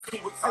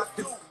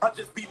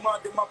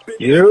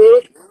Yep.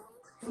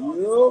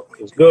 Yo.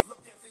 What's good,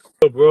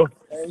 bro?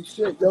 Hey,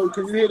 shit. Yo,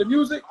 can you hear the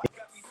music?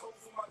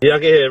 Yeah, I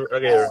can hear. I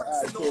can hear.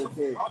 All right, cool,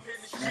 cool. All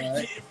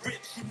right.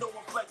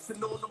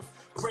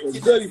 What's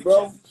goody,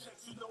 bro?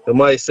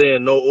 Somebody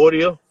saying no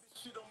audio.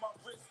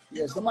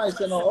 Yeah, somebody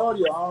sent on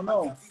audio. I don't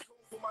know.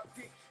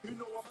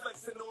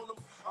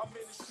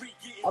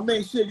 I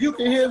mean, shit, you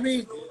can hear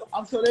me.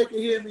 I'm sure they can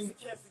hear me.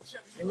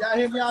 And y'all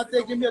hear me out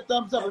there? Give me a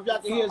thumbs up if y'all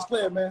can hear us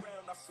clear, man.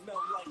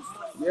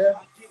 Yeah.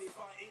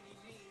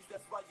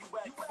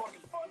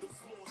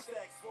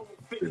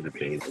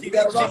 You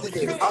gotta rock with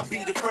this.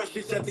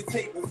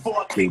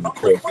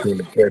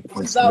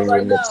 This is out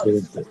right now.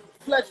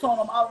 Flex on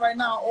them out right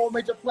now. All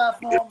major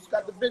platforms.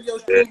 Got the video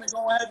streaming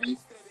going heavy.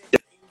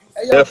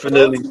 Hey, yo,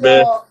 Definitely,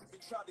 man.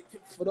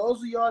 for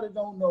those of y'all that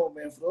don't know,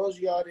 man, for those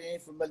of y'all that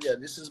ain't familiar,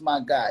 this is my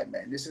guy,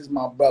 man. This is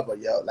my brother,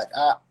 yo. Like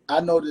I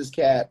know this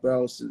cat,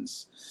 bro,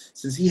 since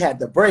he had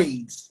the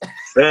braids.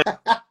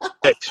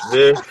 Thanks,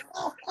 man.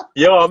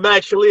 Yo, I'm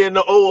actually in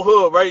the old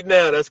hood right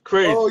now. That's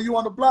crazy. Oh, you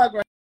on the block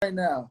right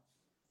now?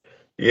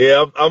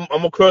 Yeah,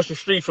 I'm across the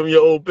street from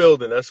your old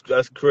building. That's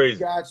crazy.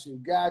 Got you.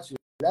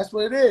 That's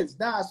what it is.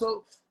 Nah,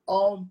 so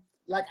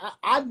like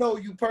I know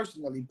you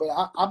personally, but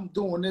I'm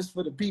doing this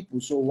for the people.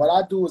 So what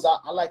I do is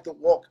I like to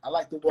walk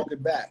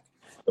it back.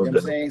 You know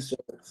what I'm saying? So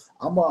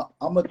I'm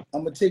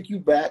gonna take you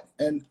back,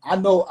 and I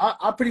know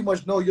I pretty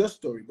much know your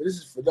story, but this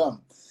is for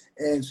them.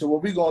 And so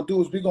what we're gonna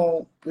do is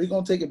we're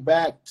gonna take it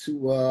back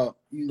to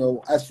you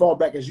know, as far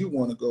back as you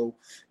want to go,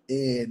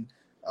 and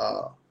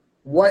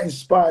what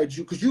inspired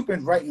you, because you've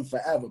been writing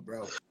forever,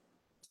 bro.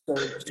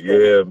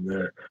 Yeah,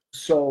 man.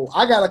 So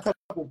I got a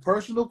couple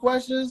personal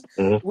questions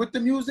Mm-hmm. with the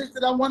music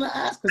that I want to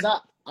ask, because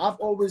I've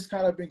always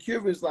kind of been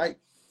curious, like,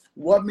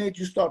 what made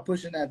you start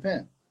pushing that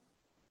pen?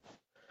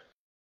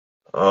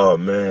 Oh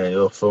man,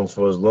 yo, for as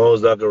long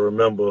as I can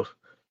remember,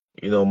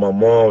 you know, my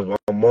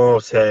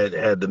mom's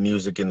had the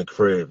music in the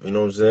crib. You know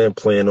what I'm saying?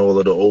 Playing all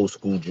of the old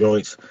school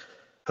joints.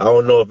 I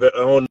don't know if you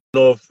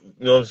know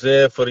what I'm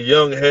saying, for the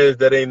young heads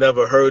that ain't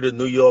never heard of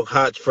New York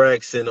Hot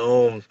Tracks and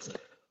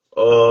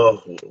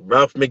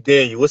Ralph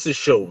McDaniel. What's his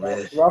show,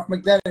 man? Ralph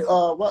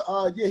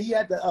McDaniel. Yeah, he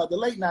had the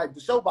late night,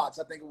 the Showbox,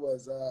 I think it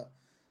was.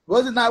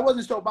 Wasn't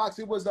Showbox,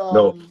 it was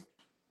No,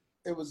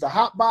 the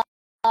Hot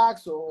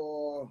Box,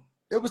 or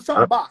it was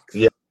some box.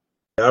 yeah,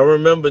 I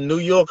remember New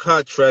York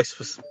Hot Tracks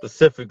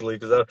specifically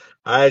because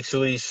I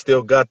actually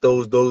still got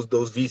those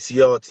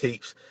VCR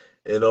tapes,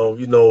 and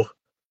you know,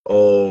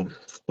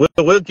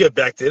 we'll get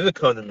back to it. It'll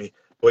come to me.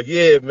 But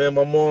yeah, man,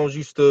 my moms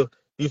used to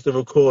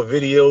record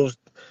videos.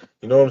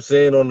 You know what I'm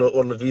saying, on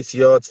the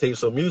VCR tape.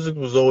 So music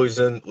was always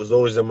in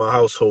my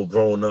household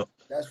growing up.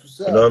 That's what's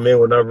You know up. what I mean?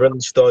 When I really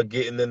started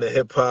getting into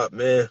hip hop,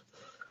 man,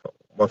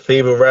 my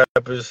favorite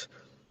rappers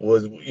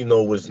was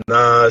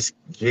Nas,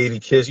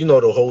 JD Kiss, you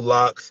know, the whole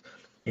locks,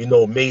 you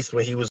know, Mace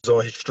when he was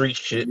on his street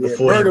shit Yeah,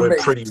 before he Murder went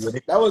Mace. pretty with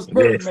it. That was Yeah,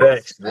 Murder Mace.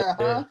 facts,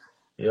 man.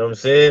 You know what I'm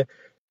saying?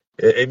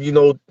 And you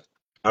know,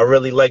 I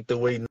really liked the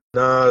way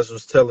Nas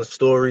was telling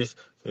stories.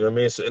 You know what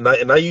I mean? So,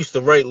 and I used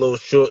to write little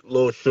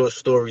short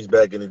stories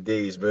back in the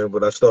days, man.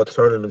 But I started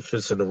turning them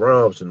shits into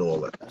rhymes and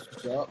all that. That's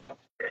what's up.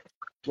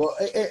 Well,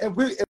 and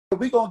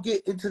we gonna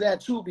get into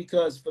that too,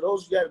 because for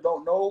those of you that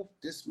don't know,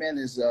 this man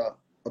is a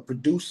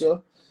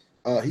producer.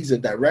 He's a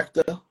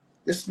director.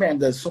 This man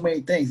does so many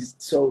things.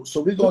 So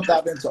we're gonna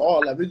dive into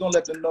all that. We're gonna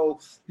let them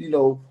know, you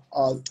know,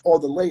 all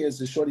the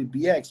layers of Shorty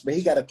Bx. But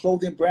he got a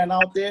clothing brand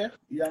out there.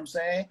 You know what I'm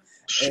saying?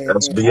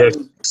 That's And I BX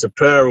mean,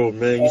 Apparel,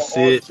 man. You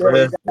see it, he man.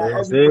 You know got what I'm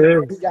everything.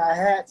 saying? He got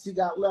hats. He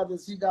got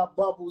leathers. He got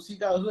bubbles. He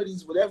got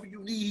hoodies. Whatever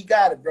you need, he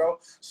got it, bro.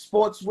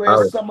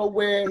 Sportswear, summer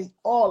wear,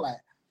 all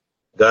that.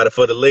 Got it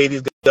for the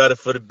ladies, got it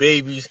for the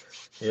babies.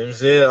 You know what I'm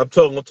saying? I'm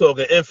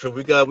talking infant.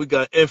 We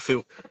got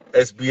infant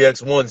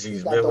SBX He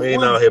onesies, got man. the We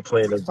ain't out here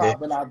playing no ones game.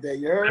 popping out there.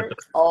 You heard?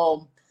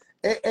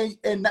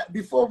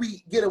 Before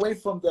we get away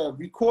from the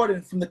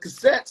recording, from the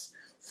cassettes,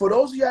 for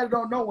those of you that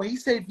don't know, when he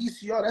say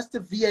VCR, that's the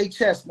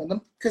VHS, man.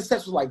 Them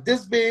cassettes were like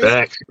this big,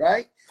 Facts.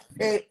 right?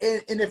 And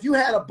if you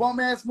had a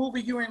bum ass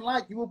movie you ain't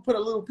like, you would put a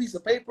little piece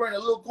of paper in a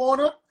little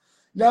corner.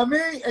 You know what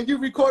I mean? And you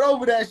record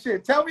over that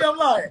shit. Tell me I'm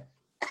lying.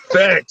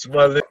 Facts,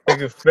 my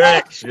nigga.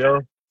 Facts,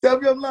 yo. Tell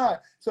me I'm lying.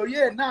 So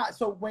yeah,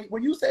 So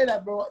when you say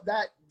that, bro,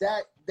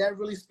 that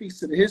really speaks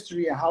to the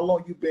history and how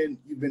long you've been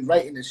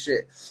writing this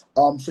shit.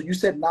 So you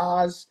said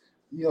Nas,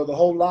 you know, the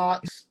whole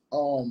locks,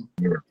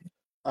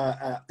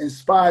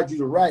 inspired you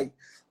to write.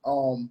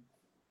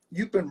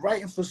 You've been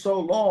writing for so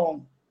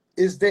long.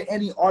 Is there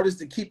any artist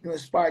that keep you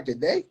inspired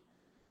today?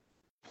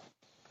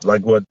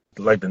 Like what?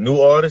 Like the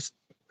new artist?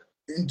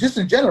 Just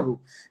in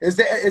general, is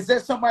there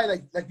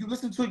somebody like you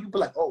listen to, you be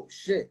like, oh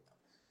shit,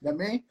 you know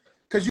what I mean?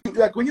 Because you,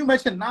 like, when you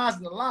mention Nas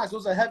and the Locks,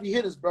 those are heavy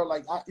hitters, bro.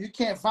 Like you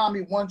can't find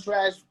me one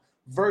trash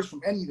verse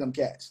from any of them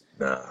cats.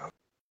 Nah.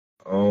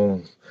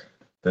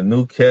 The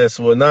new cats,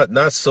 well,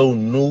 not so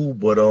new,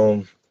 but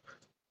I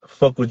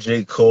fuck with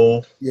J.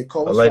 Cole. Yeah,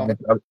 Cole I was like fire.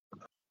 what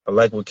I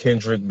like what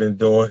Kendrick been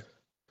doing.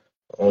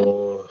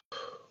 Who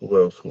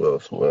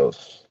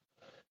else?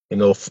 You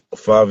know,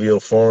 5-year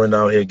foreign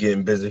out here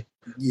getting busy.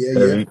 Yeah,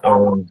 yeah. Heavy.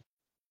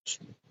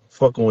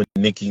 Fucking with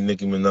Nicki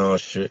Minaj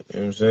shit. You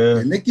know what I'm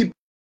Yeah, saying? Nicki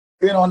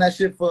been on that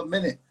shit for a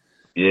minute.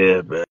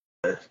 Yeah, man.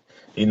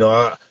 You know,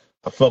 I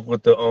fuck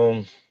with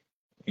the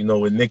you know,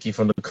 with Nicki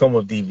from the Come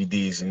Up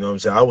DVDs. You know what I'm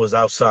saying? I was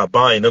outside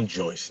buying them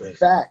joints. You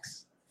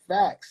Facts,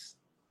 facts.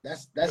 know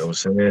what I'm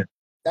saying?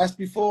 That's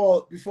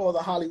before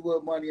the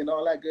Hollywood money and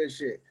all that good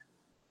shit.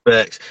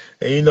 Facts.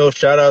 And you know,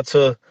 shout out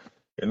to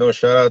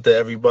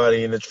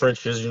everybody in the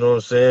trenches. You know what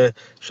I'm saying?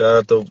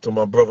 Shout out to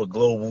my brother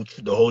Global,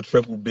 the whole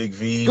triple Big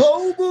V's.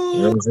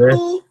 You know what Global, I'm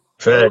saying?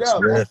 word Facts,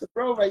 up. man. That's the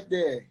bro right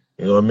there.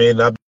 You know what I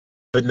mean?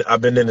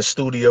 I've been in the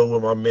studio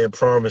with my man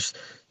Promise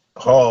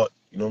hard.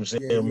 You know what I'm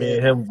Yeah, saying? Me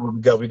yeah, and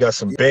him, we got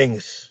some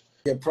bangers.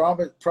 yeah.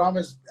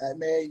 Promise,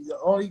 man. The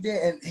only thing,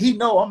 and he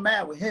know I'm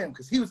mad with him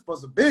because he was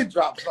supposed to been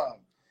drop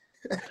something.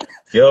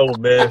 Yo, I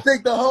man.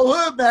 think the whole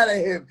hood mad at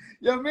him.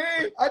 You know what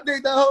I mean? I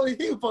think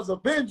he was supposed to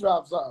been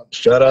drop something.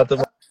 Shout out to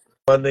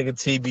my nigga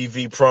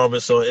TBV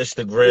Promise on Big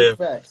Instagram.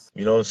 facts.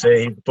 You know what I'm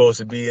saying? He's supposed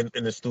to be in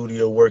the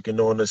studio working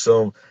on this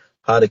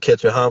How to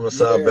Catch a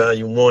Homicide Yeah,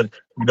 Volume 1.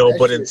 You know, that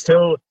but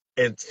shit.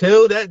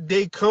 until that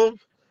day come,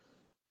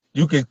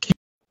 you can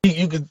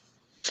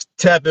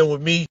tap in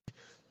with me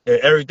and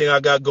everything I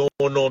got going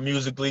on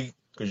musically,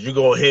 because you're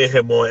gonna hear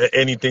him on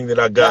anything that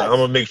I got. I'm Facts.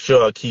 gonna make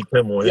sure I keep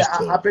him on Yeah, his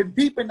toes. I've been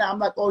peeping now. I'm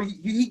like, oh,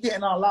 he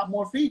getting on a lot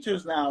more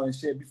features now and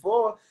shit.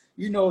 Before,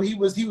 he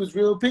was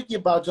real picky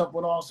about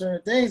jumping on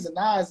certain things, and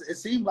now it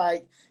seemed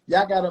like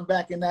y'all got him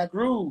back in that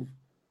groove.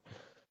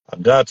 I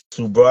got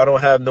to, bro. I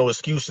don't have no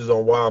excuses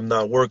on why I'm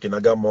not working.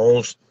 I got my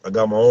own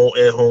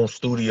at-home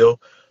studio.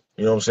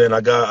 You know what I'm saying?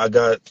 I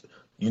got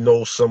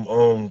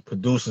some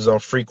producers I'm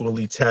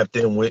frequently tapped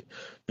in with.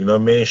 You know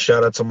what I mean?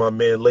 Shout out to my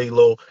man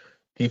Laylo.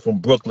 He from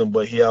Brooklyn,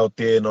 but he out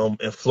there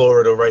in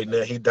Florida right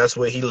now. That's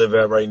where he live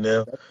at right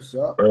now. That's what's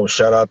up.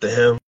 Shout out to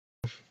him.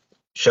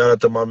 Shout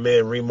out to my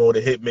man Remo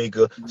the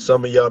Hitmaker.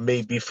 Some of y'all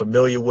may be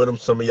familiar with him.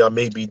 Some of y'all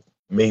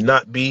may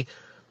not be,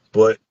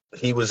 but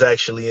he was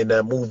actually in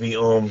that movie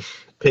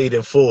Paid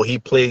in Full. He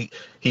played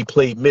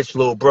Mitch's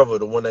little brother,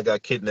 the one that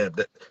got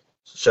kidnapped.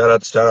 Shout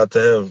out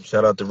to him.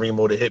 Shout out to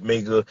Remo the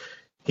Hitmaker.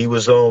 He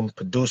was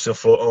producing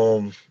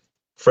for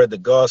Fred the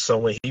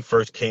Godson when he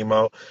first came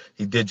out.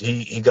 He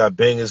got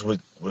bangers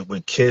with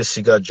Kiss.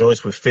 He got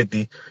joints with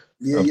 50.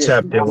 Yeah, I'm yeah,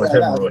 tapped in with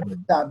him right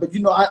now. but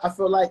I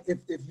feel like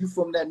if you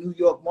from that New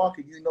York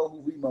market, you know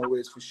who Remo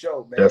is for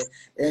sure, man.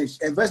 Def-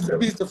 And rest in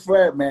peace to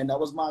Fred, man. That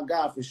was my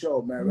guy for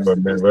sure, man. Rest But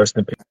in man, peace, rest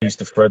in peace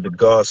to Fred the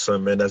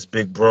Godson, man. That's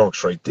Big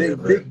Bronx right there,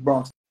 man. big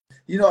Bronx.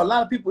 A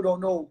lot of people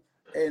don't know,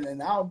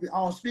 and I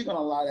don't speak on a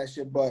lot of that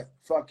shit, but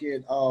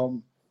fucking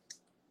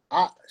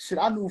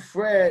I knew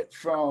Fred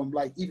from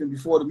like even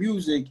before the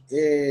music,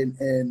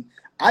 and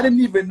I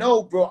didn't even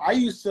know, bro. I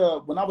used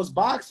to, when I was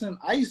boxing,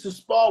 I used to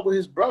spar with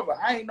his brother.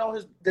 I didn't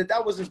know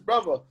that was his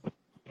brother.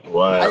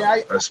 Wow,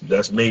 I,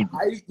 that's me.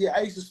 I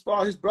used to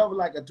spar his brother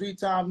like a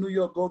 3-time New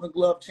York Golden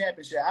Glove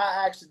championship.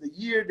 I actually, the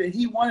year that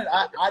he won it,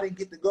 I didn't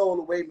get to go all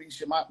the way.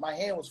 My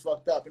hand was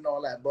fucked up and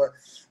all that.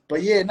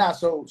 But yeah, nah.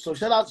 So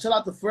shout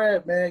out to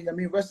Fred, man. I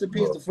mean, rest in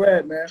peace to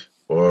Fred, man.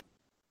 Or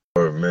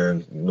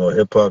man,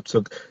 hip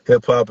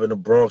hop in the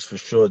Bronx for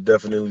sure.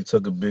 Definitely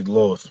took a big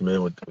loss,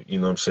 man. With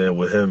what I'm saying,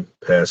 with him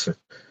passing.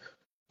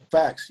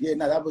 Facts. Yeah,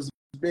 no, that was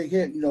a big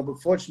hit.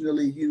 But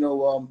fortunately,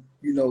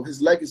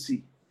 his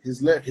legacy,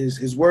 his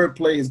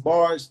wordplay, his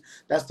bars.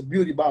 That's the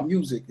beauty about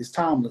music. It's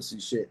timeless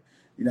and shit.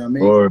 You know what I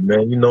mean? Or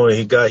man,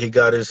 he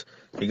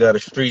got a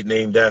street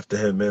named after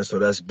him, man. So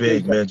that's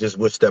big, man. Just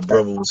wish that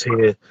brother was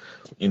here.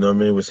 You know what I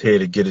mean? Was here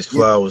to get his Yeah,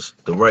 flowers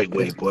the right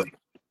way, but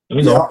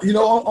you know.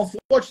 yeah.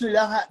 Unfortunately,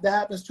 that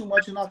happens too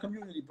much in our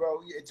community,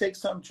 bro. It takes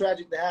something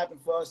tragic to happen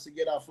for us to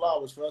get our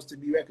flowers, for us to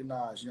be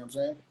recognized. You know what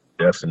I'm saying?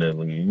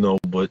 Definitely,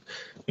 but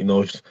you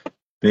know,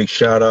 big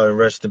shout out and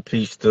rest in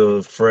peace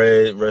to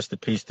Fred. Rest in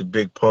peace to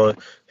Big Pun.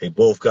 They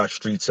both got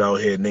streets out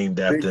here named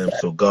Big after him.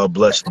 fact. So God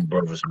bless them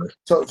brothers, man.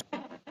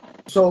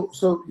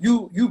 So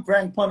you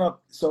bring Pun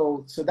up.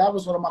 So that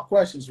was one of my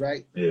questions,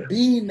 right? Yeah.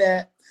 Being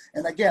that,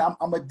 and again,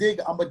 I'm a dig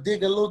a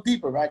little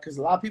deeper, right? Because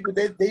a lot of people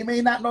they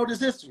may not know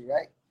this history,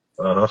 right?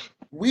 Uh huh.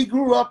 We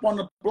grew up on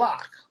the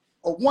block,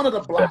 or one of the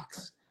Fact.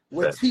 blocks,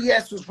 where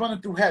TS was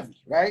running through heavy,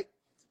 right?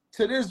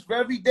 To this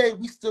very day,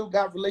 we still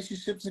got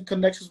relationships and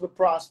connections with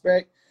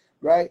Prospect,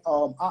 right?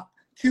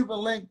 Cuban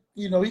Link,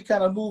 he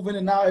kind of move in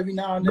and out every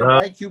now and then, Nah,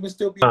 right? Cuban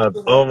still be in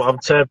the hood. I'm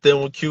tapped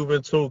in with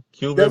Cuban too. There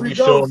Cuban we be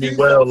go. showing me See,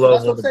 well so love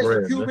that's what on I'm the saying.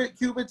 So gram, man.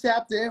 Cuban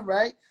tapped in,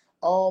 right?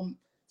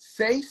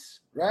 Sace,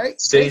 right?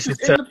 Sace Sace is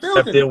is in the tapped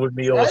building, in with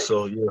me right?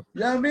 also, yeah. You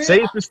know what I mean?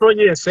 Sace is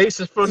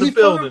from the He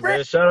from the building,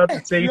 man. Shout out to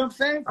ranch. You Sace. know what I'm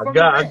saying? I From the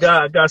got I ranch.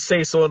 got I got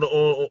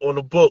Sace on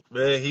the book,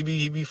 man. He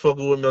be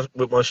fucking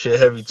with my shit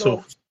heavy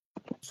too.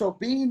 So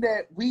being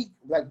that we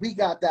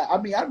got that, I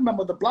mean, I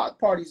remember the block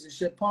parties and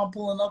shit, Pump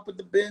pulling up with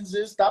the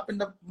Benzes, stopping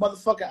the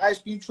motherfucking ice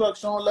cream truck,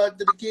 showing love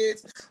to the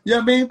kids. You know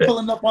what I mean? Yeah.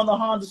 Pulling up on the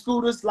Honda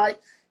scooters, like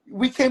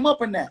we came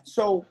up in that.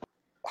 So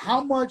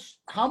how much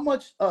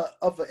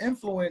of an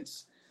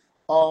influence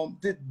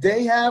did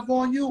they have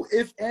on you,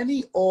 if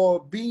any,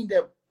 or being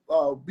that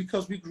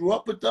because we grew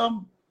up with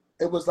them,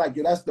 it was like,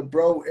 yo, that's the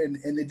bro, and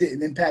it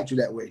didn't impact you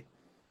that way?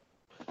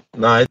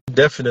 Nah, it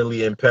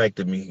definitely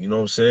impacted me. You know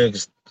what I'm saying?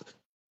 'Cause,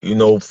 you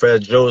know, Fat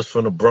Joe is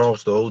from the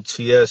Bronx, the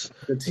OTS.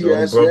 The You know,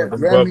 TS, yeah, them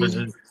brothers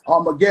Remy, is,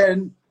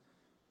 Armageddon.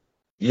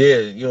 yeah,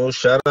 you know,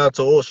 shout out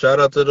to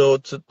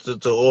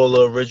to all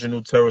the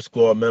original Terror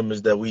Squad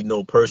members that we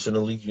know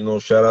personally. You know,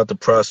 shout out to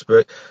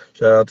Prospect,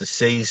 shout out to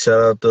Say,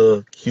 shout out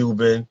to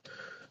Cuban,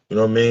 you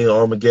know what I mean?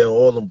 Armageddon,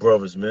 all them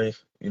brothers, man.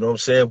 You know what I'm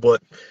saying?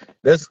 But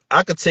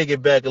I could take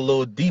it back a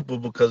little deeper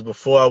because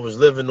before I was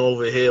living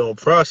over here on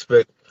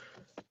Prospect,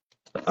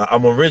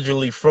 I'm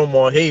originally from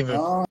Mont Haven.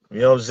 Uh, You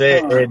know what I'm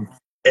saying?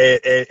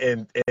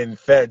 uh, And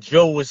Fat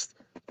Joe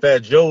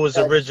was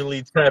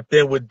originally tapped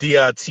in with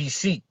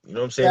DITC. You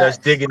know what I'm saying? That's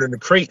facts. digging in the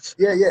crates.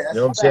 Yeah, yeah, You know that's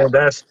what I'm saying?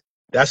 fact.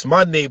 That's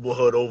my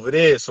neighborhood over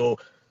there. So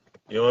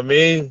you know what I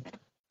mean?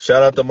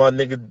 Shout out to my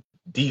nigga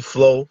D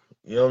Flow.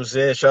 You know what I'm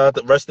saying? Shout out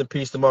to rest in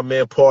peace to my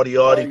man Party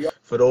Artie. Party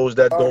For those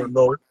that don't Artie.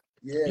 know,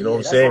 Yeah, you know what yeah,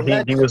 I'm that's a saying?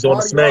 He legend. was on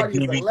the Party Smack Artie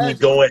is a DVD legend.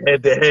 going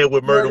head to head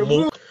with Murder Murder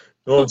Mook. Mook,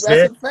 You know what I'm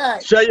that's saying? a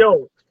fact.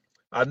 Shayo,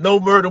 I know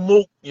Murder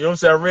Mook. You know what I'm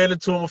saying? I ran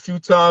into him a few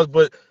times,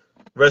 but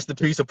rest in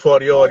peace to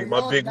Party Artie. Party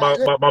My Artie. big Now,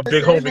 my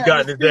big listen, ain't homie nothing got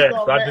to in his speak ass.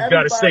 on, I man. just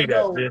gotta say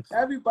that, man.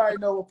 Everybody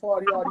know what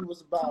Party Artie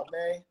was about,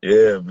 man.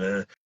 Yeah,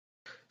 man.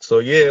 So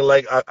yeah,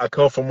 like I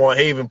come from Mont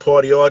Haven.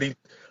 Party Artie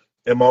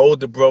and my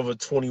older brother,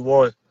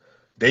 21.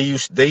 They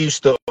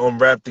used to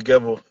rap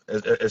together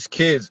as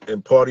kids,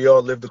 and Party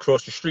Artie lived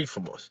across the street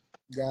from us.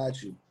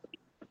 Got you.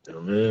 You know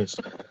what I mean?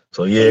 So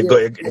So yeah, yeah,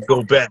 it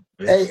go back,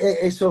 man.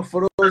 hey. So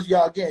for those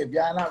y'all again, if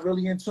y'all not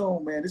really in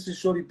tune, man, this is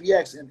Shorty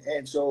Bx,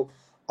 and so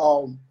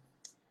um,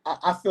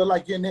 I feel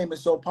like your name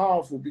is so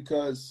powerful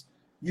because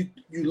you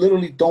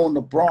literally throwing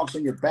the Bronx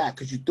on your back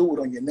because you threw it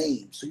on your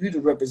name. So you the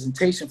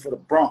representation for the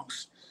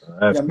Bronx.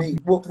 Yeah, I mean,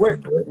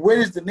 where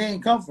does the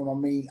name come from? I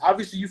mean,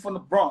 obviously you from the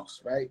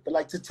Bronx, right? But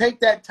like to take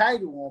that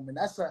title on, man,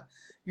 that's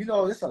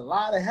it's a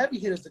lot of heavy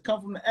hitters to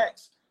come from the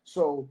X.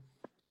 So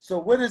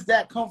where does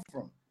that come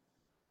from?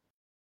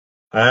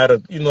 I had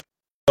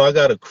I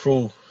got a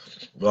crew.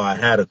 Well, I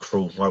had a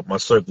crew. My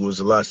circle was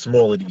a lot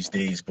smaller these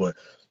days,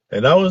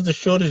 and I was the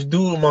shortest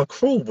dude in my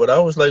crew, but I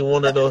was like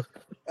one of the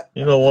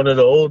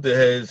older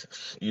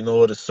heads,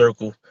 of the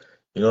circle.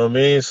 You know what I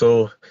mean?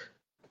 So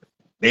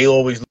they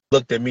always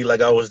looked at me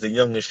like I was the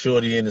youngest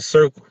shorty in the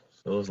circle.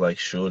 So it was like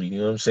shorty, you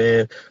know what I'm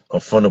saying? I'm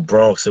from the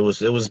Bronx. It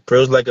was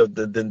like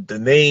the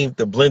name,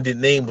 the blended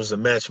name was a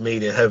match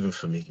made in heaven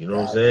for me. You know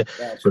what I'm saying?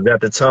 Gotcha. Because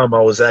at the time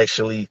I was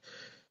actually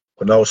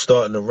when I was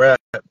starting to rap,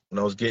 when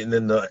I was getting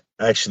into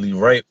actually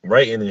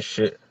writing and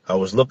shit, I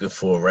was looking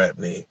for a rap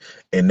name,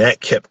 and that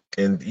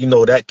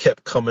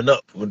kept coming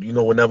up.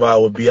 Whenever I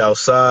would be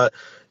outside,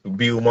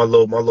 be with my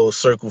little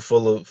circle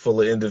full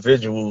of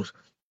individuals,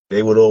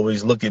 they would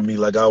always look at me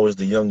like I was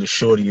the youngest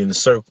shorty in the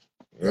circle.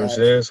 You know what I'm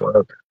Gotcha. saying?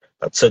 So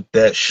I took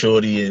that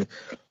shorty, and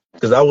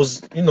because I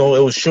was, it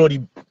was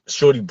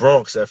shorty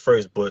Bronx at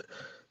first, but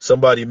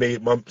somebody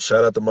made my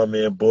shout out to my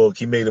man Borg.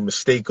 He made a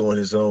mistake on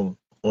his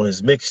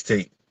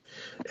mixtape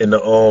in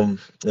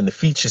the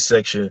feature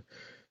section,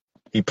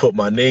 he put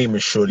my name in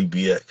Shorty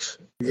Bx.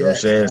 You know what I'm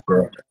Yes, saying?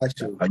 So, got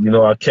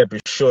you. I kept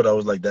it short. I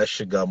was like, that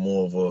shit got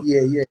more of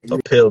Yeah, a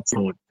appeal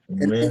to it. You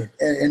and know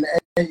and, what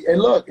and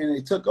and look, and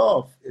it took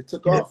off. It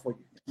took I mean? off for you.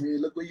 I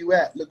mean, look where you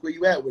at. Look where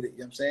you at with it. You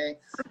know what I'm saying?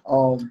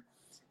 Um,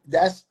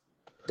 that's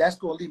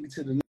gonna lead me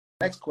to the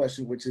next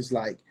question, which is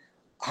like,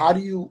 how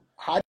do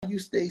you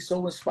stay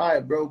so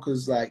inspired, bro?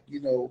 Because like,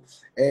 and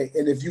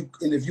if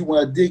you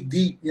want to dig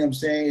deep, you know what I'm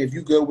saying, if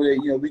you go with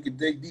it, we could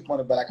dig deep on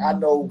it. But like, I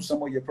know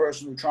some of your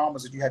personal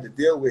traumas that you had to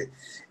deal with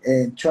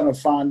and trying to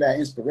find that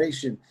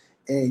inspiration.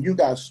 And you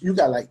got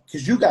like,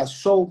 because you got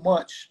so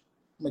much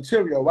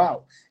material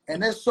out,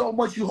 and there's so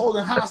much you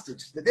holding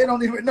hostage that they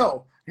don't even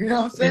know. You know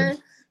what I'm saying?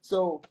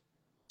 So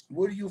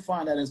where do you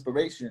find that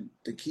inspiration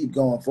to keep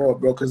going forward,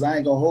 bro? Because I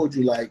ain't gonna hold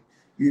you, like,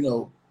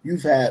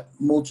 you've had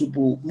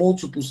multiple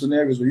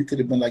scenarios where you could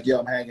have been like, yo,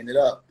 I'm hanging it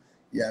up.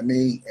 You know what I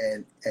mean?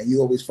 And you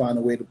always find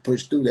a way to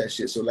push through that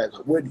shit. So like,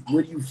 where do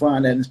you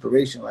find that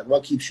inspiration? Like,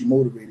 what keeps you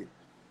motivated?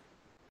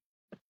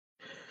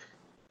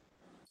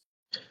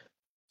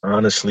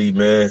 Honestly,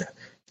 man,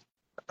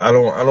 I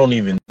don't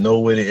even know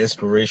where the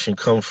inspiration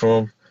come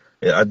from.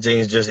 I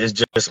think it's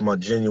just my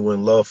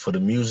genuine love for the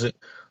music.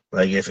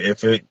 Like if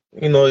it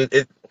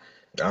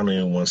I don't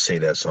even want to say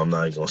that, so I'm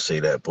not even gonna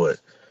say that. But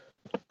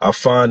I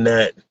find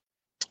that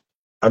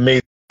I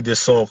made this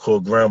song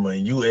called Grammar,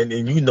 and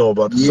you know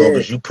about the song Yeah,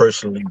 because you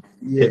personally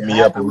hit yeah. I me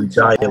had up to and we reach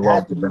out. I had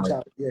dialogued to reach about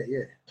out. Yeah, yeah.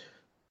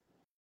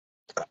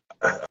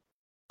 it.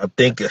 I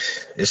think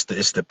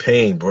it's the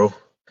pain, bro.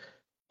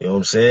 You know what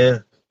I'm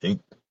saying?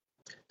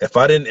 If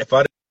I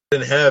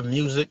didn't have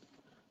music,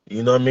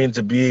 you know what I mean,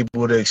 to be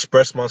able to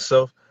express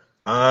myself,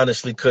 I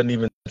honestly couldn't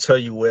even tell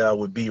you where I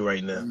would be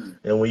right now. Mm.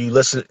 And when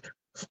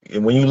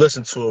you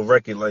listen to a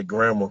record like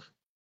Grammar,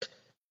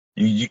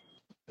 you you,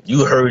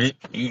 you heard it.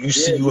 You Yeah,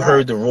 see you nah,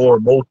 heard the raw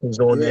emotions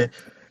on yeah. there.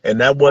 And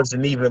that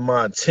wasn't even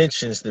my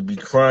intentions to be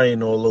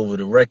crying all over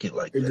the record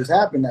like It that. just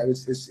happened. That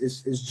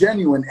it's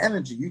genuine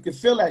energy. You can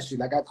feel that shit.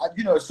 Like I,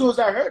 you know, as soon as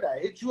I heard that, I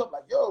hit you up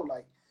like, yo,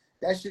 like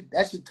that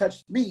shit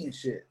touched me and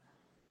shit.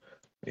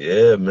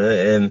 Yeah,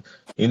 man. And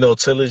you know,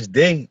 till this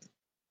day,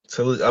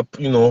 till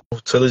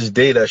this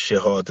day, that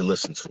shit hard to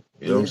listen to.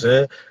 You know what I'm Yeah.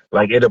 saying?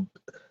 Like it'll,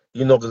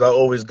 you know, because I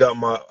always got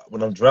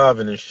when I'm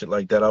driving and shit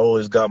like that, I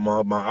always got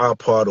my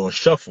iPod on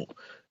shuffle,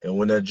 and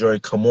when that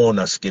joint come on,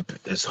 I skip it.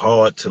 It's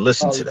hard to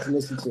listen to Oh, to that.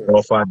 listen to Or it.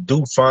 if I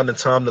do find the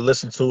time to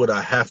listen to it,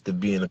 I have to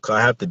be in the car.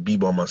 I have to be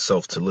by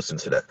myself to listen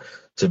to that,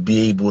 to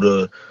be able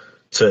to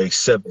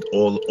accept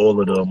all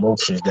of the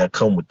emotions that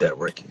come with that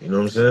record. You know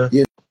what I'm saying?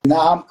 Yeah.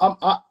 Now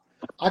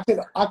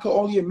I could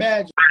only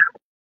imagine,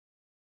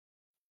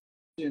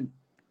 you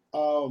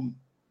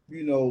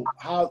know,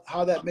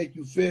 how that make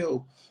you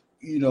feel,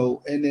 you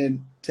know, and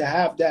then to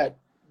have that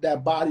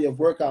body of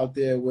work out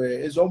there where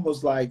it's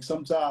almost like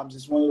sometimes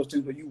it's one of those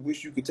things where you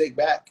wish you could take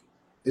back.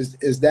 Does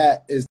it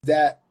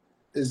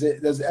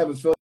ever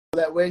feel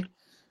that way?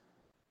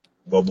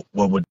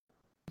 What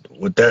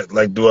with that,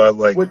 like, do I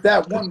like? With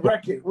that one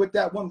record,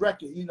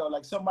 you know,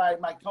 like somebody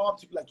might come up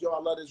to you like, yo, I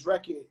love this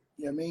record.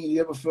 You know what I mean?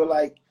 You ever feel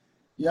like,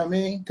 you know what I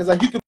mean? Because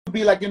like you could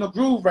be like in a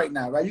groove right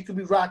now, right? You could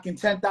be rocking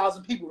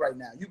 10,000 people right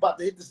now. You about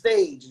to hit the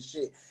stage and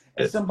shit.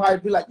 And somebody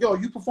be like, yo,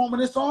 you performing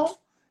this song?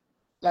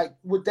 Like,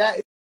 would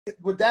that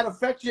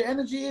affect your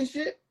energy and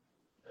shit?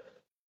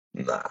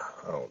 Nah,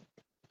 I don't.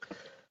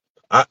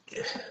 I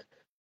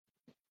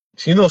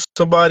You know,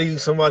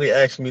 somebody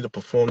asked me to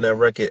perform that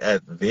record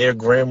at their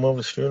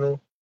grandmother's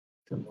funeral.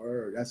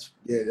 Word, that's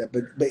yeah,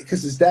 but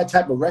because it's that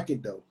type of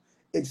record though.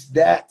 It's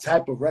that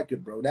type of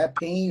record, bro. That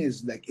pain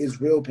is like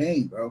it's real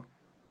pain, bro.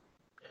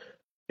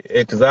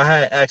 Yeah, because I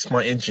had asked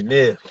my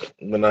engineer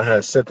when I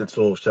had sent it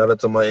to him. Shout out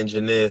to my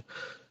engineer,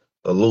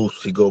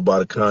 Aloof. He go by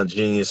the Con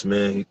Genius,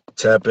 man.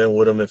 Tap in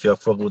with him if y'all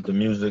fuck with the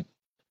music.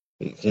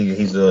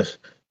 He's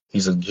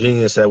a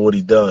genius at what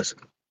he does.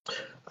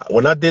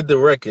 When I did the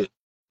record,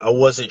 I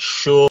wasn't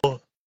sure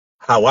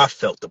how I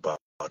felt about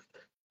it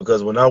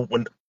because when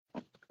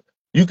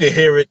you could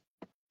hear it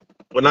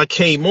when I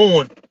came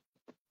on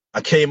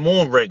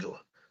regular.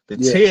 The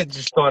Yeah, tear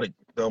just started,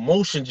 the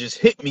emotion just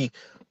hit me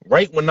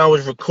right when I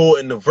was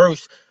recording the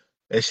verse.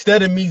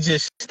 Instead of me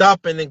just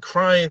stopping and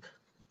crying,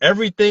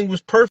 everything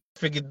was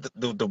perfect.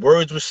 The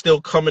words were still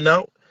coming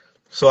out,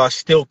 so I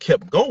still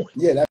kept going.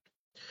 yeah.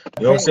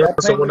 You know what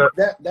I'm saying?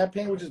 That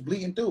pain was just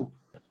bleeding through.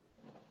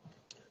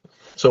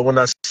 So when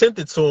I sent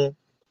it to him,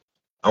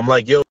 I'm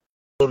like, yo,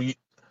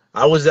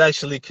 I was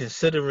actually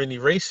considering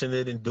erasing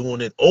it and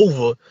doing it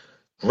over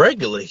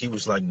regular. He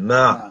was like,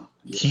 nah, Nah,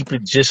 yeah, keep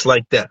it just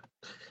like that.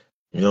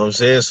 You know what I'm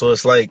saying? So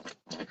it's like,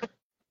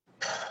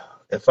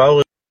 if I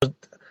was,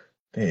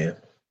 damn.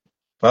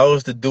 If I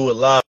was to do it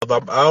live,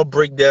 I'll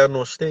break down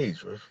on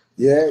stage, bro.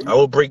 yeah. I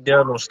would break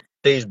down on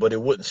stage, but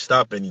it wouldn't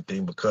stop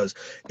anything because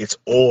it's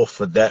all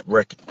for that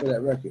record. For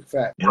that record,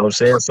 fact. You know what I'm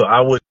saying? So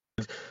I would,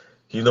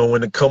 you know,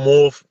 when it come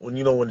off, when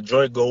the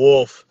joint go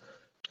off,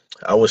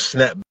 I would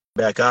snap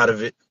back out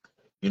of it.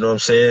 You know what I'm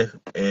saying?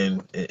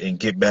 And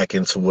get back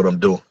into what I'm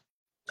doing.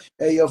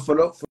 Hey, yo, for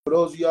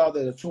those of y'all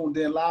that are tuned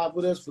in live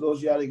with us, for those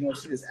of y'all that are gonna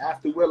see this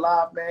after we're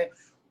live, man,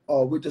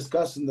 we're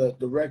discussing the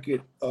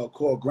record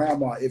called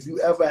Grandma. If you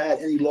ever had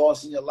any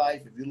loss in your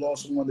life, if you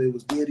lost someone that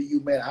was dear to you,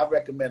 man, I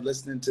recommend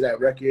listening to that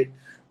record.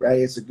 Right,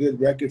 it's a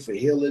good record for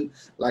healing.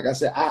 Like I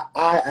said,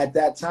 I at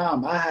that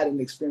time I hadn't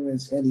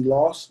experienced any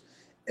loss,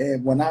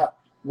 and when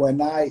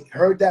I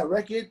heard that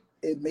record,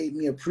 it made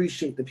me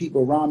appreciate the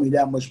people around me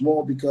that much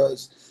more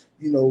because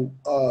you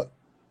know.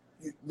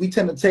 We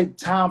tend to take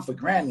time for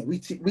granted. We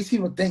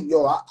seem to think,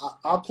 yo,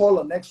 I'll call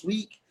her next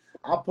week.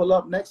 I'll pull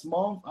up next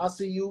month. I'll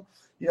see you.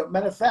 You know,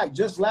 matter of fact,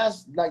 just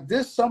like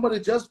this summer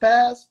that just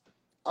passed,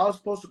 I was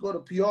supposed to go to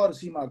PR to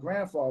see my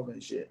grandfather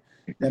and shit.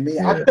 You know what I mean,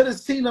 Yeah, I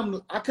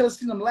could have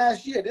seen him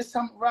last year. This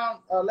time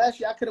around,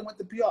 last year I could have went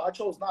to PR. I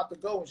chose not to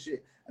go and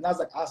shit. And I was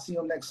like, I'll see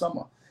him next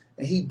summer.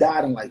 And he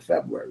died in like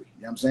February.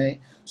 You know what I'm saying?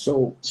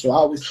 So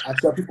I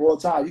tell people all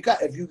the time,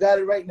 if you got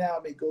it right now,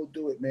 I mean, go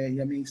do it, man. You know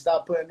what I mean,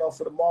 stop putting off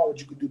for tomorrow what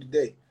you could do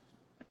today.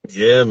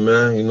 yeah,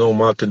 man. You know,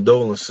 my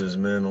condolences,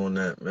 man, on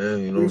that, man.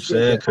 You know what I'm Appreciate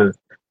saying? that. Because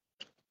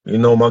you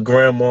know, my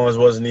grandma's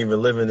wasn't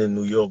even living in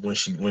New York when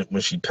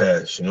she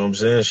passed. You know what I'm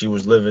saying? She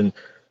was living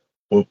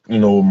with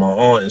with my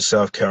aunt in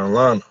South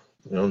Carolina.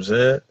 You know what I'm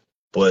saying?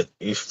 But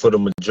if for the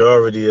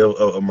majority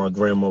of my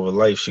grandmother's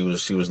life, she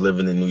was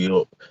living in New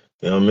York.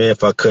 You know what I mean?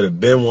 If I could have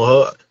been with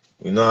her,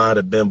 you know, I'd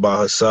have been by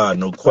her side,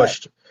 no Right.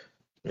 question.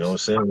 You know what I'm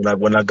saying?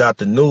 When I got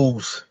the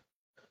news,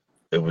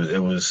 it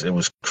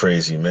was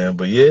crazy, man.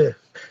 But yeah,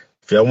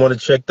 if y'all want to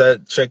check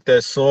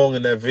that song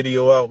and that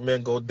video out,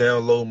 man, go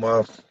download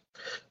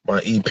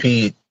my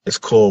EP. It's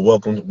called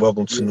Welcome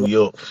to Yeah. New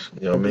York.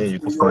 You know what I Welcome mean? to You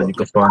can New find York. you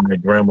can find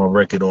that grandma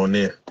record on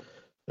there.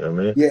 You know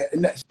what I mean? Yeah,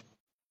 and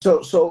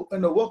so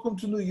in the Welcome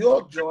to New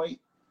York joint,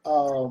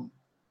 um,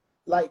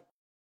 like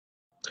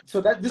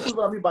so that this is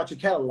what I mean about your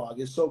catalog.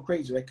 It's so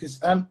crazy, right?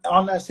 Because on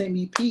that same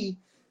EP,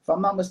 if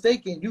I'm not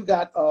mistaken, you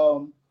got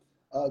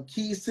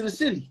Keys to the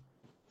City,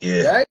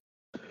 Yeah. right?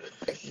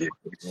 Yeah,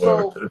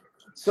 So,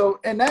 so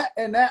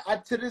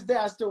I, to this day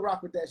I still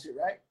rock with that shit,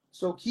 right?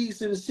 So Keys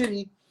to the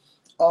City,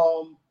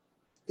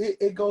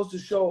 it goes to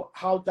show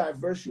how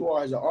diverse you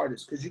are as an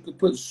artist, because you could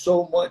put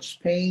so much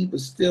pain but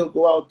still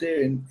go out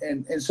there and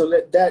so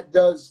that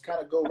does kind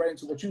of go right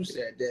into what you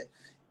said, that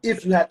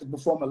if you had to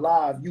perform it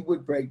live, you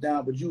would break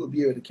down, but you would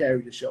be able to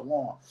carry the show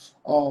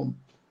on.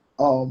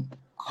 Um,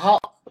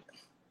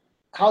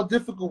 how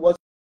difficult was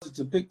it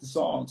to pick the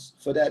songs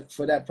for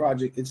that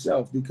project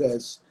itself?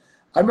 Because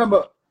I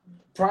remember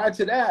prior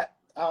to that,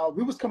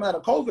 we was coming out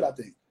of COVID, I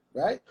think,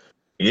 right?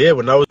 yeah.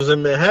 When I was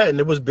in Manhattan,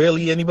 there was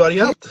barely anybody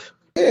Yeah, out there.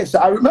 yeah. So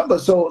I remember,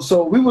 so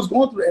we was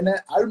going through it, and then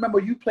I remember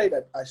you played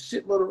a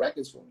shitload of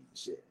records for me and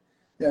shit.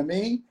 You know what I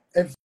mean?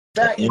 In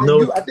fact, You and then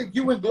know, I think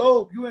you and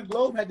Globe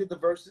had did the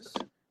verses,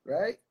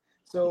 right?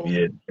 So,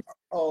 yeah.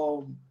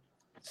 um,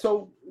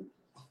 so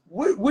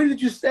where did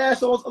you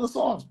stash all those other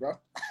songs, bro?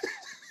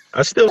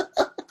 I still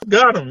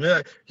got them,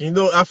 man. You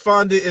know, I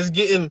find it's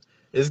getting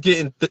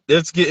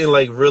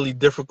like really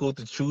difficult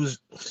to choose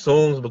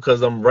songs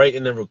because I'm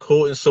writing and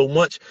recording so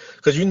much.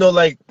 Because you know,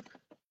 like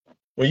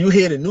when you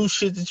hear the new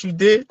shit that you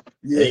did,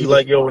 Yeah, and you yeah.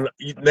 like, yo,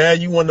 now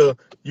you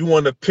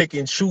wanna pick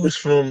and choose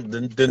from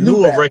the The new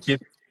newer batch.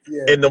 records.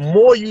 Yeah. And the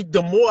more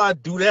I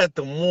do that,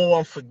 the more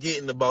I'm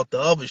forgetting about the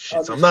other shits.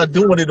 Other I'm not shit.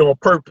 doing it on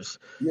purpose.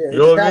 Yeah, You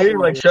know what I mean?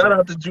 exactly. Like shout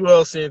out to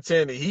Joel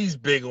Santana. He's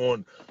big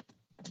on,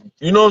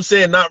 you know what I'm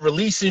saying, not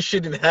releasing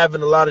shit and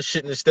having a lot of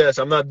shit in the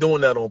stats. I'm not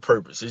doing that on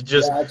purpose. It's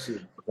just Got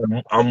you.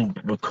 I'm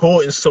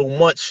recording so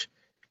much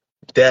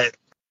that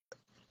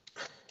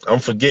I'm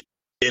forgetting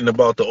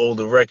about the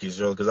older records,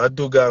 yo. Because I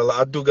do got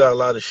a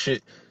lot of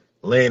shit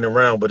laying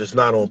around, but it's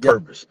not on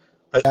purpose.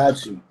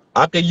 Got you.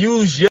 I could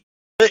use your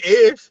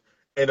ears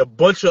and a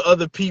bunch of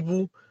other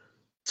people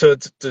to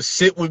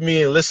sit with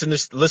me and listen to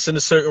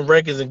certain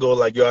records and go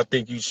like, yo, I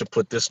think you should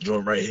put this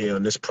joint right here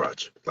on this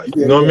project. Like,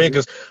 you Yeah, know what I yeah, mean?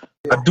 yeah. Because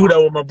I do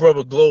that with my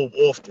brother Globe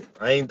often.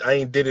 I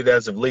ain't did it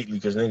as of lately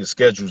because nigga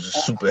schedules are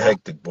super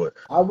hectic. But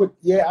I would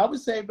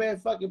say, man,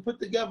 fucking put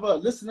together a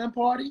listening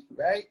party,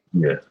 right?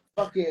 yeah,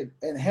 Fucking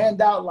and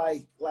hand out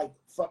like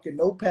fucking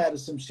notepad or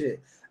some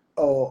shit,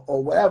 or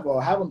whatever,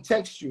 or have them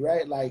text you,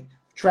 right? Like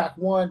track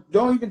one.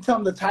 Don't even tell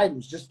them the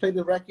titles. Just play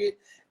the record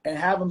and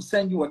have them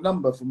send you a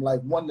number from like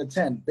 1 to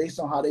 10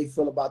 based on how they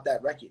feel about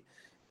that record.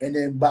 And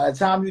then by the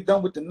time you're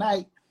done with the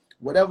night,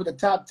 whatever the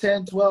top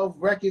 10, 12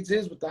 records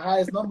is with the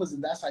highest numbers,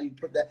 and that's how you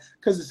put that.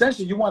 Because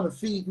essentially you want to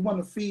feed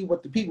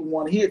what the people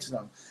want to hear to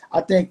them.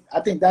 I think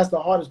that's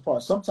the hardest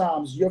part.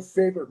 Sometimes your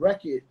favorite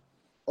record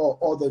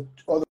or the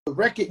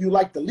record you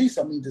like the least,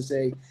 I mean to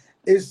say,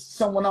 is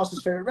someone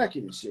else's favorite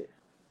record and shit.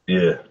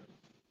 yeah,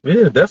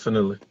 yeah,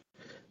 definitely.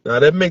 Now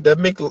that make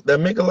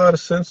a lot of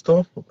sense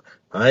though.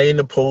 I ain't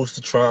opposed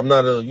to try. I'm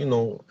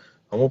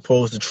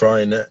opposed to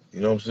trying that.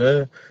 You know what I'm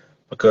saying?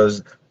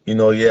 Because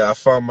yeah, I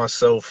found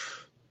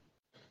myself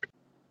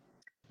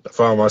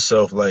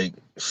like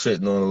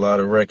sitting on a lot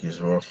of records,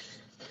 bro. You know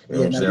what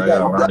Yeah, I'm now saying? I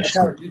got a lot of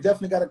shit. you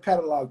definitely got a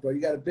catalog, bro.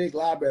 You got a big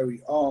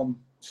library.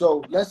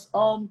 So let's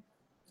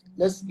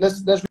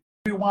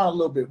rewind a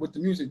little bit with the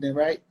music then,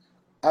 right?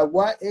 At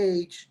what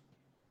age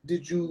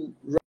did you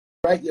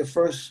write your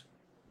first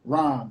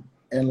rhyme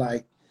and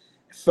like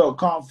felt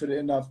confident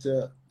enough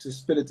to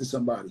spit it to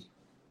somebody?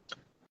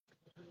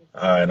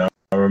 All right,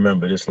 I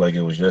remember this like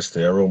it was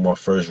yesterday. I wrote my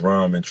first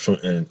rhyme in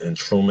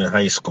Truman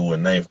High School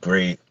in ninth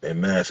grade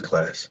in math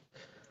class.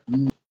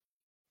 Mm.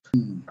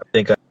 I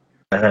think I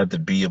had to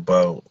be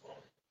about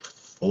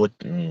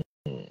 14,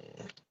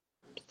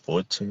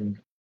 14,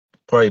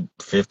 probably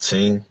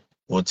 15,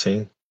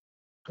 14.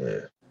 Yeah.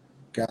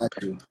 Got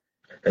you.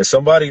 And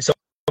somebody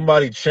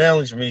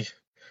challenged me,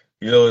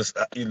 to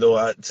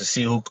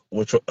see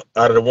which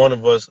out of the one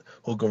of us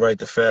who could write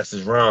the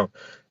fastest rhyme.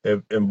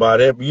 And by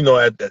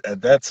that,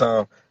 at that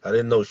time, I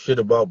didn't know shit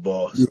about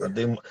bars.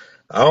 Yeah.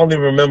 I only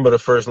remember the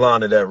first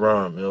line of that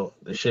rhyme.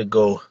 The shit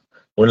go,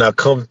 when I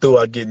come through,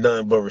 I get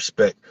nothing but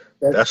respect.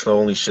 That's the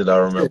only shit I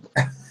remember.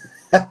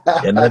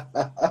 And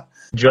that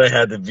joint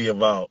had to be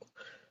about,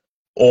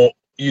 or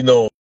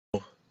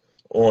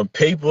on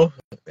paper,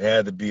 it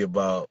had to be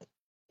about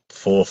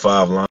 4 or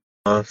 5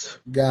 lines.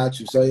 Got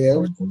you. So yeah, it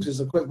was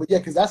just a quick, but yeah,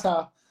 because that's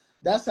how.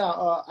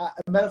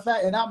 Matter of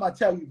fact, and I'm gonna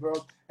tell you, bro,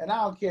 and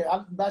I don't care.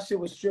 That shit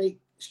was straight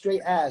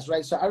ass,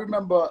 right? So I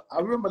remember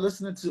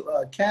listening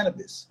to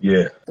Cannabis.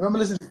 Yeah. I remember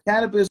listening to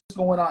Cannabis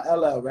going on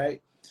LL,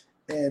 right?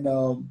 And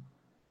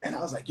I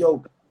was like,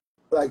 yo,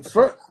 like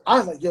first, I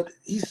was like, yo,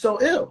 he's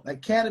so ill.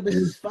 Like Cannabis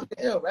is fucking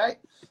ill, right?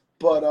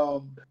 But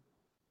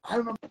I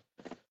remember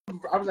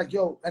I was like,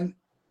 yo, and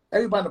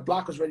everybody on the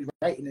block was ready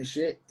writing this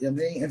shit. You know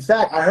what I mean? In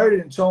fact, I heard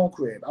it in Tone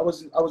Crib. I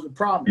was with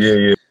Promise.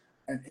 Yeah.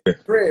 And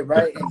crib,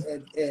 right?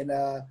 And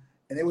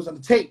it was on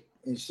the tape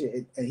and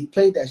shit. And he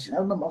played that shit. I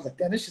remember I was like,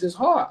 damn, this shit is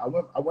hard.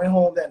 I went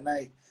home that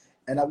night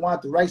and I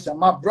wanted to write something.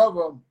 My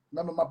brother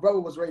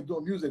was already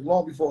doing music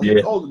long before he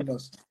was older than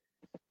us.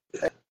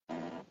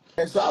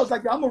 And so I was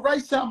like, I'm gonna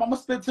write something. I'm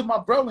gonna spit it to my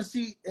bro and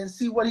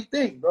see what he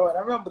thinks, bro. And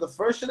I remember the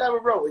first shit I ever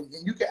wrote, and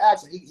you can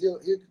ask him,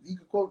 he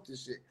could quote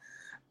this shit.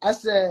 I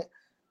said,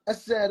 I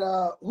said,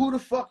 who the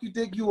fuck you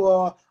think you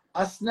are?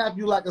 I snap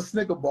you like a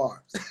Snicker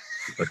bar.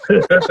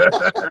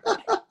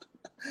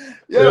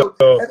 Yo,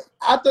 Yo,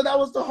 I thought that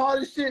was the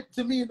hardest shit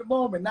to me in the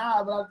moment.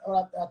 Nah, but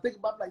I think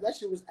about it, like that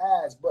shit was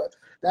ass. But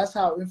that's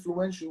how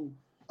influential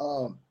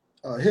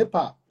hip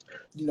hop,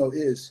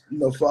 is,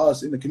 for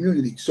us in the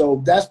community.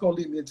 So that's gonna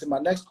lead me into my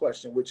next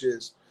question, which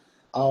is,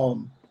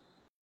 how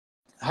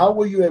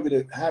were you able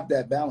to have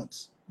that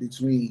balance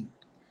between?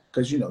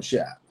 Because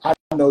shit, I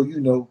know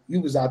you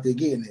was out there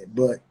getting it,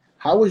 but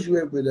how was you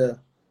able to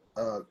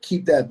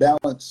keep that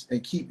balance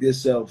and keep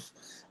yourself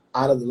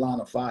out of the line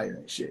of fire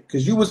and shit?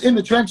 Because you was in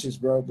the trenches,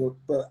 bro.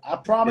 But I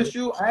promise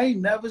you, I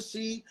ain't never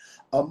see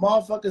a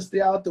motherfucker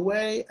stay out the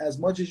way as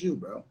much as you,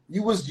 bro.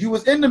 You was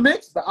in the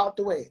mix, but out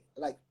the way.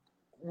 Like,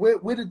 where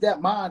did that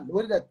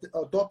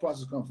thought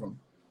process come from?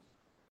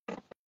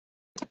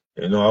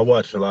 I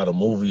watch a lot of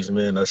movies,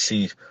 man. I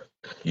see,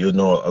 a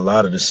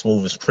lot of the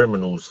smoothest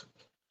criminals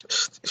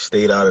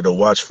stayed out of the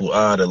watchful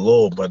eye of the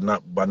law, but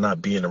by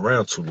not being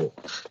around too long.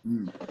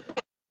 Mm.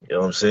 You know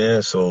what I'm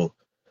saying? So,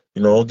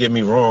 don't get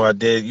me wrong. I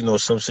did,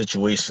 some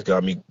situations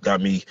got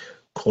me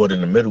caught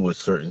in the middle with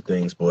certain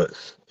things, but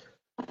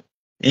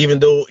even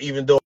though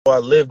I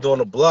lived on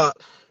the block,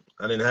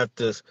 I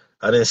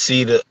didn't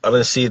see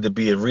it to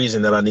be a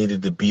reason that I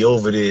needed to be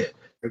over there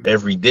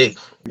every day.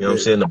 You know what I'm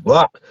saying? The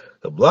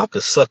block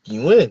could suck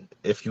you in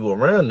if you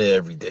around there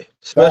every day.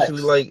 Especially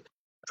Facts. like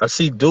I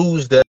see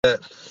dudes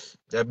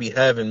that be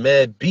having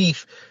mad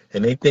beef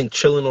and they think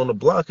chilling on the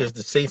block is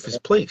the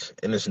safest place.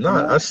 And it's Come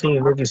not. on. I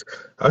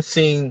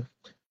seen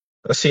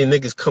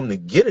niggas come to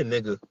get a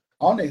nigga.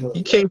 On their hood.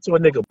 He came to a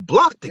nigga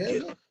block to Yeah,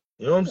 get yeah. him.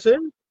 You know what I'm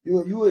saying?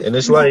 You And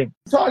it's was like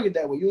target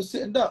that way. You was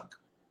sitting duck.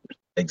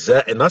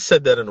 exact, and I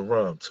said that in a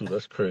rhyme too.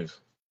 That's crazy.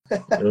 You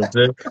know what I'm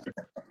saying?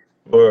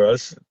 Or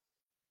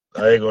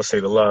I ain't gonna say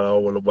the line. I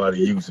don't want nobody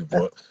to use it,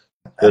 but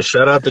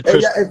shout out to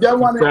Chris If y'all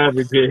want it,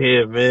 Savage in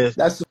here, man.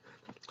 that's a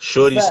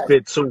Shorty fact.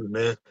 spit too,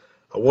 man.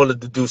 I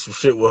wanted to do some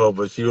shit with her,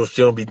 but she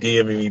don't be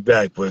DMing me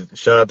back. But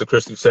shout out to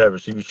Crystal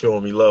Savage. She be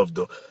showing me love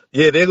though.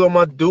 Yeah, there go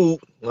my dude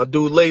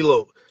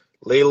Laylo.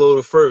 Laylo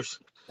the first.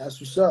 That's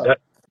what's up. That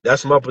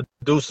that's my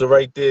producer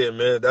right there,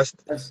 man. That's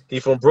He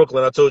from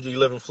Brooklyn. I told you he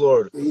live in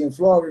Florida. he in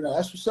Florida now.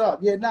 That's what's up.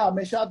 Yeah,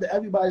 man. Shout out to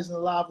everybody's in the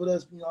live with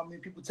us.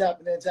 People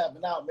tapping in,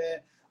 tapping out, man.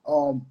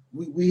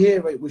 We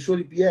here right with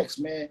Shorty Bx,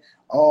 man.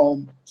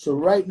 So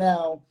right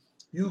now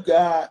you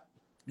got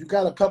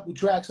a couple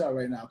tracks out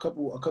right now, a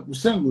couple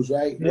singles,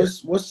 right? Yeah.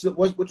 What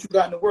you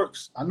got in the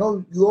works? I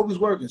know you always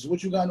working. So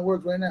what you got in the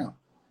works right now?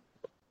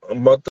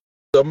 I'm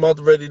about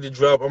ready to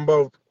drop. I'm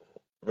about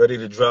ready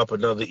to drop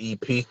another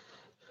EP.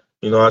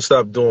 I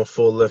stopped doing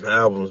full length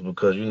albums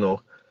because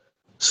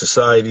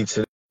society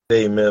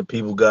today, man,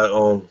 people got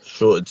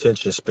short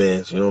attention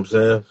spans. You know what I'm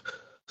saying?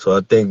 So I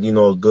think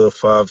a good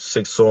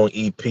 5-6 song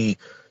EP,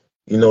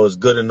 is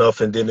good enough,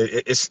 and then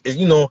it's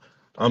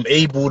I'm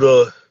able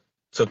to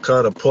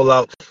kind of pull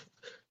out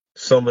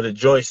some of the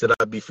joints that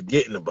I be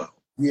forgetting about.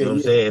 Yeah, You know what I'm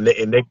yeah.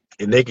 saying?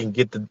 And they can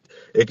get the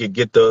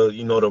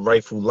the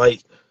rightful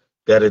light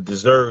that it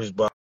deserves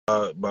by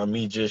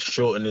me just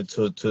shortening it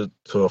to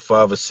a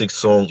 5 or 6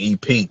 song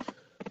EP. You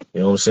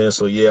know what I'm saying?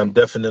 So yeah, I'm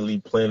definitely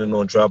planning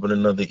on dropping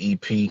another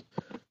EP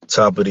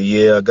top of the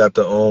year. I got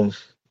the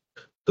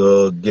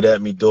Get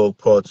At Me Dog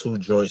Part 2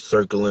 joint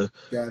circling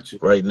Gotcha.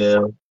 right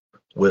now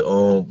with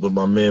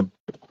my man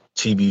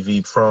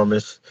TBV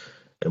Promise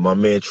and my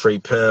man Trey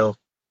Pound.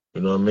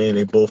 You know what I mean?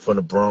 They both from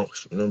the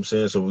Bronx. You know what I'm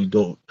saying? So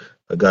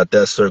I got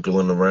that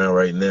circling around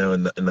right now,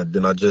 and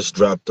then I just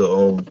dropped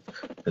the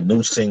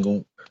new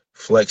single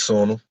Flex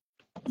on them.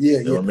 Yeah,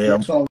 You know yeah. what I mean?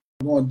 Flex on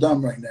going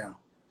dumb right now.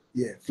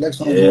 Yeah,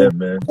 Flex on Yeah, going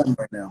man. dumb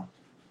right now.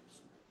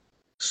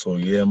 So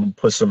yeah, I'm gonna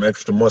put some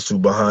extra muscle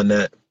behind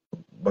that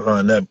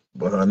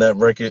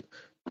record,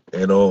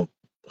 and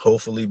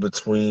hopefully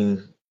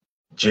between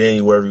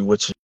January,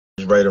 which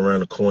is right around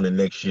the corner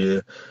next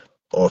year,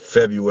 or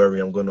February,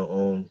 I'm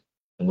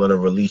gonna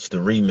release the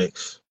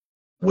remix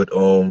with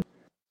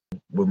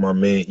my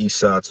man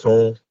Eastside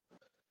Tone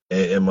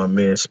and my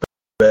man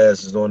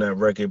Spaz is on that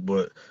record,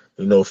 but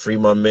free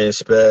my man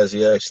Spaz.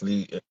 He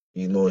actually,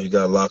 he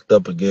got locked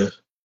up again.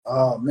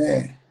 Oh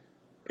man.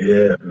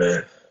 Yeah,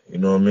 man. You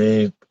know what I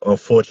mean?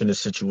 Unfortunate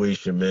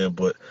situation, man.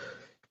 But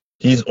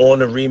he's on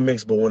the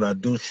remix. But when I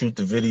do shoot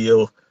the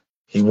video,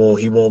 he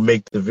won't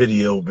make the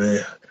video,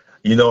 man.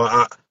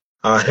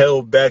 I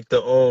held back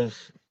the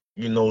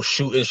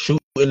shooting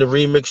the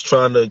remix,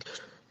 trying to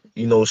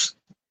you know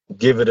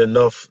give it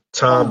enough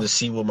time to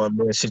see what my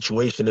man's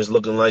situation is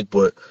looking like.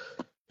 But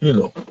you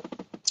know,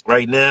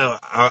 right now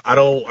I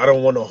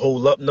don't want to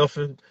hold up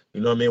nothing. You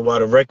know what I mean? While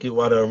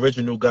the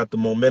original got the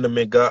momentum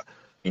it got,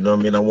 you know what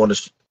I mean? I want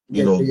to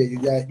Yeah,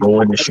 yeah,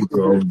 go in and shoot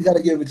the you got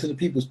to give it to the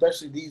people,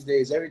 especially these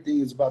days. Everything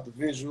is about the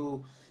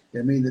visual. I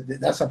mean,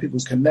 that's how people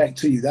connect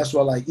to you. That's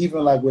why, like,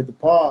 even like with the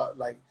pod,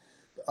 like,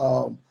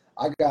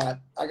 I got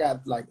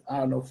like, I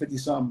don't know, 50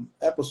 some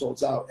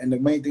episodes out, and the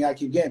main thing I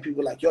keep getting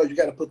people like, yo, you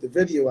got to put the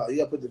video out. You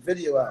got to put the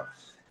video out.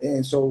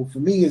 And so for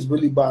me, it's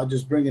really about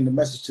just bringing the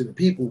message to the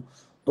people.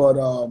 But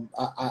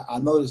I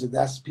noticed that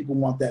that's people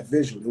want that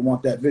visual. They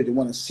want that visual. They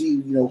want to see,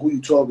 you know, who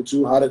you're talking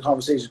to, how the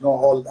conversation's going,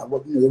 all of that.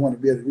 What, you know, they want to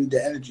be able to read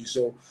the energy.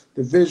 So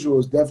the visual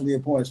is definitely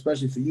important,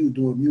 especially for you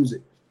doing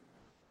music.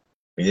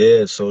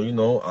 Yeah, so you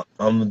know,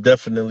 I'm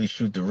definitely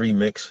shoot the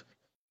remix.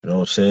 You know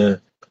what I'm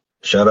saying?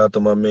 Shout out to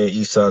my man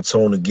Eastside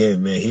Tone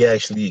again, man. He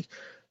actually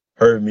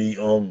heard me.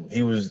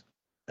 He was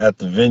at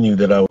the venue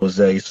that I was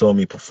at. He saw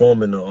me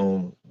performing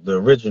the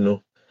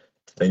original,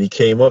 and he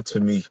came up to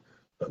me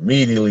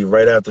immediately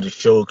right after the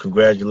show,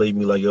 congratulate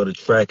me like, yo, the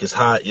track is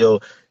hot, yo.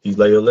 He's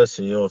like, yo,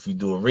 listen, yo, if you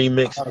do a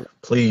remix,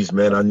 please,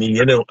 man, I need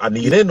Yeah,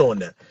 in on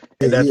that.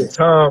 And at the yeah,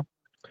 time,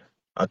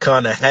 I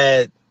kind of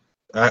had,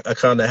 I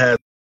kind of had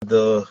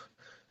the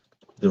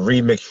the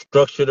remix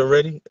structured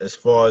already as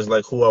far as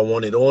like who I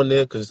wanted on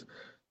there, because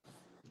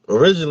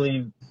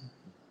originally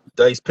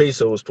Dice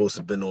Peso was supposed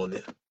to have been on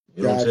there.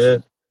 You know what I'm got saying?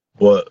 you.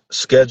 But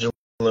scheduling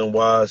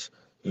wise,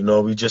 you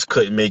know, we just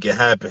couldn't make it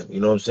happen. You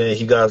know what I'm saying?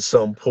 He got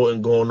something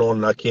important going on,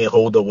 and I can't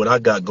hold up what I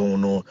got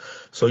going on.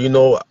 So you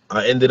know,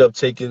 I ended up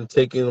taking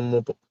him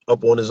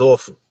up on his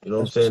offer. You know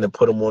what I'm That's what's saying? And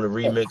put him on the up.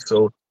 remix.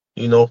 So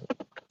you know,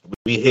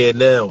 we here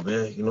now,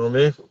 man. You know what I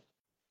mean?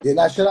 Yeah,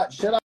 now shout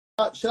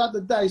out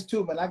the Dice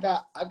too, man. I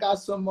got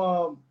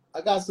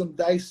some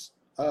Dice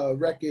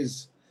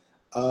records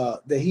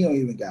that he don't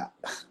even got.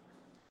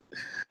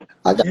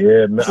 I got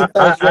Yeah, man. some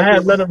I, Dice I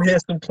had let records. him hear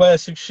some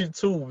classic shit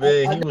too,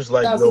 man. I He was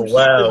like, got yo, some shit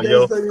wow, that Dice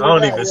yo, don't I even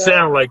don't got, even yo.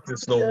 sound like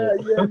this no more.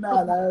 Yeah,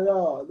 nah, not at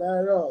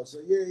all. So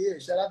yeah.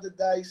 Shout out to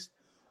Dice.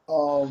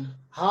 Um,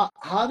 how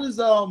how does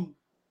um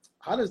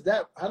how does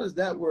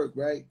that work,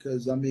 right?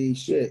 Because I mean,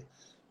 shit,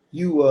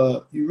 you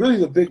really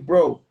the big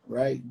bro,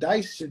 right?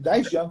 Dice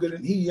younger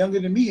than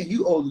me, and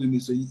you older than me.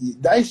 So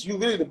Dice, you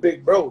really the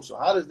big bro. So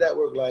how does that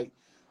work? Like,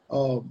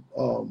 um,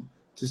 um,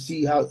 to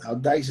see how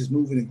Dice is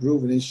moving and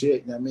grooving and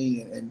shit. You know what I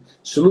mean? And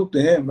salute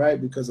to him,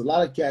 right? Because a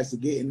lot of cats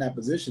that get in that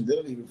position, they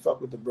don't even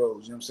fuck with the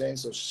bros. You know what I'm saying?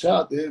 So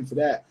shout out to him for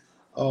that.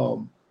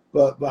 Um,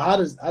 but how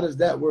does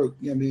that work?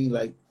 You know what I mean?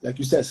 Like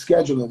you said,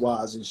 scheduling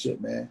wise and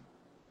shit, man.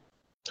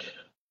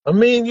 I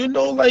mean, you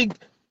know, like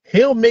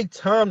he'll make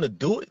time to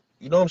do it.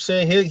 You know what I'm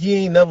saying? He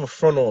ain't never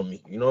front on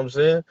me. You know what I'm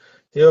saying?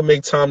 He'll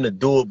make time to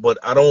do it, but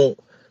I don't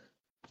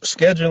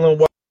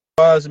scheduling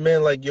wise,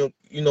 man. Like you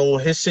know,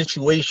 his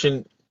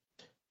situation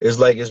is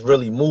like it's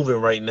really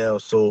moving right now.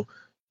 So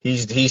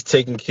he's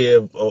taking care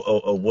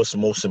of what's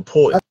most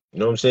important. You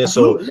know what I'm saying?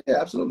 So Absolutely,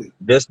 yeah, absolutely.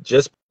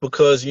 just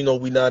because you know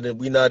we not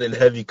in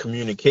heavy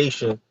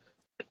communication,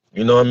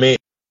 you know what I mean?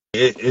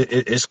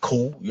 It's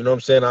cool. You know what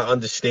I'm saying? I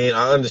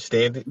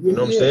understand it. You Yeah,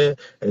 know what I'm yeah. saying?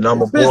 And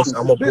It's business.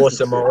 I'm It's a boss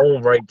business in my shit.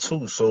 own right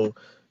too. So,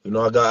 you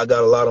know, I got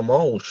a lot of my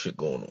own shit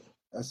going on.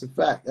 That's a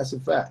fact. That's a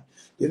fact.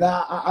 You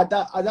know,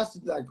 that's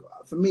like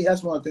for me.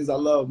 That's one of the things I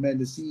love, man.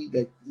 To see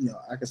that, you know,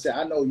 like I said,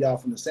 I know y'all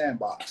from the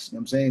sandbox. You know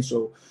what I'm saying?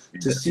 So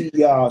to Yeah. see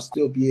y'all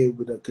still be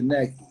able to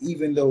connect,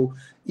 even though,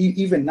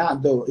 even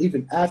not though,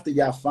 even after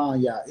y'all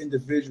find y'all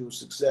individual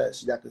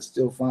success, y'all can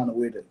still find a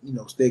way to, you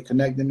know, stay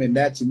connected. And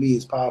that to me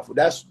is powerful.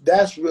 That's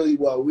really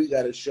what we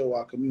got to show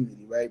our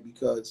community, right?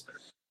 Because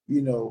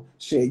you know,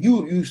 shit,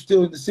 you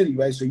still in the city,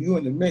 right? So you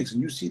in the mix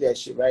and you see that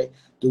shit, right?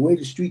 The way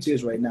the streets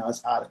is right now,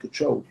 it's out of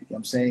control. You know what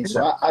I'm saying?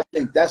 So I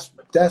think that's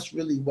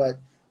really what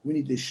we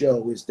need to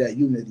show is that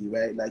unity,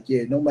 right? Like,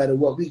 yeah, no matter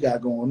what we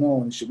got going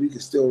on and shit, we can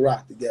still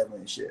rock together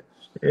and shit.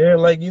 Yeah,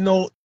 like you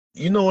know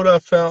what I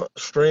found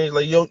strange?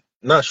 Like yo,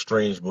 not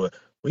strange, but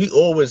we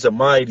always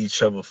admired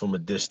each other from a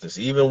distance.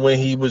 Even when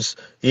he was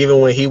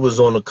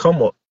on the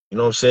come up. You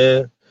know what I'm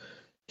saying?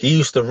 He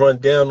used to run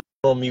down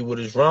on me with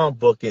his round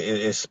bucket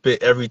and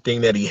spit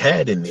everything that he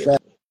had in there.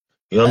 Fact,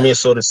 You know what I mean?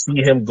 So to see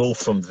him go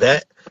from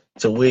that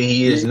to where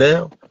he is yeah,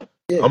 now,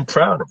 yeah. I'm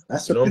proud of him.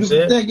 That's You a know what I'm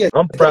beautiful saying? thing. Yeah,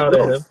 I'm that proud of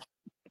him. growth.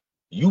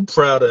 You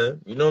proud of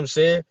him. You know what I'm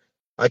saying?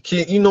 I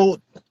can't, you know,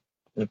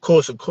 of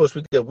course,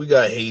 we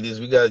got haters.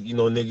 We got, you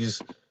know,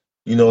 niggas,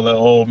 you know, like,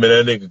 oh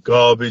man, that nigga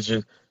garbage.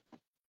 And,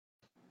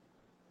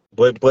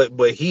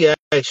 but he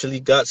actually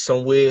got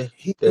somewhere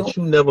He don't. that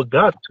you never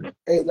got to.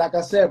 Hey, like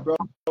I said, bro,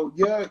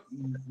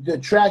 the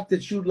track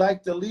that you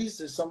like the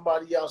least is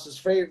somebody else's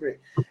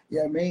favorite. You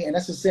know what I mean? And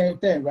that's the same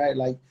thing, right?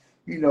 Like,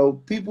 you know,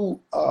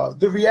 people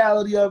the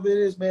reality of it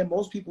is, man,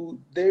 most people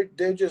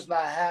they're just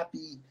not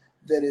happy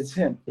that it's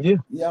him. Yeah,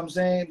 You know what I'm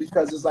saying?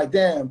 Because it's like,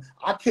 damn,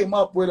 I came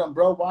up with him,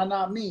 bro. Why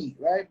not me?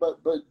 Right?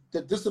 But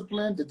the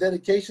discipline, the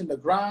dedication, the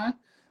grind,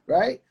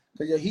 right?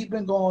 Because yeah, he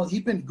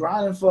been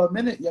grinding for a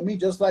minute, you know what I mean,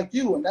 just like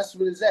you. And that's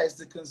what it's at. It's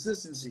the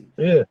consistency.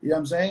 yeah, You know what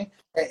I'm saying?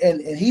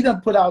 And he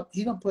done put out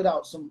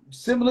some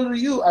similar to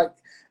you.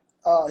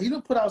 He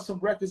done put out some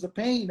records of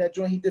pain. That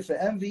joint he did for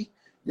Envy. You know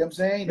what I'm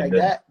saying? Like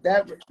yeah.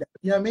 that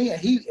you know what I mean?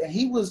 And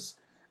he was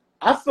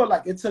I felt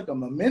like it took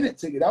him a minute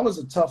to get that was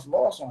a tough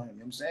loss on him. You know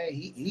what I'm saying?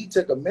 He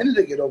took a minute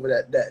to get over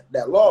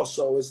that loss.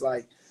 So it's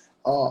like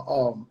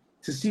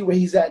to see where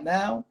he's at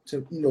now,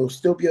 to you know,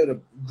 still be able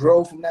to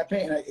grow from that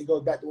pain. It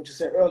goes back to what you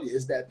said earlier,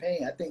 is that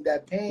pain. I think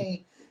that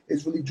pain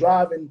is really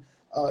driving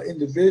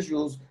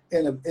individuals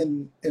in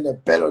a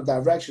better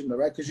direction,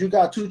 right? Because you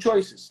got two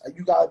choices.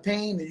 You got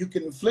pain and you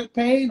can inflict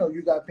pain, or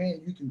you got pain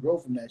and you can grow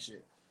from that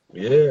shit.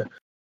 Yeah.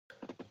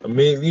 I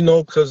mean, you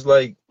know, cause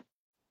like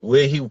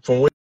where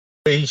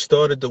he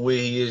started to where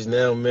he is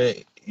now, man.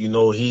 You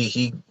know,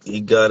 he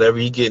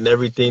getting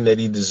everything that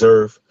he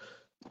deserved.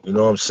 You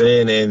know what I'm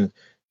saying? And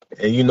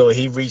you know,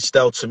 he reached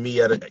out to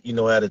me at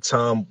a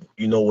time,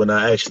 you know, when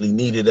I actually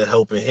needed a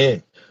helping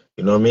hand.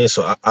 You know what I mean?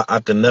 So I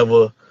could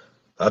never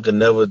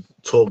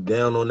talk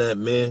down on that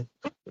man.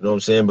 You know what I'm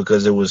saying?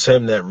 Because it was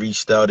him that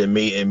reached out and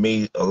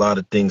made a lot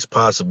of things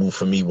possible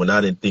for me when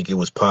I didn't think it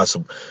was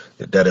possible,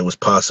 that it was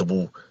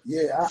possible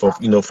Yeah, for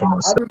I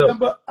myself.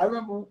 remember. I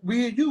remember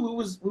we and you.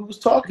 We was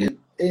talking,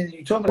 and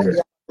you told me like,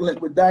 yeah, I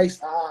link with Dice.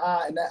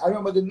 And I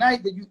remember the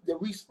night that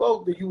we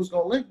spoke that you was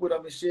gonna link with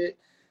him and shit.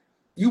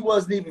 You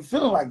wasn't even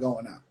feeling like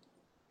going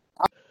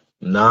out.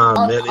 Nah,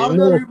 man. I You don't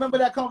know if know, you remember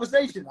that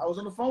conversation. I was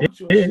on the phone yeah, with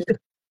you and shit. yeah.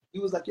 He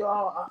was like, yo,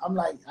 I'm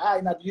like, all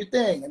right, now do your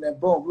thing. And then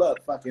boom,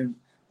 look, fucking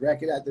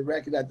record after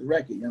record after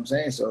record. You know what I'm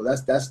saying? So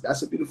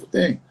that's a beautiful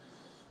thing.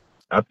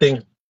 I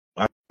think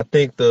I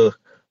think the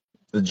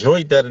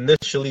joint that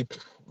initially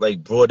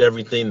like brought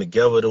everything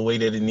together the way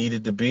that it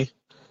needed to be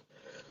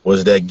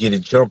was that Get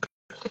It Jumping.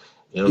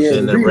 You know what I'm Yeah,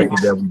 saying? the That record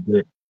remix. that we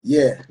did.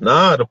 Yeah.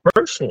 Nah, the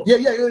first one.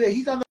 Yeah.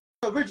 He's on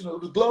the original.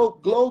 It was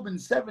Globe in the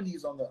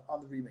 70s on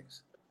the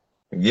remix.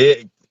 Yeah,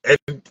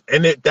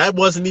 that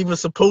wasn't even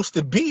supposed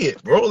to be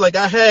it, bro. Like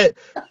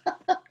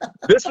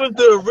this was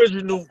the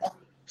original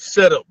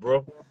setup,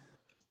 bro.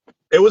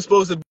 It was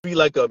supposed to be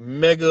like a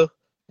mega,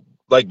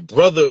 like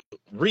brother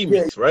Yeah,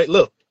 remix, right?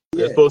 Look,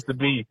 it's yeah. supposed to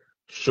be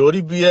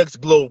Shorty Bx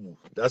Global.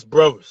 That's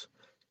brothers.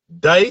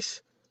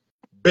 Dice,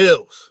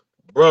 Bills,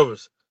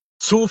 brothers.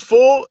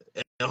 2-4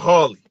 and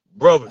Harley,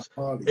 brothers.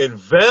 Harley And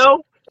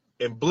Val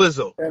and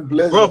Blizzo, and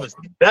Blizzo. brothers.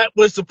 That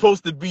was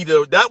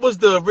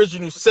the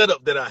original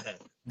setup that I had.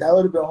 That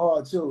would have been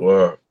hard too.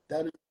 Word.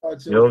 That would have been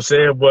hard You know what too. I'm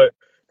saying? But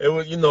it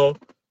was,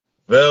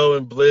 Val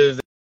and Blizz,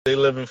 they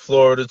live in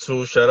Florida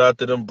too. Shout out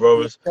to them Yeah,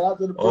 brothers. shout out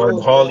to the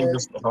bros, Harley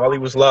man.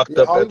 was locked Yeah,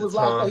 up Harley at the was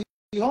locked up. time.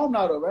 He home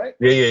now though, right?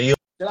 Yeah, yeah, he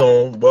Shout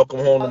home. Welcome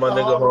home to out my to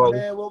nigga Harley, Harley.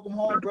 man. Welcome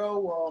home,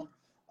 bro.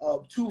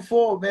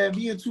 2-4, man.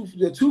 Me and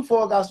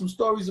 2-4 got some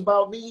stories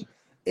about me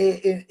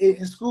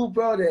in school,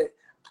 bro. That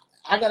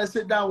I gotta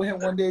sit down with him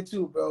one day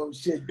too, bro.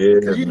 Shit, Yeah,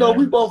 because we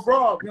man. both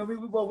raw. You know what I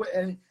mean? We both,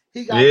 and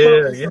he got put up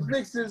Yeah, in yeah. some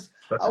mixes.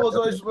 I was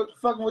always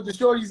fucking with the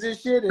shorties and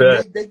shit, and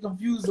That they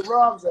confused the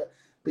Robs.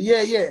 But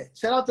yeah.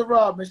 Shout out to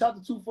Rob, man. Shout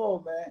out to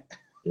 2-4, man.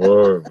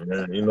 word,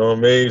 man. You know what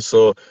I mean?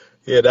 So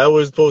yeah, that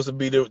was supposed to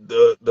be the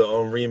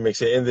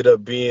remix. It ended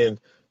up being,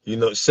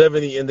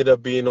 70 ended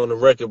up being on the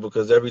record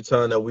because every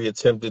time that we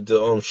attempted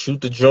to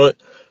shoot the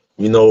joint,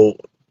 you know,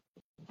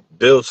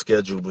 Bill's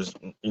schedule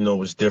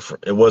was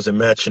different. It wasn't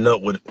matching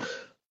up with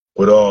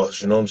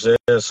ours, you know what I'm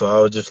saying? So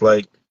I was just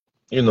like,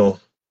 you know,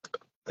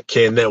 I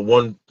can't let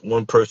one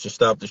person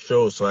stop the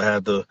show. So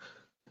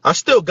I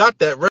still got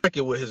that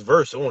record with his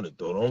verse on it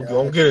though. Don't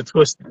Gotcha, get it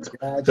twisted.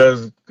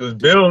 gotcha. Cause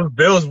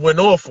Bills went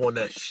off on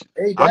that shit.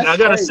 Hey, I that's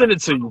gotta send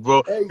it to you,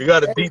 bro. hey, You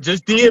gotta hey.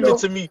 just You DM it know,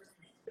 to me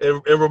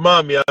and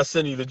remind me. I'll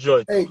send you the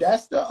joint hey,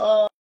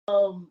 though.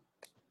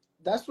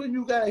 that's when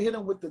you gotta hit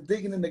him with the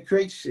digging in the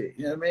crate shit.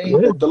 You know what I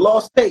mean? Yeah. The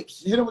lost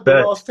tapes. You hit him with the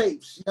Facts, lost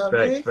tapes. You know what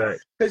I facts, mean?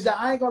 facts. Because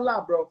I ain't gonna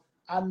lie, bro.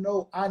 I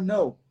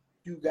know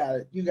you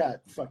got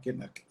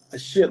fucking a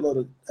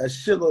shitload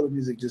of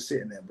music just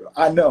sitting there, bro.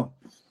 I know.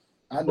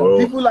 Bro,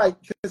 People like,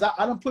 because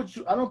I don't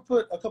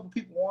put a couple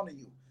people on to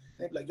you.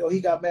 They be like, yo, he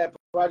got mad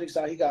projects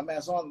out, he got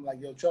mad songs. I'm like,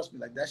 yo, trust me,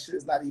 like that shit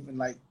is not even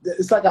like,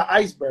 it's like an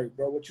iceberg,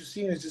 bro. What you're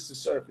seeing is just the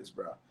surface,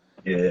 bro.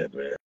 yeah,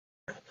 man.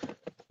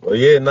 Well,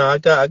 yeah, nah,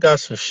 I got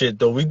some shit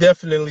though. We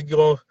definitely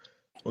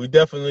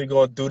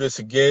gonna do this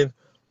again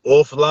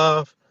off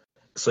live.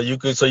 So you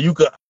could,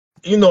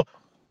 you know,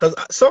 because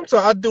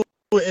sometimes I do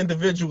it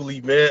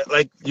individually, man.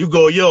 Like you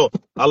go, yo,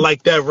 I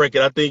like that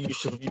record. I think you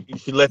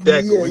should let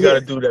that go. Yeah, We got yeah,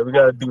 to do that. We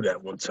got to do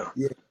that one time.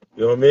 yeah,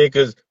 You know what I mean?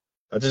 Because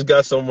I just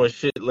got so much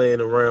shit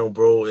laying around,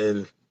 bro.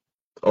 And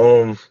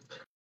um,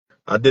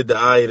 I did the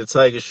Eye of the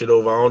Tiger shit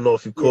over. I don't know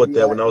if you yeah, caught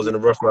that yeah, when I was yeah, in the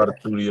Rough Rider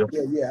studio.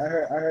 yeah. I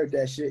heard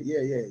that shit.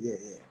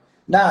 Yeah.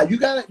 Nah, you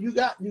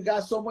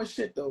got so much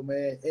shit though,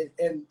 man.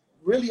 And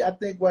really, I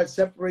think what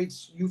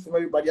separates you from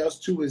everybody else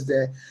too is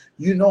that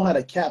you know how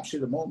to capture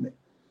the moment.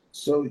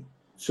 So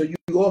you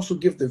also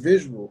give the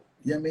visual.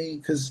 You know what I mean?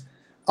 Because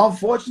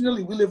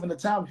unfortunately, we live in a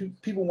time where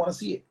people want to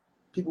see it.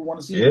 People want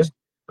to see Yeah, this.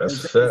 You know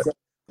that's a what I'm fact. saying?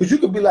 Because you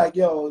could be like,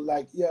 yo,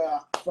 like, yeah,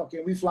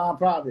 fucking, we flying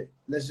private.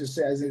 Let's just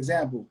say as an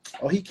example.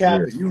 Or he Yeah,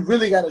 capping. You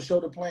really got to show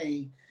the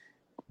plane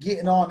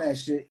getting on that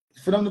shit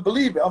for them to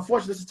believe it.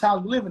 Unfortunately, it's the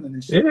times we're living in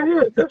this yeah, shit.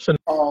 yeah,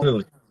 Um,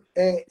 definitely.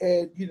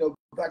 and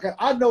like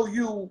I know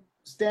you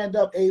stand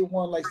up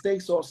A1 like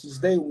steak sauce since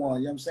day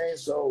one. You know what I'm saying?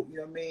 So you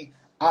know what I mean.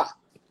 I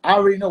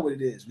already know what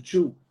it is with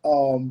you.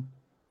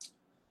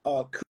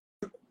 Uh,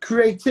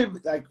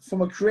 Creativity, like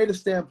from a creative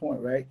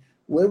standpoint, right?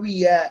 Where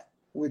we at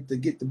with the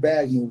Get the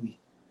Bag movie?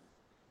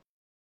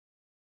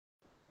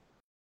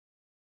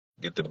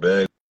 Get the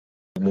bag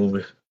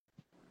moving.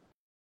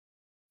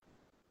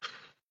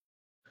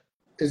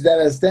 Is that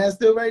a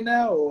standstill right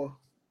now, or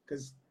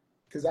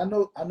because I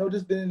know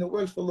this been in the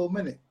works for a little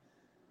minute?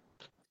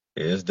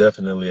 It's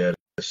definitely at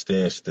a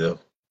standstill.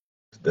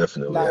 It's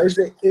definitely Now, at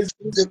a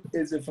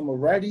is it from a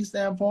writing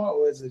standpoint,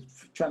 or is it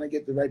trying to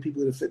get the right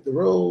people to fit the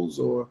roles,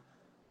 or?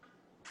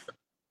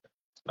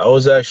 I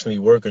was actually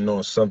working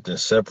on something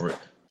separate,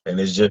 and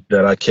it's just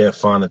that I can't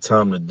find the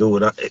time to do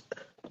it.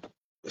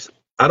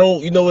 I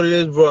don't, you know what it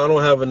is, bro? I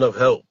don't have enough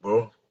help,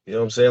 bro. You know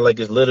what I'm saying? Like,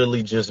 it's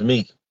literally just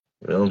me.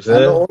 You know what I'm I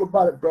know saying? all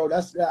about it, bro.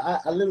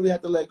 I literally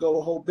had to let go of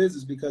a whole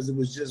business because it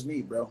was just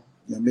me, bro.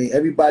 You know what I mean?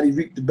 Everybody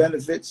reaped the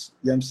benefits,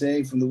 you know what I'm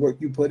saying, from the work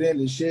you put in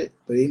and shit,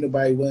 but ain't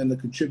nobody willing to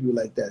contribute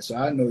like that. So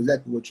I know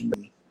exactly what you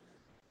mean.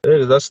 Yeah,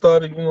 'cause I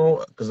started,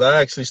 because I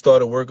actually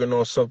started working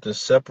on something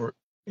separate.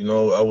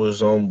 I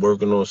was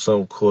working on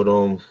something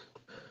called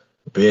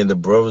being the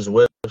brothers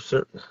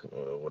website.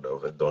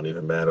 Whatever, it don't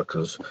even matter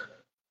because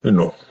you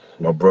know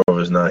my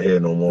brother's not here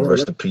no more. Bro,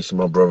 Rest in peace to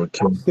my brother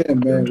Kim. yeah, You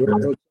know man. what I'm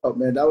saying? Real talk,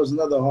 man. That was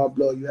another hard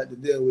blow you had to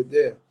deal with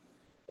there.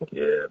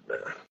 Yeah, man.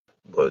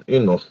 But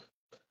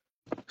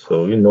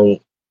so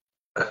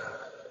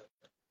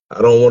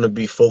I don't want to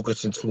be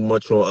focusing too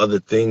much on other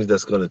things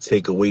that's gonna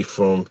take away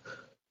from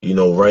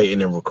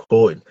writing and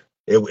recording.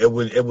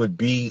 It would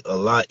be a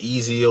lot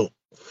easier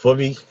for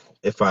me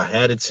if I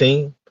had a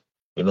team.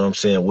 You know what I'm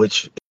saying?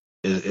 Which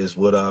is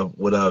what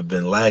I've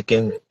been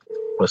lacking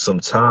for some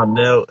time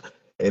now.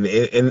 And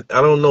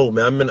I don't know,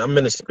 man. I'm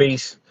in a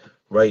space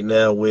right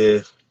now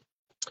where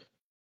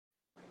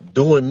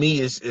doing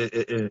me is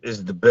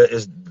the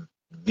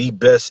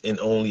best and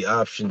only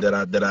option that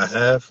I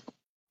have.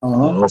 Uh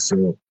huh.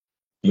 So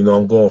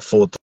I'm going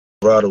full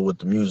throttle with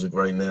the music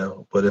right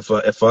now. But if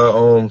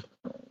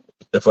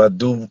I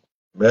do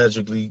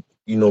magically,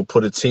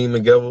 put a team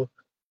together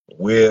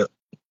where,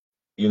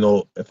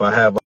 if I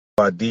have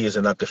ideas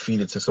and I could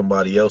feed it to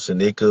somebody else and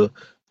they could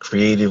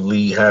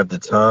creatively have the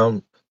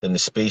time and the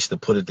space to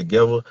put it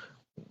together,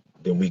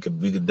 then we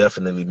could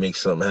definitely make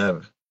something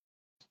happen.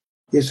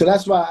 Yeah, so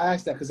that's why I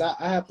asked that because I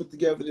have put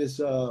together this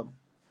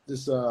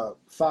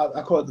five,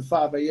 I call it the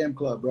 5 a.m.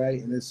 club,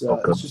 right? And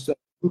Okay. it's just a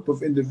group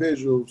of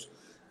individuals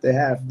that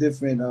have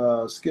different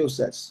skill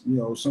sets.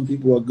 Some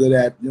people are good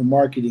at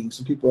marketing,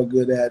 some people are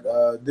good at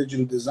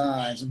digital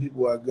design, some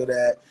people are good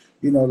at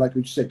like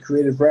you said,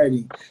 creative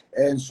writing,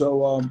 and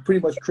so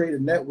pretty much create a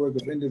network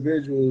of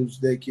individuals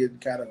that can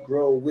kind of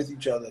grow with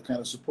each other, kind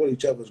of support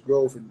each other's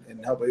growth,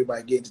 and help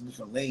everybody get into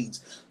different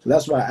lanes. So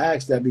that's why I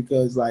asked that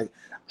because like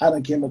I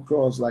done came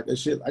across like a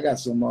shit. I got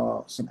some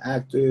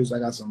actors, I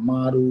got some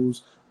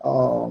models.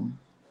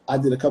 I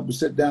did a couple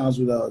sit downs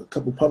with a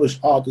couple published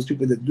authors,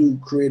 people that do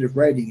creative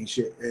writing and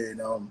shit. And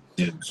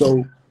Yeah.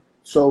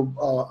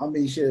 I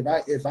mean, shit.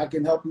 If I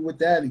can help you with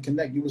that and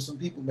connect you with some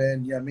people,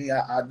 man, you know what I mean.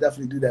 I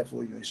definitely do that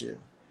for you and shit.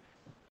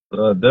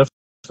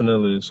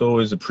 Definitely, it's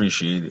always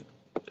appreciated.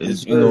 Yes,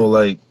 It's sir.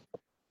 like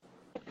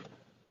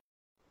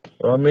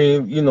I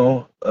mean,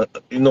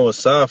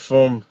 aside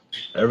from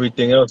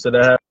everything else that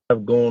I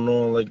have going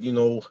on, like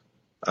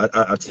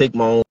I take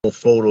my own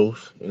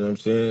photos. You know what I'm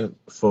saying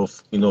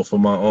for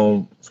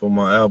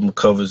my album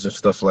covers and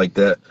stuff like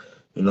that.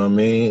 You know what I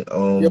mean?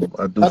 Yo,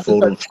 I do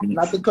photo not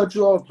shoots. to cut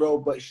you off, bro,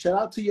 but shout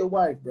out to your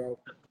wife, bro,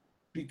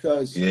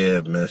 because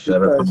Yeah, man.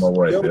 Shout out to my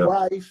wife. your Yeah.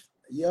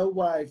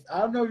 wife, I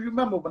don't know if you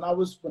remember when I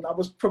was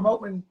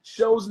promoting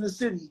shows in the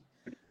city,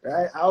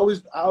 right? I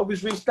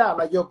always reached out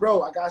like, yo,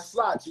 bro, I got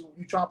slots.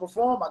 You trying to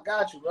perform? I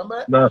got you. Remember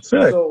that? Nah,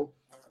 fact. So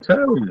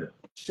Tell you.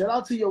 shout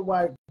out to your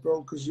wife,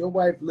 bro, because your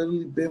wife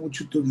literally been with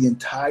you through the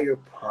entire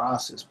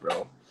process,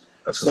 bro.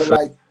 That's a So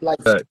fact. like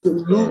Uh,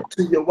 salute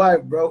to your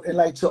wife, bro, and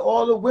like to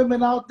all the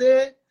women out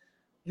there.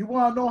 You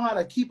want to know how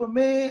to keep a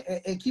man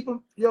and keep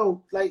him,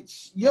 yo, like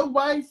your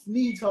wife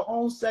needs her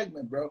own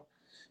segment, bro.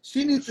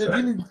 She needs to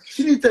fact. really,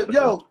 she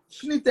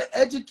needs to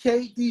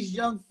educate these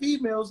young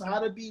females how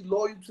to be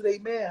loyal to their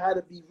man, how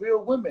to be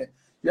real women.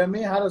 You know what I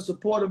mean? How to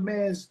support a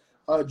man's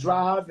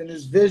drive and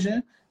his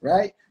vision,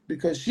 right?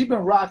 Because she been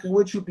rocking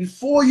with you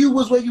before you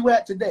was where you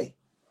at today.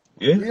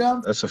 Yeah, You know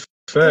what that's a I'm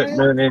fact,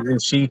 saying? man.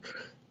 And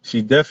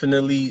she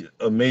definitely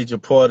a major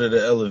part of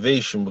the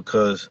elevation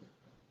because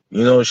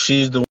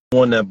she's the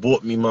one that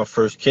bought me my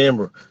first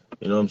camera.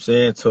 You know what I'm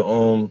saying?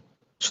 To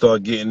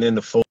start getting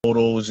into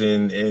photos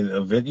and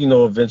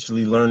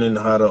eventually learning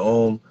how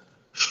to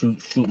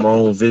shoot my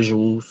own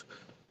visuals.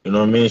 You know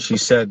what I mean? She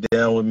sat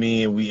down with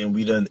me and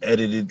we done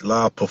edited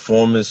live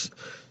performances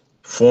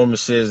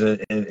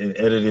and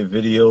edited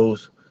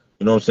videos.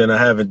 You know what I'm saying? I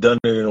haven't done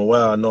it in a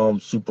while. I know I'm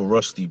super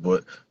rusty,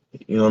 but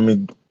what I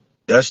mean?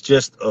 That's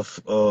just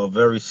a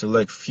very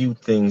select few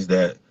things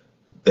that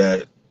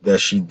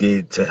she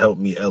did to help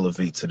me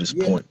elevate to this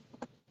Yeah, point.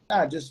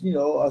 not just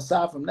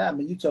aside from that, I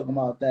mean, you talking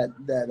about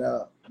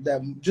that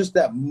just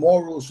that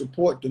moral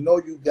support to know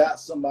you got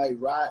somebody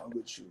riding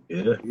with you.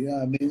 Yeah. You know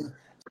what I mean?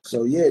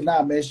 So yeah,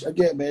 nah, man.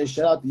 Again, man,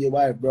 shout out to your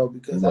wife, bro,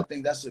 because I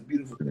think that's a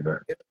beautiful thing.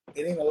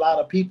 It ain't a lot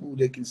of people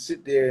that can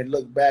sit there and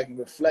look back and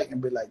reflect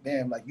and be like,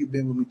 damn, like you've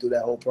been with me through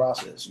that whole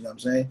process. You know what I'm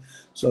saying?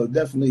 So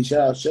definitely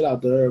shout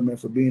out to her, man,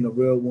 for being a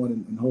real one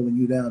and holding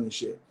you down and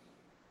shit.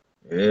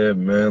 Yeah,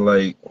 man.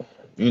 Like,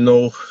 you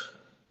know,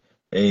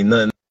 ain't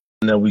nothing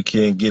that we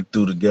can't get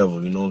through together.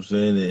 You know what I'm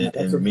saying? Nah, And,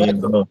 that's a and me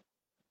fact. and her,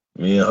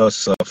 Me and her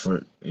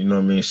suffered, you know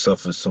what I mean,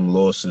 suffered some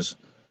losses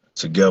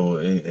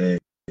together.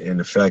 And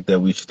the fact that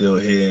we still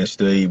here and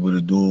still able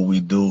to do what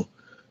we do,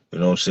 you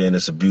know what I'm saying,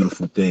 it's a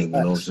beautiful thing,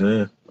 you know what Facts. I'm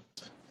saying?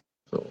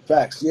 So,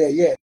 Facts. Yeah,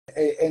 yeah.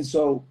 And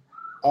so,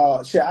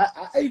 shit,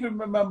 I even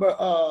remember,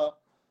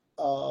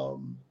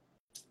 um,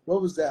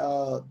 what was that?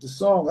 The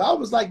song. I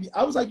was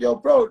like, yo,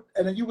 bro.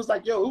 And then you was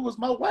like, yo, it was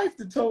my wife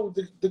that told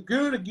the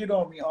girl to get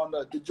on me on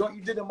the joint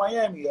you did in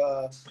Miami.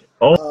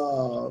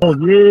 oh, yeah,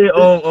 you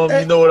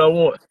And, know what I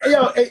want.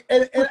 yo,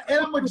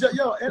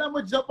 and I'm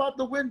gonna jump out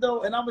the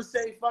window and I'm gonna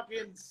say,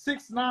 fucking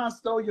 6ix9ine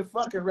stole your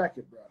fucking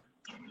record, bro.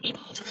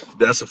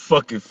 That's a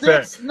fucking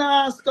fact.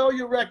 6ix9ine stole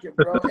your record,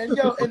 bro. And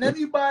yo, and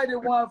anybody that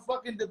want to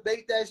fucking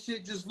debate that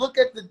shit, just look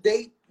at the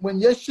date when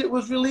your shit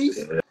was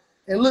released,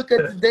 and look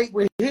at the date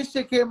when his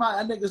shit came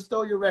out. That nigga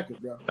stole your record,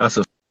 bro. That's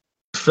a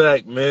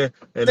fact, man.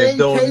 And Same it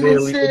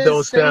cadences,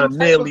 don't same sound type of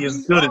nearly as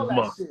beat, good as all that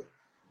mine. shit,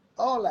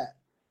 all that.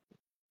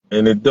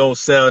 And it don't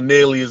sound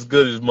nearly as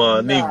good as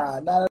mine either. Nah,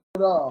 not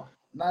at all,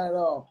 not at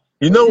all.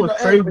 You But know you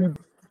what's know, hey, crazy,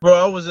 bro?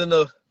 I was in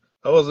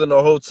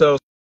a hotel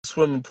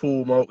swimming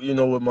pool,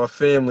 with my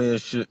family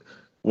and shit.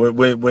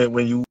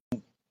 When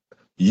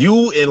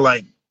you and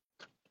like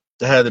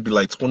there had to be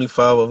like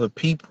 25 other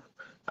people.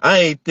 I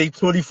ain't think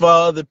 25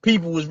 other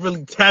people was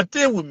really tapped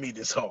in with me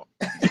this hard.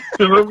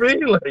 You know what I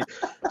mean? Like,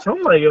 so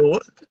I'm like, yo,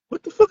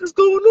 what the fuck is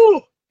going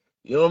on?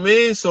 You know what I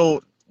mean?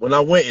 So when I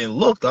went and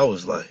looked, I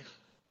was like,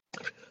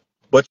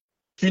 but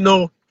you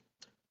know,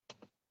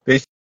 they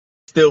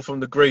still from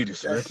the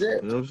greatest, man. that's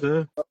it. You know what I'm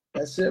saying?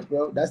 That's it,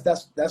 bro.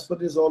 That's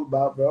what it's all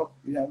about, bro.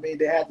 You know what I mean?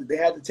 They had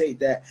to take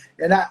that.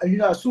 And I, you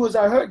know, as soon as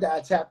I heard that, I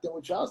tapped in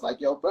with you. I was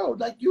like, yo, bro,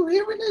 like you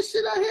hearing this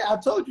shit out here? I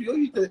told you, yo,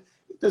 you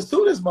to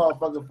sue this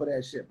motherfucker for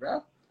that shit,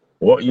 bro.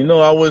 Well, you know,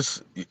 I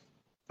was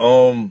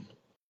um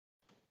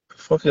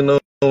fucking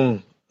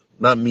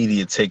not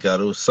media takeout.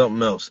 It was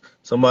something else.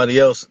 Somebody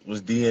else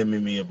was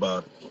DMing me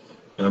about it. You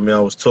know what I mean, I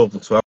was talking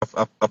to.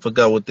 I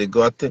forgot what they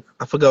go.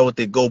 I forgot what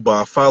they go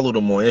by. I followed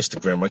them on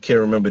Instagram. I can't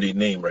remember their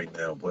name right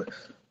now, but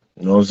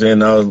you know what I'm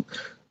saying.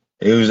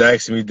 They was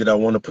asking me, did I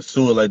want to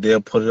pursue it? Like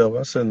they'll put it up.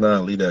 I said, nah,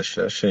 leave that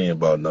shit. That shit ain't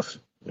about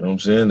nothing. You know what I'm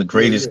saying? The Yeah,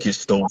 greatest yeah, gets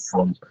stolen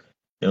from.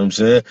 You know what I'm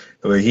saying?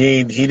 But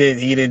he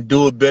didn't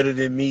do it better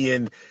than me,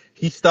 and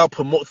he stopped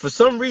promoting. For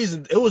some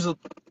reason,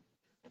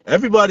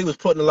 everybody was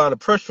putting a lot of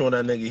pressure on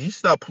that nigga. He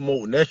stopped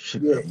promoting that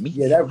shit yeah, yeah.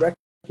 immediately.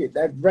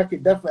 That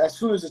record definitely. As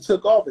soon as it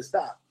took off, it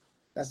stopped.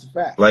 That's a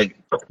fact. Like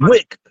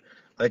quick.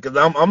 Like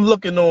I'm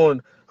looking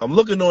on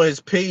his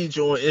page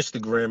on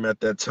Instagram at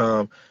that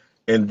time,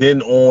 and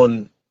then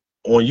on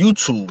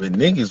YouTube, and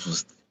niggas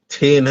was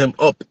tearing him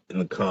up in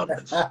the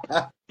comments. You know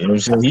what I'm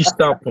saying? He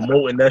stopped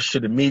promoting that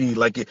shit immediately.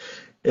 Like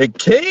it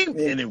came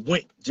Yeah, and it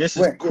went just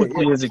as yeah, yeah.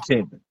 quickly as it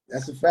came.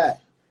 That's a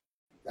fact.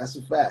 That's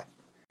a fact.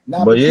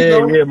 Nah, But but you yeah,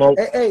 know, yeah, my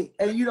hey,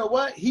 and you know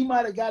what? He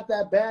might have got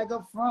that bag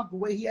up front, but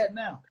where he at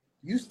now?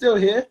 You still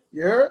here?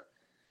 You heard?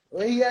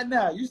 Where he at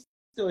now? You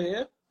still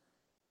here?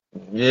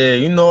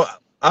 yeah,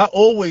 I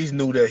always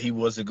knew that he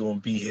wasn't gonna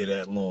be here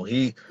that long.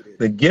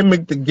 The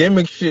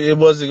gimmick shit, it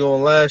wasn't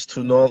gonna last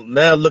too long.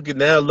 Now look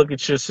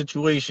at your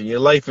situation. Your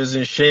life is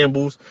in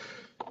shambles.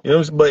 You know what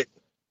I'm saying? But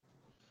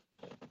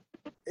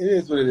It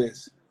is what it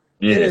is.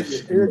 It yeah,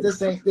 is.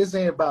 This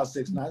ain't about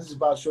 6ix9ine. This is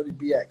about Shorty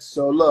Bx.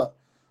 So look,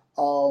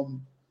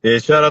 um, yeah.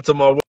 Shout out to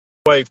my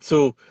wife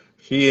too.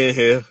 She in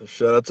here.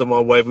 Shout out to my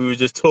wife. We were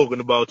just talking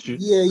about you.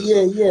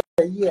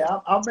 yeah.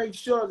 I'll make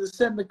sure to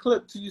send the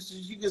clip to you so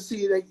you can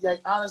see that.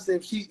 Like honestly,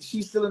 if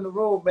she's still in the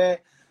room, man.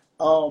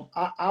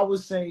 I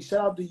was saying shout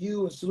out to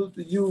you and salute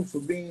to you for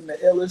being the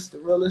illest, the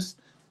realest,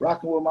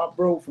 rocking with my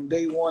bro from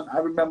day one. I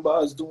remember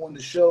us doing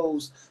the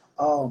shows.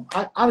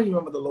 I don't even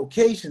remember the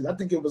locations. I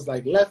think it was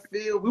like left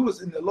field. We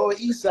was in the Lower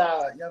East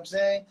Side. You know what I'm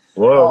saying?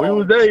 Well, we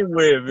was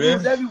everywhere, We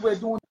was man. everywhere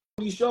doing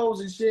these shows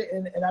and shit.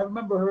 And I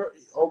remember her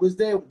always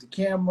there with the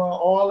camera,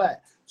 all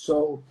that.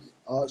 So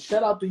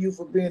shout out to you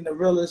for being the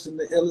realest and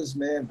the illest,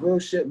 man. Real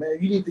shit, man.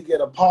 You need to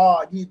get a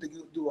pod. You need to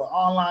do an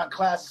online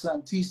class or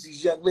something. Teach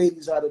these young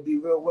ladies how to be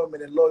real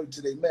women and loyal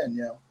to their men,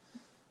 yo.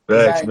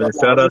 Because I Thanks, ain't man. gonna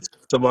lie. Shout out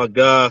to my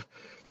guy.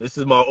 This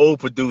is my old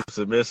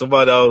producer, man.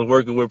 Somebody I was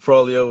working with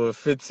probably over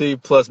 15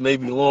 plus,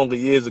 maybe longer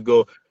years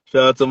ago.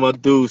 Shout out to my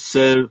dude,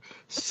 Sev.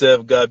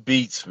 Sev got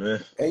beats,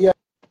 man. Hey, yo,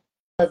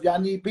 if y'all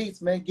need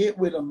beats, man, get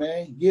with them,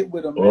 man. Get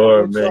with them, man.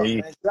 Or Real man, talk,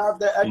 man. Shout out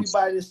to he's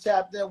everybody that's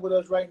tapped in with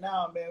us right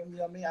now, man. You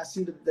know what I mean? I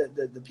see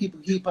the people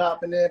keep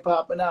popping in,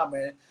 popping out,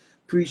 man.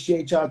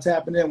 Appreciate y'all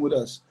tapping in with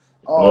us.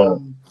 or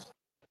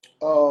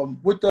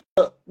With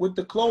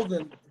the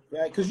clothing,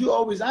 right? Because you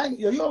always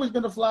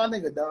been a fly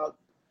nigga, dog.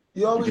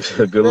 You always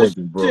good real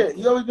looking, bro. shit.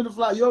 You always been a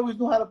fly. You always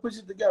know how to put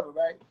it together,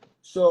 right?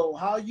 So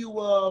how you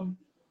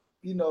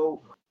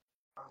know,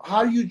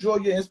 how do you draw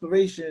your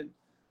inspiration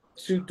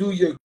to do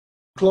your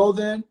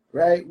clothing,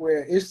 right?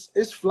 Where it's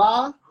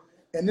fly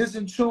and it's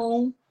in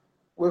tune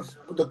with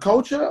the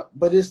culture,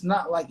 but it's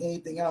not like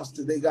anything else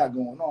that they got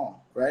going on,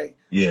 right?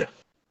 Yeah.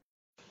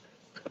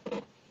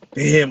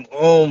 Damn.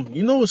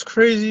 You know what's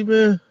crazy,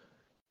 man?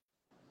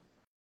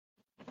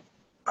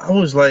 I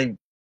was like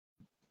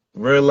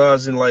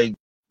realizing like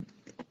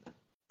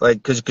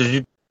like, cause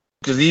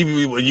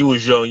even when you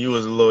was young, you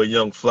was a little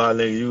young fly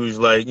nigga. You was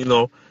like, you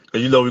know,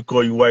 cause you know we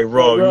call you White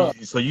Right, Raw.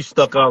 right. So you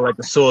stuck out like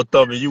a sore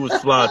thumb, and you was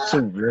fly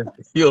too, man.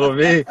 You know what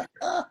I mean?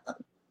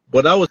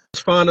 But I was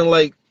finding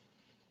like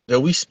that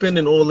we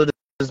spending all of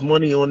this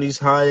money on these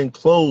high end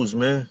clothes,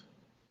 man.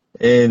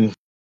 And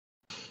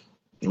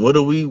what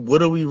are we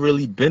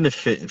really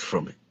benefiting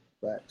from it?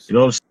 Facts. You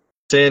know what I'm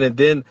saying? And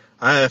then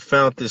I had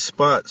found this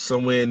spot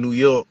somewhere in New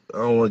York. I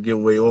don't want to give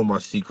away all my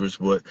secrets,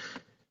 but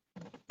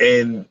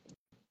and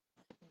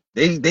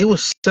they were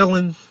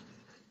selling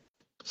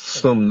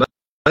some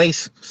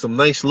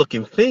nice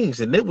looking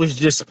things, and it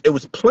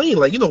was plain,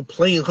 like, you know,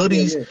 plain Yeah,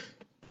 hoodies, yeah.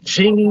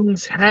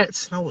 jeans,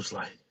 hats. And I was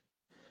like,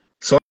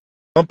 so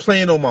I'm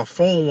playing on my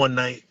phone one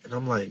night, and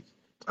I'm like,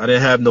 I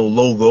didn't have no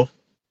logo.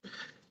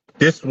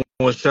 This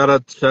one, shout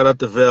out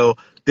to Vel.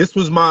 This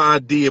was my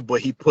idea, but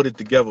he put it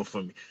together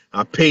for me.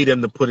 I paid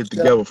him to put it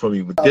Shout together for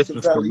me, but out this to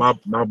was from Valley.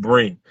 my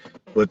brain.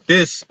 But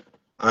this,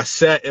 I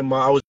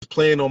was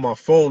playing on my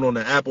phone, on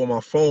the app on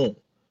my phone,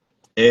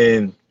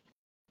 and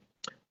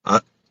I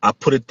I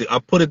put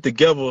it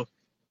together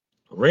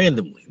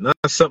randomly, not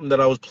something that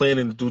I was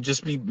planning to do.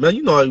 Just be, man,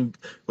 you know,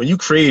 when you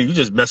create, you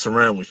just mess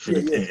around with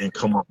shit Yeah, yeah. and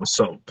come up with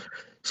something.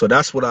 So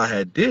that's what I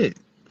had did,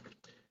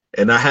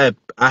 and I had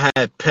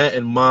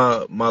patented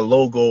my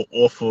logo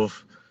off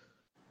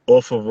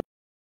of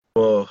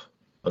a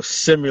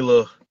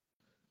similar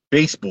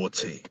baseball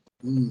team.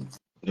 Mm.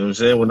 You know what I'm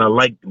saying? When I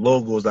like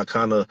logos, I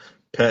kind of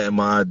patent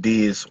my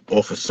ideas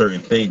off of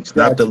certain things,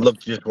 not to Gotcha. look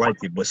just like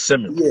it, but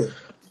similar. Yeah.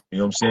 You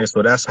know what I'm saying?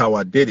 So that's how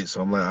I did it.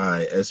 So I'm like, all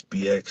right,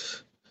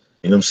 SBX.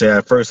 You know what I'm saying?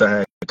 At first I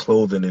had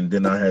clothing, and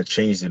then I had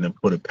changed it and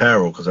put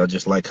apparel because I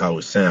just like how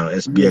it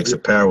sounds. Yeah, SBX yeah.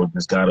 apparel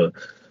just gotta,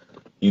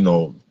 you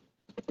know,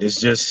 it's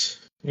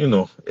just, you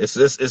know, it's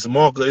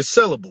market, it's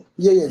sellable.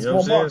 Yeah, yeah. You It's know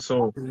what I'm more saying? market.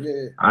 So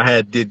Yeah. I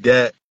had did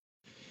that,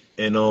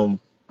 and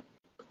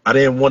I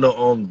didn't want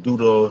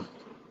to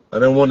I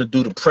didn't want to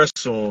do the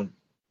press on,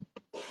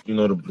 you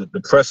know,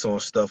 the press on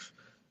stuff.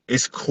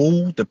 It's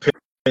cool,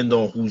 depending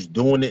on who's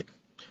doing it.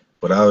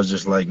 But I was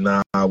just like,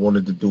 nah, I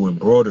wanted to do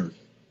embroidery.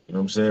 You know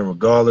what I'm saying?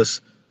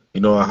 Regardless, you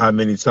know, how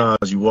many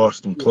times you wash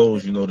them Yeah.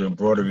 clothes, you know, the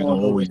embroidery gonna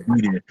Tomorrow, always yeah.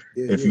 be there.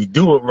 Yeah, If yeah. you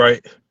do it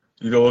right,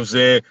 you know what I'm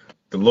saying?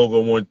 The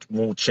logo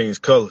won't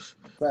change colors.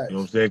 You know what I'm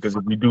Facts. saying? Because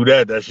if you do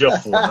that, that's your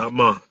fault, not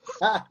mine.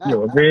 You know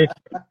what I mean?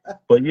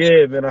 But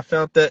yeah, man, I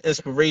found that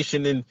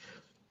inspiration, and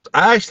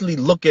I actually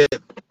look at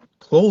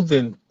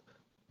clothing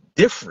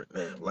different,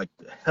 man. Like,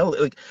 hell,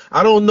 like,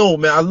 I don't know,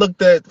 man. I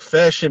looked at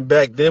fashion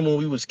back then when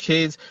we was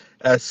kids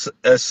as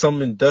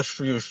some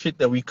industrial shit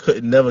that we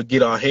couldn't never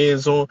get our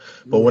hands on.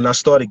 But Yeah. when I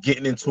started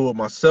getting into it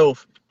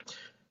myself,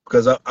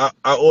 because I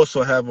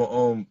also have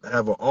an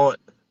aunt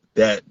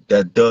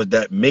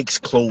that makes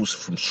clothes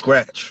from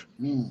scratch.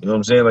 Mm. You know what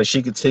I'm saying? Like,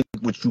 she could take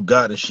what you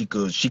got and she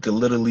could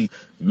literally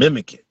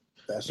mimic it.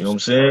 That's You know what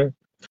what's I'm saying?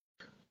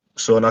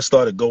 So, and I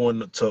started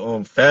going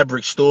to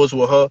fabric stores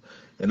with her,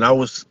 and I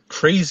was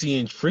crazy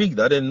intrigued.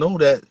 I didn't know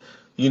that,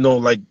 you know,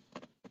 like,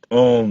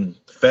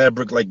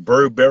 fabric like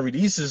Burberry.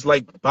 These is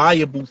like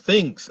buyable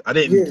things. I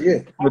yeah, didn't,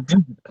 yeah.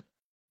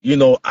 you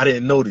know, I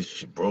didn't know this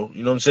shit, bro.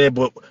 You know what I'm saying?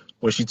 But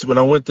when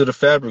I went to the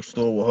fabric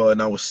store with her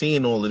and I was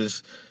seeing all of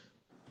this,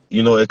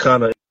 you know, it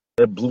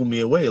blew me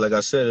away. Like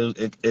I said,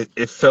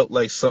 it felt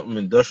like something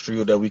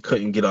industrial that we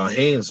couldn't get our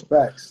hands on.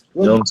 Facts.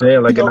 You Well, know what I'm saying?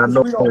 you Like, and know, I because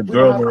know the we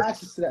don't girl. have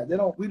access to that.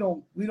 We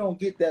don't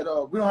get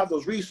that. We don't have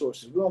those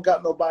resources. We don't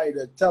got nobody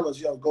to tell us,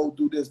 yo, go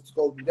do this,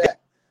 go do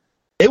that.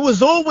 It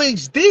was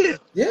always there.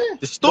 Yeah, The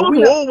but store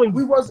was always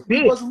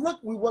there.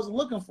 we wasn't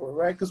looking for it,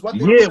 right? Because what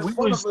they Yeah, put in we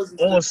front of was us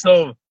is on the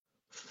some.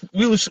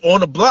 We was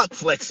on the block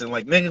flexing,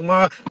 like,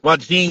 nigga, my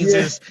jeans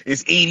yeah,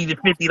 is $80 to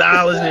 $50,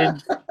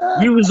 and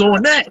we was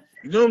on that.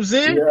 You know what I'm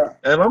saying? yeah.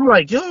 And I'm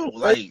like, yo, Hey,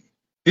 like, yo,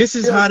 this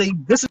is how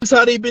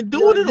they been yo,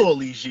 doing it all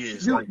these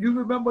years. Like, you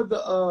remember the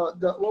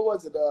what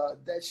was it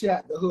that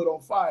shot the hood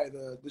on fire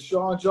the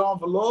Sean John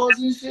Velours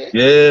and shit.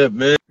 yeah,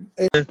 man.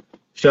 Hey,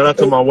 Shout out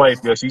to hey. my wife,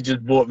 yo. She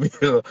just bought me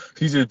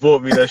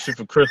that shit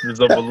for Christmas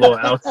of a little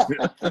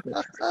outfit.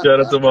 Shout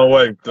out to my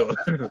wife, though.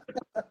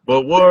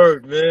 But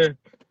word, man.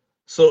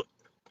 So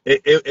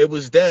it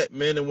was that,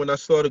 man. And when I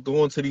started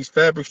going to these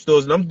fabric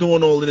stores, and I'm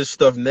doing all of this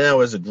stuff now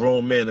as a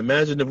grown man.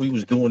 Imagine if we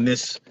was doing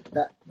this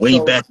That, way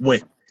back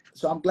when.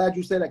 so I'm glad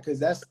you said that because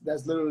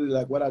that's literally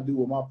like what I do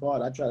with my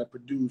part. I try to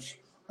produce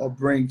or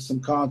bring some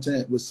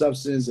content with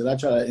substance, and I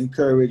try to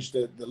encourage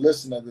the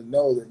listener to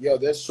know that, yo,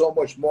 there's so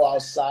much more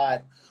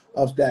outside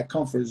of that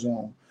comfort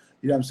zone.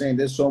 You know what I'm saying?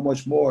 There's so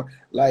much more.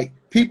 Like,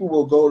 people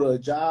will go to a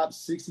job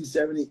 60,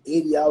 70,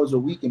 80 hours a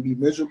week and be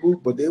miserable,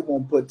 but they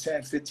won't put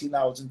 10, 15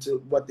 hours into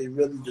what they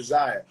really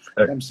desire.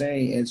 You know what I'm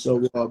saying? And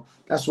so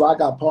that's why I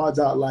got pods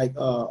out like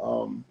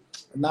 9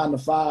 to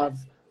 5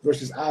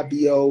 versus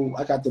IBO.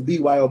 I got the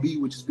BYOB,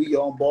 which is be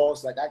your own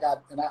boss. Like,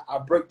 I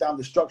break down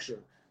the structure.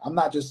 I'm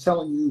not just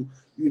telling you,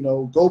 you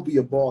know, go be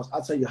a boss.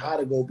 I'll tell you how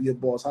to go be a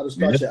boss, how to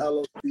Yeah. start your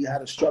LLC, how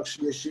to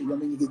structure your shit. You know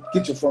what I mean? You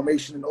get your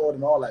formation in order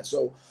and all that.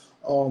 So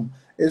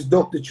it's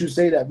dope that you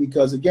say that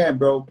because, again,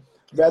 bro,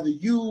 rather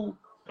you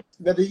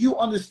whether you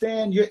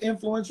understand your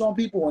influence on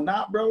people or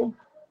not, bro,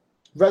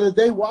 whether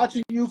they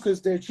watching you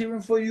because they're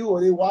cheering for you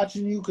or they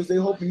watching you because they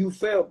hoping you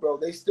fail, bro,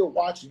 they still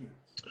watching you.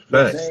 You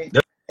know what I'm Facts. saying?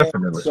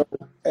 Definitely.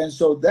 And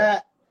so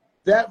that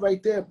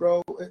right there,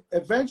 bro,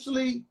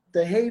 eventually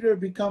the hater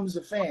becomes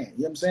a fan. You know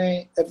what I'm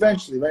saying?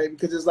 Eventually, right?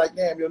 Because it's like,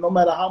 damn, yo, no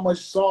matter how much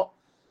salt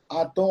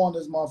I throw on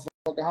this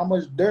motherfucker, how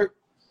much dirt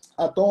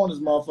I throw on this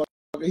motherfucker,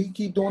 he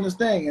keep doing his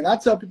thing. And I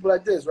tell people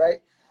like this,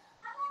 right?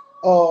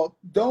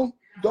 Don't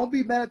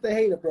be mad at the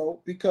hater, bro,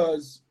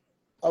 because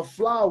a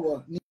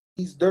flower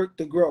needs dirt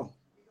to grow.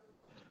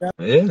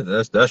 Yeah,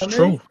 that's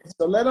true.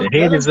 So The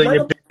haters are let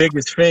your them.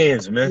 biggest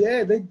fans, man.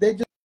 Yeah, they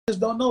just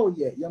don't know it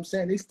yet. You know what I'm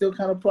saying? They still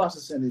kind of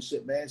processing this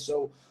shit, man.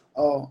 So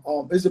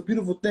it's a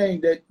beautiful thing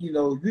that, you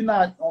know, you're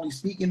not only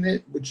speaking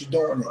it, but you're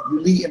doing it.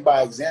 You're leading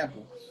by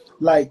example.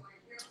 Like,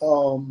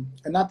 and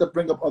not to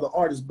bring up other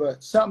artists,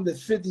 but something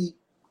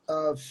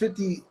that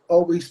 50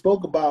 always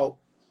spoke about,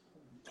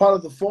 part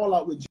of the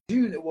fallout with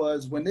G-Unit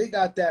was when they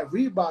got that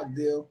Reebok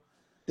deal,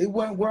 they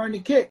weren't wearing the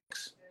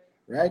kicks.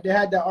 Right, they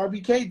had that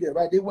RBK deal,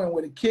 right? They went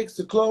with the kicks,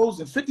 the clothes,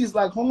 and 50's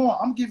like, hold on,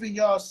 I'm giving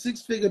y'all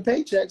 6-figure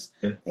paychecks,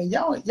 and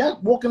y'all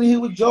walking in here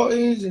with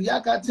Jordans, and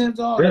y'all got Timbs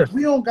on, like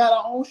we don't got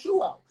our own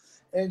shoe out.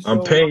 And so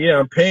I'm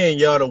paying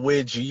y'all to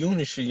wear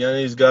G-Unit shit. Y'all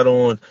niggas got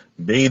on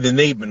Bathing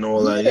Ape and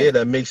all that. Yeah,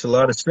 that makes a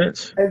lot of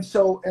sense. And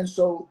so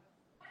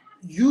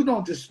you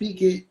don't just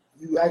speak it,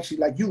 you actually,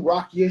 like, you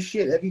rock your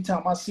shit. Every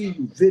time I see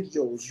you,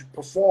 videos, you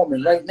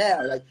performing right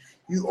now, like,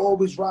 you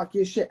always rock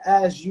your shit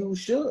as you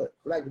should.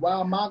 Like, why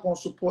am I going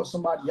to support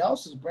somebody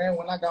else's brand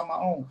when I got my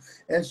own?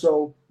 And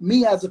so,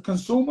 me as a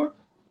consumer,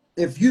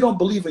 if you don't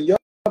believe in your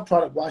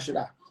product, why should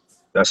I?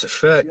 That's a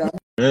fact. You know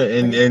what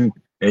I mean?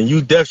 And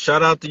you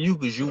shout out to you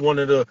because you one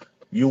of the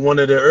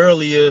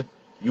earlier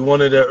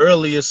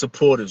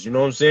supporters. You know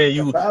what I'm saying?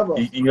 You know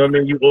what I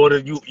mean? You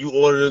ordered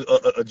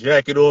a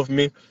jacket off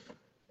me,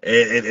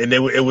 and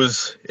it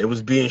was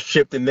being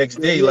shipped the next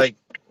day. Like,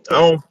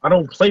 I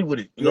don't play with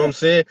it. You know what I'm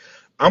saying?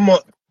 I'm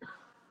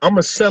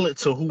gonna sell it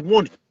to who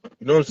want it.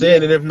 You know what I'm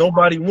saying? And if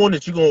nobody want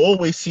it, you're gonna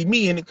always see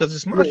me in it because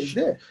it's my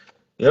shit.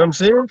 You know what I'm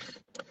saying?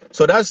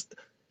 So that's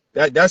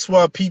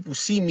why people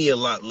see me a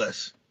lot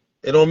less.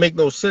 It don't make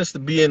no sense to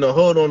be in the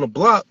hood on the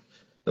block.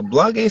 The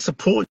block ain't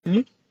supporting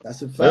you.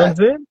 That's a fact. You know what I'm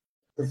saying?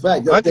 The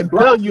fact. I can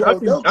tell you,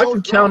 I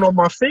can count on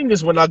my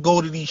fingers when I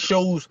go to these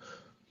shows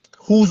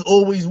who's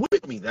always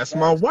with me. That's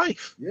my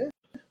wife. Yeah.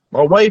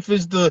 My wife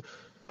is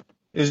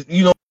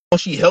you know,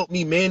 she helped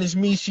me manage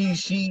me. She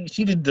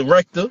the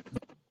director.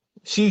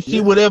 She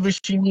whatever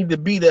she need to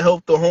be to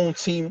help the home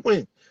team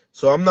win.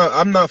 So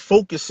I'm not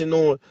focusing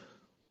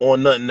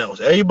on nothing else.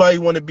 Everybody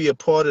want to be a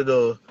part of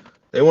the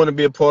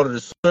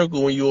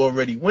circle when you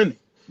already winning.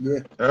 Yeah.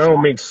 That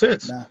don't make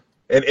sense. Nah.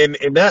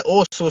 And that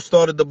also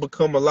started to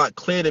become a lot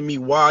clear to me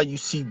why you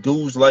see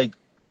dudes like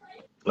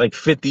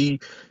 50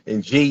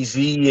 and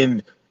Jay-Z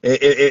and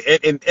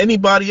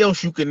anybody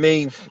else you can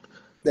name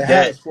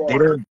that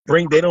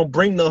they don't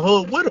bring the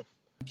hood with them.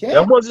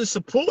 That wasn't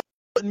supporting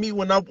me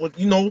when I was,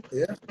 you know,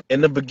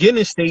 in the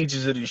beginning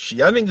stages of this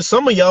shit. I think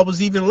some of y'all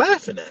was even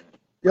laughing at.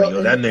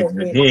 Yo, that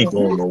nigga, he ain't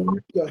going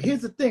nowhere. Yo,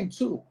 here's the thing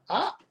too.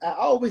 I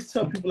always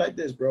tell people like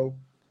this, bro,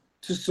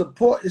 to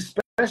support,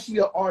 especially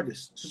your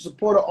artist, to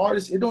support an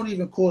artist, it don't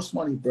even cost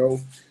money, bro.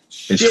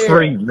 It's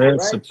free, man.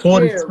 Right?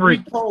 Support is free.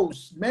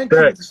 Repost,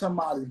 mention it to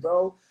somebody,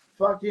 bro.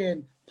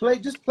 Fucking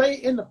just play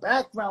in the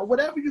background.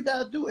 Whatever you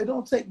gotta do, it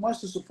don't take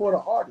much to support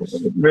an artist.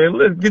 Man,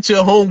 let's get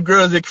your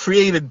homegirls to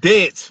create a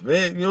dance,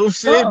 man. You know what I'm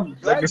saying?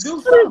 Right? Do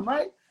something,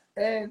 right?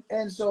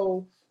 And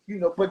so, you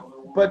know,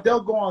 but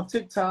they'll go on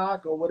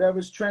TikTok or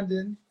whatever's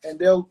trending, and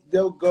they'll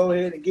go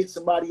ahead and get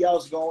somebody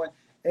else going.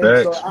 And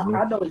so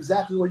I know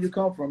exactly where you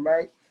come from,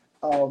 right?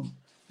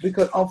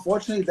 Because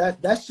unfortunately,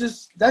 that's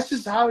just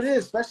how it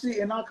is, especially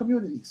in our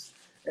communities.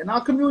 In our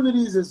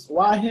communities, is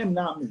why him,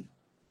 not me.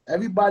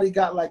 Everybody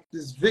got like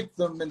this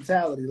victim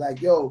mentality.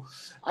 Like, yo,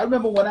 I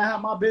remember when I had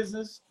my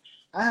business,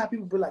 I had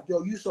people be like,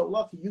 yo, you so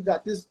lucky, you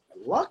got this.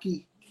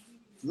 Lucky?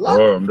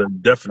 Oh, I'm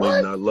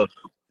definitely not lucky.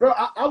 Bro,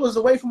 I was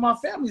away from my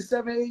family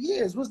 7-8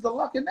 years. What's the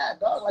luck in that,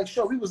 dog? Like,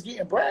 sure, we was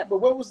getting bread, but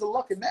what was the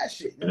luck in that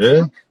shit? You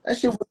know that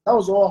shit that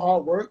was all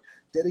hard work,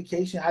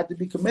 dedication, had to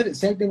be committed.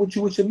 Same thing with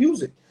you with your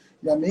music.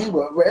 You know what I mean?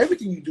 With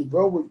everything you do,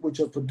 bro, with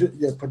your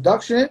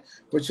production,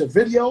 with your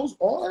videos,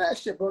 all of that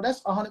shit, bro,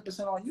 that's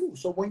 100% on you.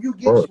 So when you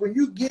get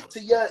to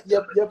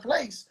your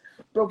place,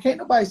 bro, can't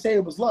nobody say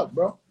it was luck,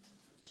 bro.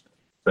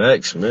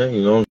 Facts, man.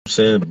 You know what I'm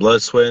saying?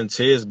 Blood, sweat, and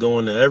tears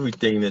going to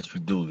everything that you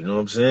do. You know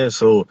what I'm saying?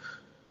 So,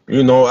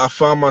 you know, I just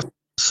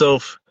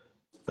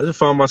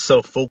find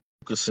myself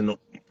focusing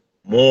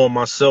more on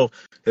myself.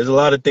 There's a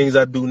lot of things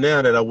I do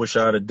now that I wish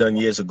I had done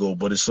years ago,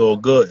 but it's all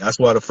good. That's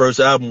why the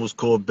first album was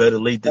called Better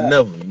Late Than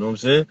Never. You know what I'm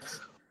saying?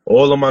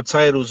 All of my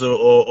titles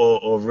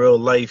are real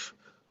life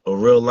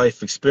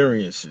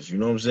experiences. You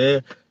know what I'm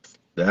saying?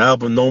 The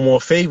album No More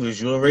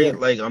Favors. You already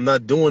like I'm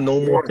not doing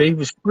no more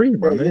favors free,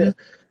 my man.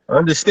 I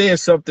understand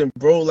something,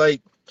 bro.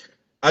 Like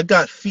we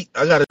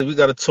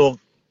gotta talk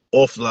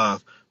off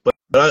live. But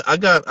I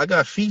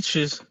got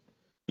features,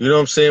 you know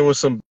what I'm saying, with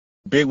some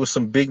big with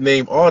some big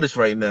name artists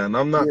right now, and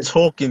I'm not Yeah,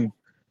 talking.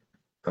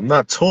 I'm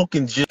not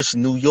talking just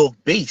New York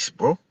based,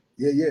 bro.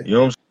 yeah, yeah, You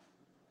know what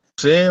I'm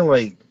saying?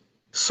 Like,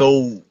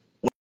 so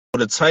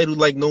with a title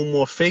like No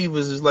More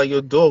Favors is like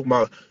your dog.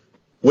 My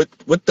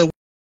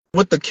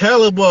with the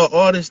caliber of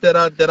artists that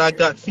I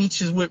got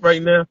features with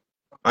right now,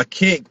 I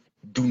can't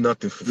do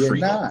nothing for yeah. free.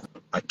 Nah,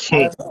 I not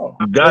can't. at all.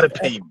 You gotta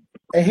pay me.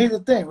 And here's the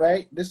thing,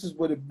 right? This is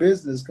where the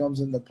business comes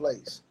into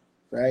place,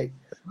 right?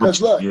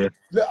 Because Yeah,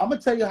 look, I'm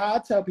gonna tell you how I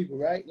tell people,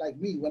 right? Like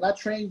me, when I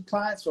train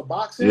clients for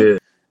boxing, yeah,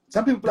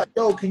 some people be like,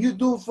 yo, can you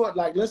do it for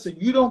like? Listen,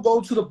 you don't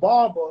go to the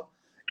barber,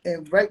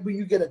 and right when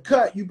you get a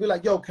cut, you be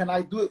like, yo, can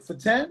I do it for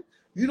 10?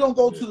 You don't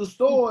go to the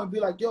store and be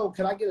like, yo,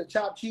 can I get a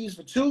chopped cheese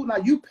for 2? Now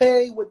you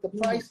pay what the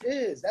price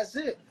is. That's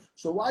it.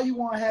 So why you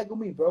want to haggle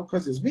me, bro?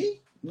 Because it's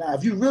me. Now,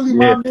 if you really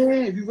yeah. my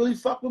man, if you really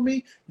fuck with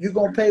me, you're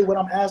gonna pay what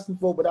I'm asking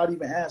for without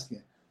even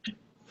asking.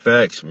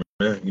 Facts,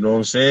 man. You know what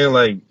I'm saying?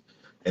 Like,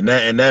 and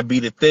that be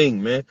the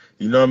thing, man.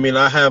 You know what I mean?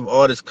 I have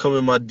artists come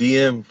in my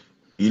DM,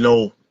 you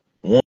know,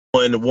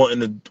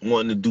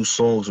 wanting to do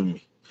songs with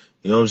me.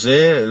 You know what I'm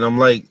saying? And I'm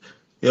like,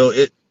 yo,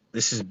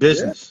 this is Yeah,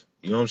 business.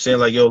 You know what I'm saying?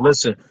 Like, yo,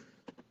 listen,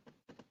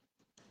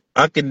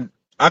 I can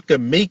I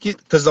can make it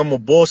because I'm a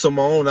boss on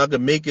my own. I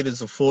can make it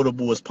as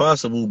affordable as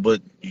possible,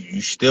 but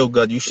you still yeah.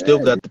 got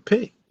to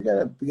pay.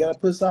 You gotta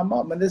put something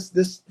up, and this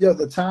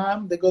the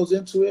time that goes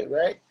into it,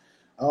 right?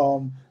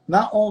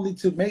 Not only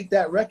to make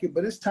that record,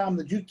 but it's time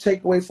that you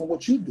take away from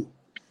what you do,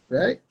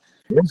 right?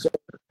 Yeah. So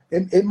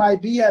it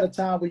might be at a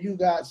time where you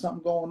got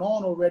something going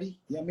on already.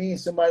 You know what I mean?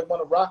 Somebody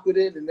want to rock with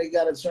it, and they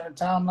got a certain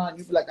timeline.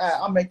 You be like, all right,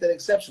 I'll make that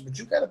exception, but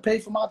you got to pay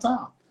for my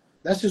time.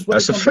 That's just what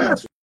it That's a comes down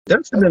fact. to.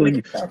 That's what it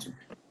Definitely. comes down to.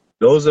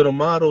 Those are the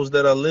models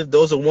that I live.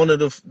 Those are one of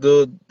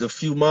the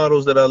few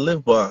models that I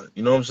live by.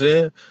 You know what I'm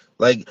saying?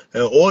 Like,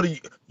 in order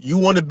you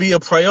want to be a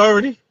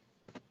priority.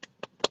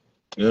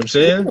 You know what I'm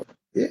saying?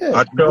 Yeah,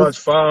 I charge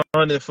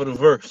 500 for the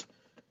verse.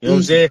 You know what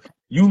I'm easy. saying?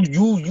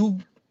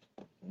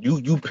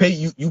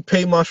 You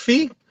pay my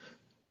fee,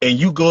 and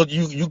you go to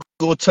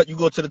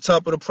the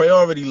top of the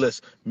priority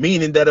list.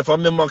 Meaning that if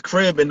I'm in my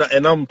crib and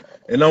I'm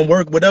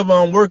whatever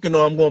I'm working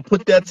on, I'm gonna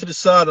put that to the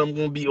side. I'm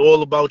gonna be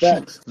all about you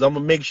Facts. because I'm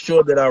gonna make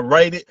sure that I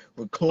write it,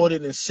 record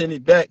it, and send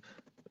it back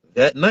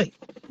that night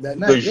That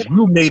night, yeah. because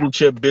you made it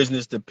your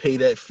business to pay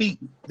that fee.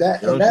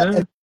 That You know and what I'm that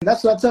saying? and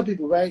that's what I tell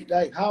people, right?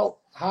 Like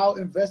how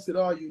invested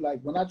are you? Like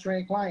when I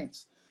train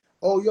clients,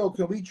 oh yo,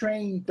 can we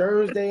train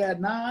Thursday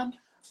at 9?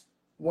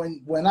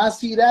 When I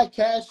see that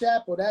Cash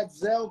App or that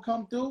Zelle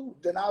come through,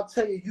 then I'll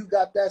tell you you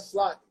got that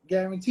slot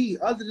guaranteed.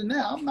 Other than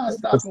that, I'm not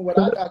stopping what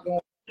I got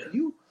going for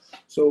you.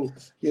 So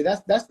yeah,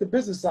 that's the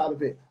business side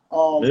of it.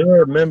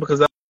 Yeah, man.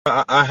 Because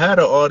I had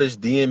an artist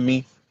DM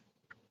me.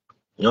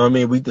 You know what I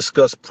mean? We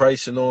discussed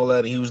price and all that,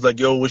 and he was like,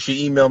 "Yo, what's your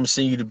email? I'm gonna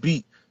send you the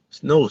beat."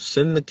 No,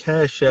 send the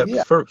Cash App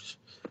Yeah, first.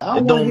 I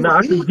don't It want to don't hear the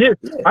matter. beat. Yeah,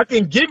 I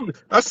can give.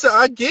 I said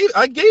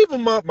I gave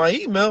him my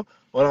email,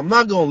 but I'm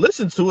not gonna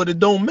listen to it. It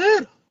don't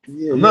matter.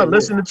 yeah, I'm yeah, not yeah,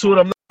 listening to it.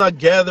 I'm not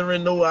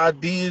gathering no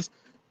ideas.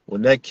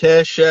 When that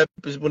Cash App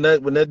is when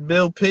that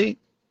bill paid,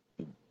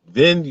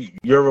 then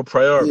you're a yeah,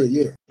 priority.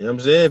 yeah. You know what I'm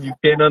saying? If you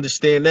can't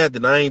understand that,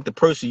 then I ain't the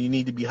person you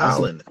need to be That's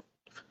a hollering at.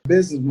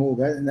 business move,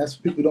 right? And that's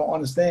what people don't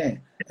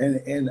understand.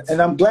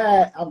 And I'm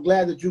glad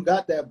that you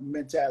got that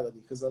mentality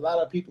because a lot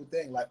of people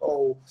think like,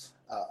 oh,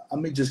 I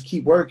mean, just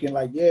keep working.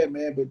 Like, yeah,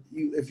 man, but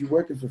if you're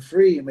working for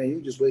free, man,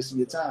 you're just wasting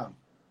your time.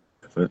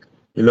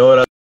 You know what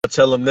I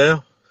tell them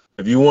now?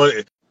 If you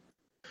want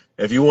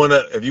if you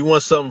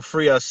want something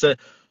free, I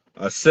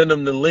send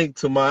them the link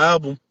to my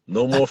album.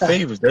 No More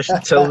Favors. That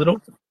should tell it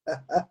all.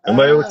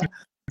 Nobody what you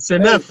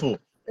send that Hey, for?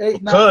 hey,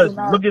 now, so Because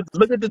now,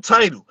 look at the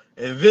title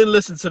and then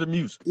listen to the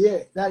music. yeah,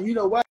 now you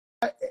know what?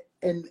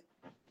 And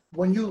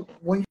when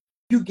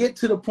you get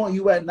to the point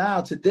you at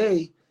now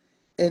today,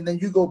 and then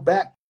you go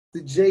back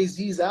to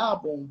Jay-Z's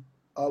album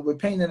with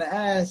Pain in the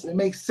Ass, it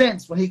makes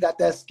sense when he got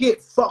that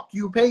skit, fuck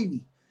you, pay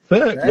me.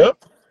 Fact, Right? yep.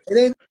 It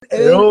ain't it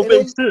It ain't all it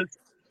makes ain't sense.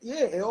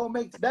 yeah, it all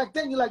makes back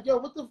then you're like, yo,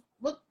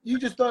 what you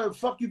just thought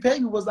fuck you pay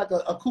me was like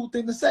a cool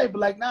thing to say, but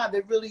like nah,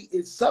 there really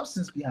is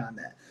substance behind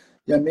that.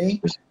 You know what I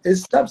mean?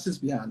 It's substance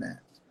behind that.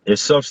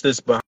 It's substance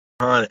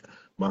behind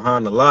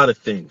a lot of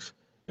things.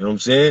 You know what I'm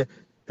saying?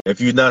 If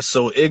you're not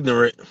so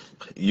ignorant,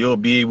 you'll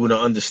be able to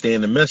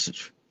understand the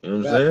message. You know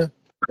what I'm Facts. saying?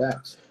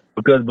 Facts.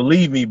 Because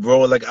believe me,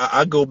 bro, like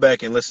I go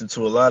back and listen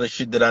to a lot of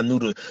shit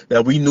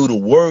that we knew the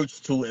words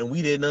to and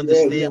we didn't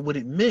Yeah, yeah. understand what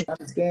it meant. I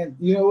understand.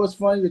 You know what's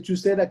funny that you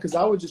say that because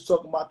I was just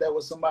talking about that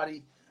with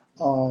somebody,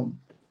 um,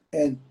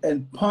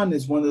 and Pun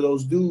is one of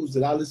those dudes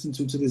that I listen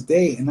to this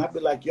day, and I'd be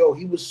like, yo,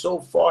 he was so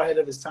far ahead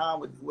of his time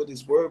with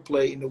his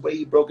wordplay and the way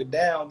he broke it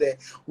down that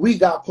we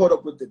got caught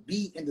up with the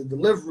beat and the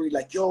delivery,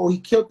 like, yo, he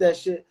killed that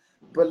shit.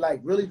 But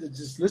like, really, to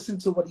just listen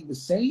to what he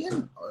was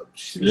saying,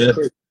 shit is Yeah.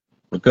 crazy.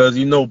 Because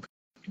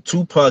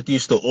Tupac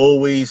used to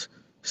always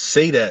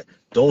say that.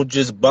 Don't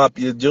just bop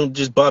your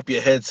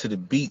head to the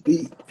beat.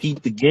 Beat,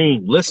 Peep the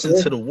game. Listen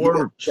yeah, to the yeah,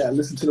 words. yeah.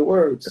 Listen to the You know what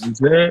words. I'm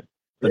saying?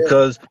 Yeah,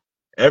 Because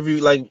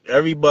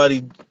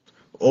everybody,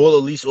 at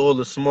least all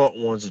the smart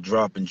ones are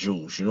dropping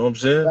jewels. You know what I'm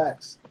saying?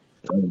 facts.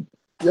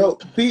 Yo,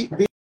 Pete,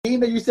 being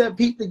that you said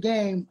Pete the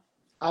game,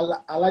 I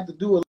like to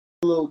do a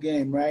little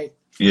game, right?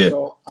 Yeah.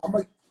 So I'm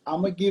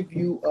gonna give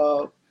you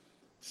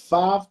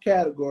 5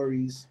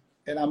 categories,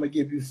 and I'm gonna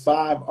give you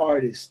 5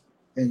 artists,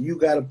 and you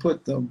got to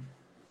put them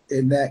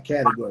in that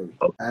category.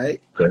 All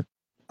right. Okay.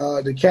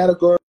 The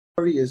category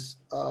is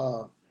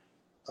GOAT,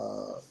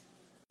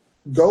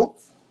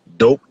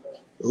 Dope.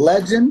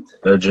 Legend,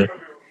 Legend.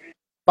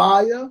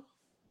 Fire,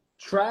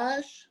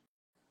 Trash.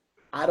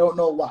 I don't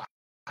know why.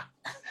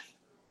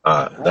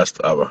 That's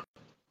the hour.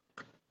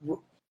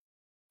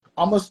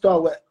 I'm gonna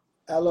start with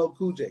LL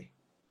Cool J.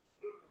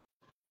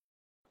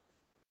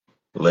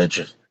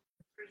 Legend.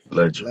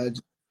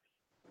 Legend.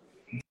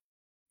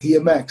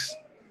 DMX.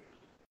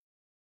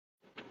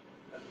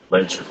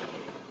 Legend.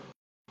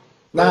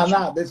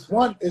 Nah. It's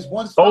one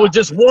spot. Oh,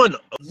 just one.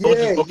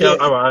 Yeah, Okay,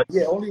 all right.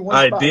 Yeah, only one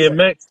All right, spot.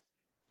 DMX.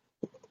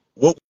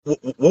 What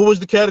was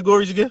the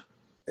categories again?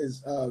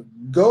 Is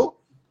GOAT,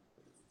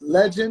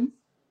 Legend,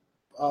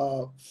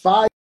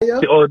 Fire.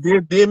 Oh,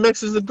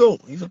 DMX is a GOAT.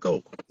 He's a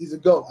GOAT. He's a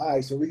GOAT. All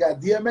right, so we got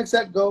DMX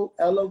at GOAT,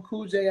 LL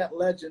Cool J at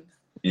Legend.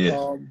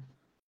 Yeah.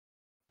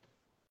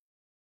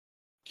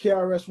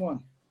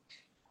 KRS-One.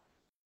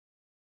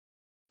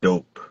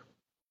 Dope.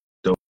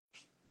 So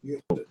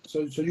you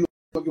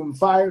give him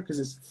Fire because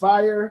it's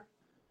Fire,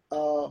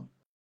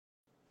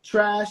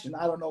 Trash, and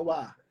I don't know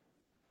why.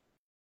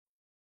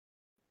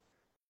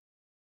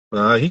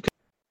 He can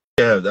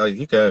have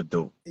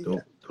dope.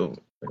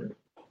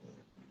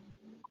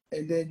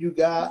 And then you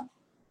got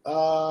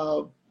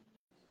who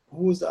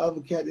was the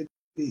other cat that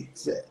he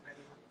said?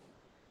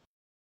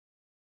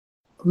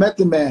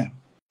 Method Man.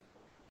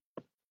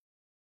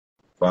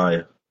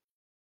 Fire.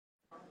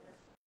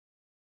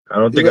 I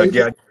don't think I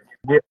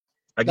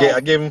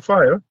gave him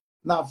Fire.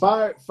 Now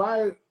Fire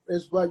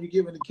is what you're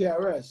giving to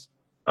KRS.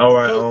 All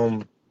right.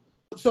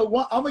 So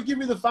I'm gonna give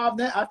you the 5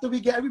 now. After we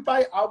get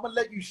everybody, I'm gonna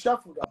let you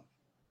shuffle them.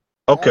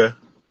 Okay. Right?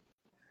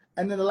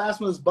 And then the last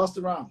one is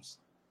Busta Rhymes.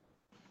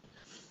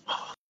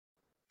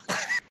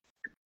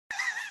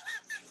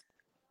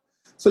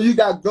 So you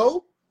got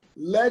GOAT,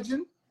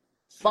 Legend,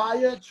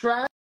 Fire,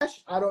 Trash.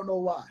 I don't know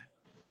why.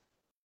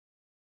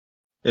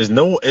 I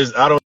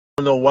don't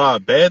know why a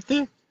bad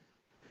thing.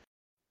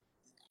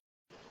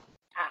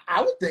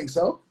 I would think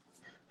so.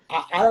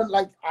 I don't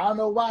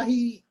know why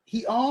he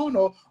on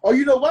or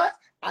you know what?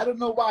 I don't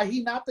know why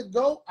he not the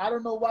GOAT. I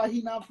don't know why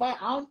he not Fire.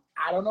 I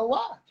don't know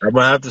why. I'm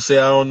gonna have to say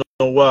I don't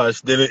know why.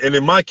 And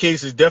in my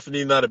case, it's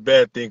definitely not a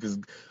bad thing because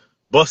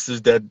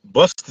Busta's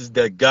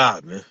that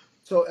God, man.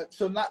 So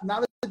now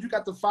that you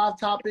got the 5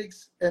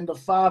 topics and the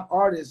 5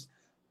 artists,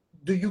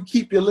 do you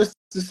keep your list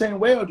the same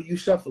way or do you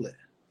shuffle it?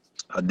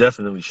 I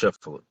definitely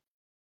shuffle it.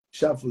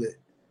 Shuffle it.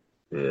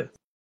 Yeah.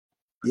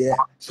 Yeah.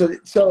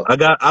 So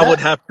I would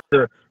have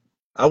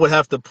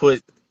to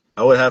put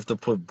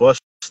Busta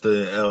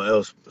in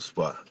LL's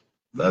spot.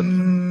 I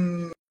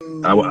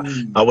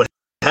would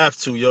have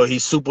to, yo.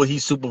 He's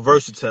super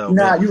versatile,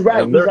 Nah, man. you're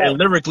right. And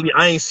lyrically,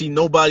 I ain't seen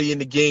nobody in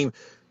the game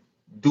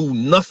do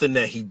nothing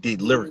that he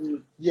did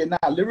lyrically. Yeah,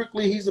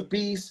 lyrically he's a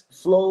beast,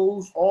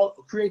 flows, all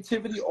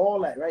creativity, all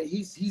that, right?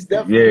 He's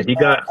definitely he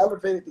got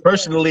elevated the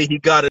personally game. he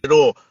got it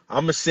all.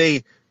 I'm gonna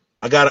say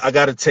I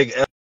gotta take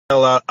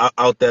L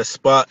out that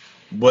spot,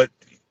 but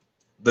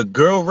the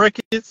girl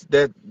records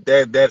that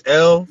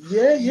L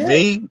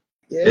made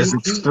is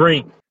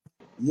extreme.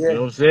 Yeah. You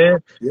know what I'm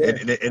saying? Yeah.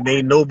 And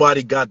ain't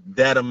nobody got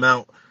that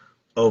amount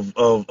of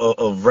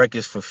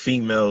records for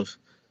females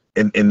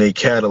in their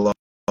catalog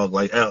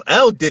like L.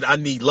 L did I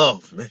Need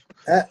Love, man.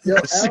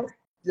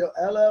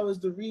 LL is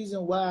the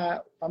reason why.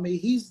 I mean,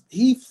 he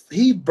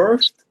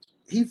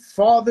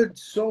fathered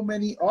so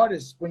many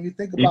artists. When you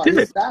think about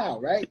his style,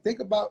 right?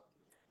 Think about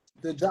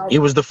the job. He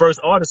was the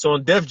first artist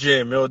on Def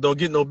Jam, man. Don't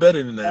get no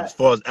better than that as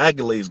far as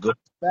accolades go.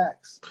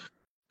 Facts.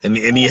 And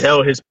he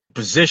held his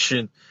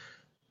position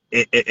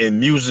in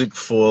music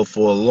for a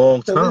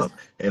long time.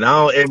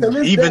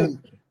 To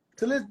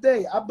this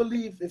day, I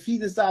believe if he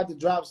decided to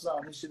drop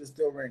something, he should have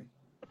still ring.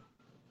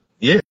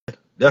 Yeah,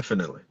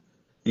 definitely.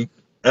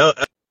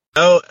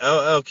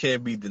 LL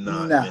can't be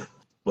denied, man.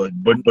 But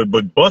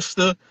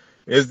Busta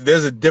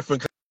there's a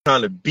different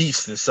kind of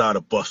beast inside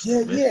of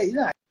Busta. Yeah.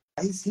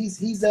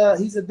 He's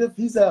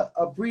a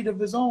breed of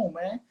his own,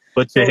 man.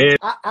 Put your hand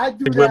I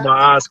do where that.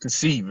 my eyes can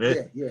see,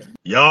 man. Yeah.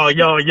 Y'all. You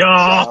know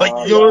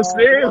what I'm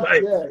saying?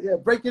 Yeah.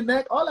 Break your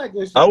neck, all that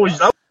good shit. I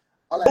was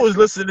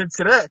listening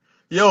to that.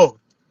 Yo,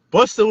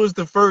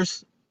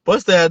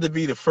 Busta had to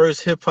be the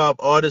first hip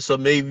hop artist or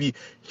maybe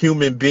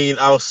human being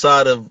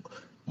outside of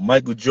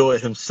Michael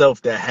Jordan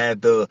himself that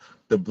had the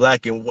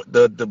black and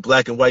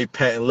white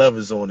patent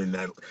leathers on in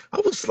that. I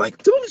was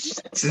like, dude,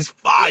 this is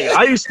fire.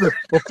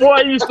 Before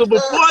I used to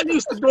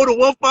go to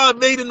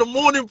 158 in the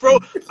morning, bro,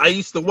 I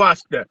used to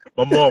watch that.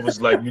 My mom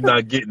was like, you're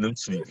not getting them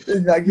sneakers.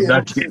 You're not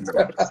getting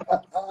them.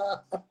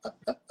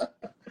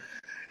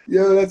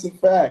 Yo, that's a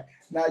fact.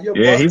 Now,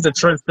 he's a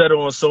trendsetter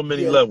on so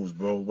many levels,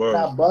 bro.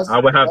 I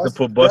would have to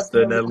put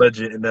Busta in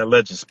that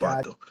legend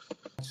spot, though.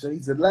 So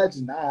he's a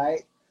legend, all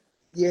right.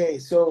 Yeah.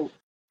 So,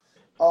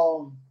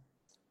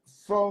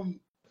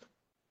 from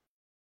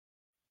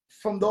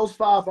from those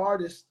 5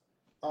 artists,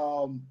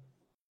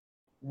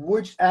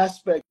 which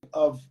aspect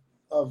of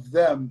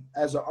them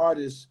as an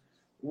artist,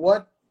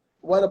 what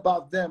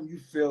about them you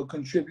feel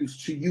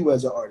contributes to you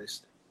as an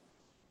artist?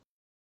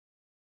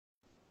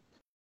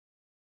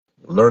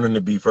 Learning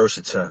to be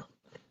versatile,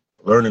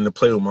 learning to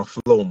play with my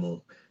flow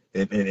more,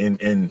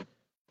 and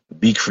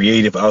be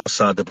creative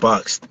outside the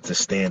box to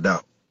stand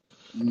out.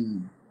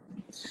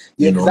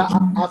 Yeah, because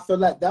I feel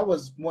like that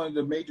was one of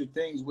the major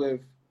things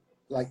with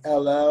like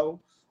LL,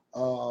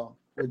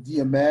 with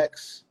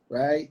DMX,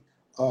 right?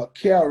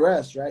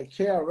 KRS, right?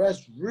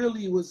 KRS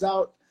really was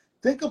out.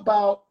 Think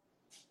about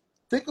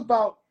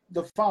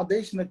the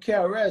foundation of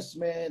KRS,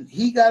 man.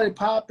 He got it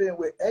popping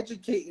with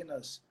educating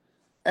us.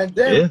 And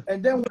then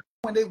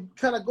when they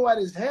try to go at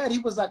his head, he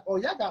was like, "Oh,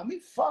 y'all got me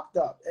fucked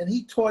up," and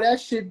he tore that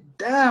shit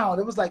down.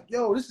 It was like,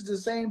 "Yo, this is the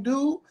same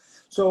dude."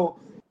 So,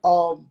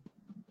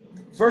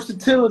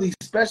 versatility,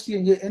 especially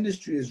in your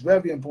industry, is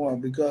very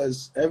important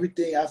because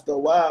everything after a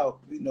while,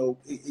 you know,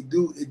 it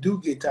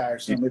do get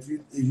tiresome if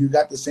you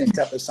got the same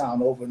type of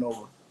sound over and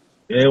over.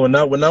 Yeah, when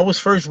I was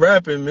first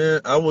rapping,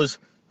 man, I was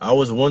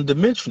one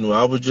dimensional.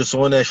 I was just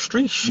on that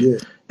street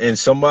shit. Yeah. And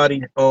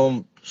somebody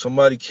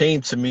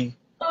came to me,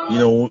 you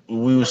know,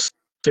 we was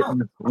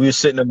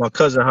sitting at my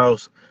cousin's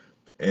house,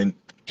 and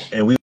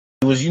we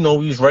was, you know,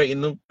 we was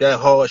writing that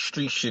hard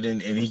street shit,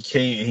 and he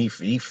came and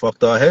he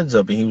fucked our heads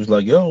up, and he was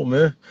like, "Yo,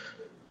 man,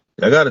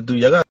 y'all gotta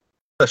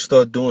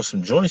start doing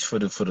some joints for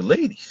the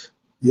ladies."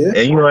 Yeah.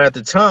 And you know, at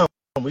the time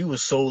we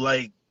was so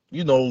like,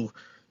 you know,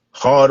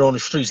 hard on the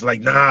streets.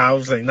 Like, nah, I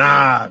was like,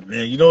 nah,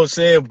 man. You know what I'm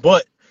saying?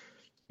 But,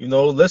 you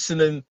know,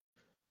 listening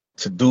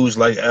to dudes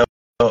like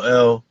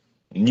LL,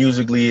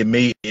 musically,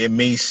 it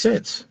made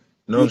sense.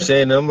 You know what I'm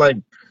saying? And I'm like,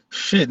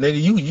 shit, nigga,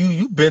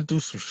 you been through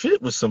some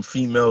shit with some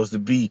females to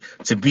be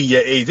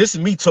your age. This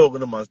is me talking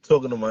to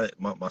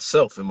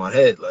myself in my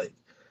head, like,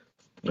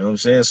 you know what I'm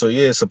saying? So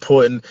yeah, it's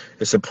important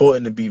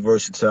to be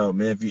versatile,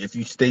 man. If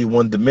you stay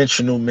one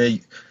dimensional, man,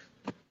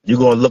 you're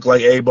gonna look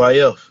like everybody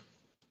else.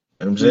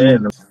 You know what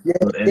I'm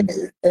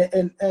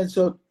saying? And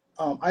so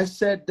I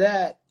said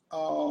that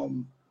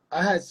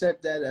I had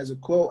said that as a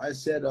quote. I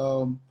said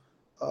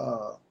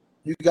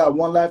you got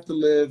one life to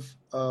live,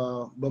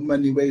 but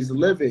many ways to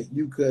live it.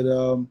 You could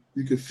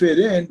fit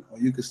in or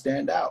you could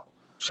stand out.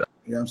 You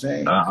know what I'm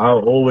saying?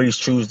 I'll always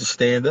choose to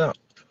stand out.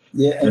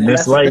 Yeah, In and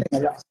this that's the life,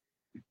 thing.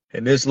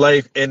 in this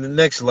life, and the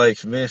next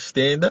life, man,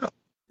 stand out.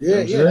 You know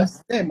what I'm saying? That's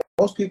the thing.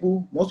 Most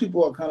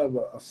people are kind of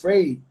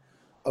afraid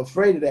of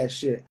that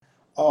shit.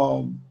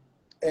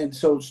 And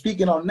so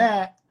speaking on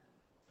that,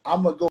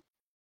 I'm gonna go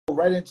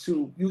right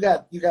into you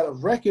got a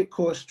record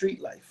called Street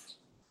Life.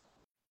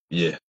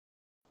 Yeah,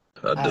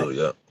 I do.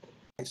 Yeah.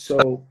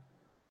 So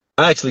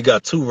I actually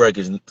got 2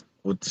 records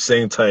with the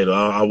same title.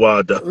 I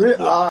wild up.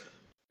 all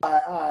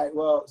right.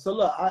 Well, so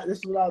look, this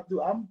is what I'll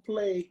do. I'm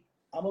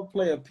gonna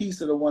play a piece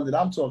of the one that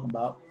I'm talking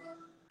about,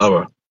 All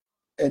right.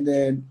 and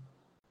then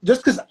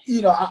just because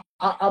you know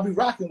I'll be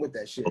rocking with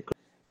that shit,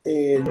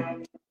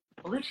 and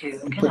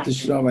put this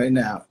shit on right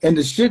now. And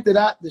the shit that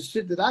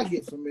I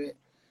get from it,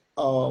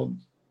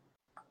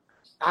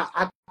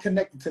 I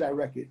connected to that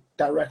record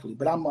directly.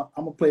 But I'm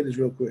gonna play this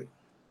real quick.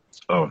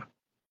 All right.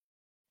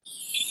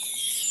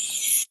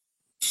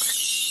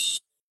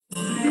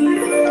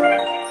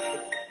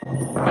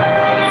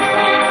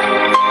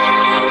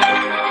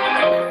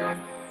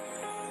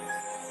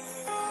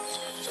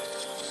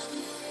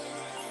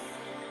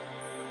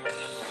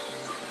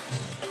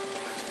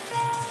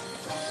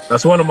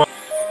 That's one of my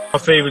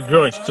favorite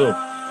joints too.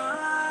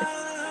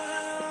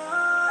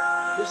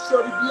 Is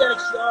Shorty Bx,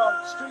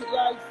 y'all. Street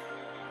Life.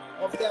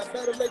 Off that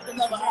Better Late Than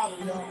Never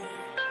album, y'all.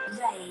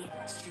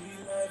 Street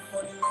life,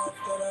 funny life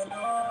that I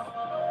know.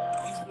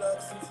 These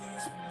blocks since he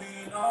used to be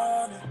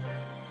on it.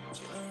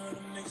 Chillin' with a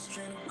niggas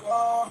train to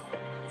go.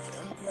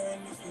 Them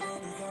playing me for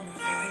they got me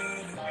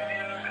faded.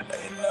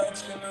 Late night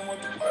chillin'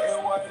 with the gray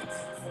white.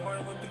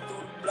 Foreign whipping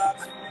through the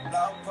blocks.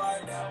 Loud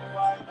pipe, down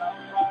white, down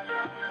white.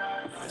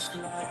 This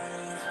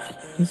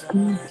life is all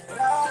that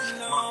I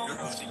know. My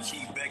girl, she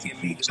keep begging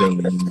me to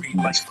leave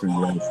the street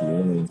life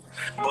alone.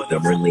 But I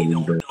really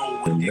don't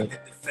know. Addicted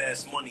to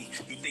fast money.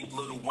 You think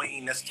Lil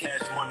Wayne, that's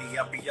cash money.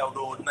 I be out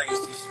all night,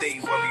 she stay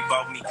worried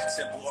about me.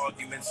 Simple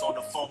arguments on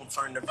the phone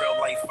turn to real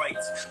life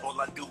fights. All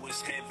I do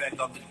is head back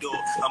out the door.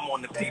 I'm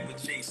on the paper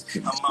chase.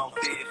 I'm out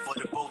there for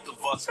the both of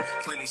us.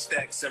 Plenty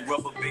stacks and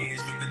rubber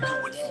bands. You can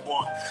do what you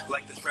want.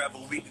 Like to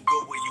travel, we can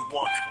go where you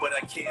want. But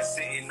I can't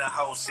sit in the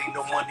house, ain't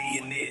no money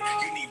in there.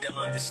 You need to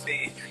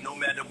understand, no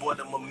matter what,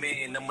 I'm a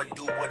man. I'ma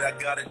do what I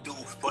gotta do.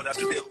 But I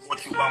still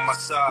want you by my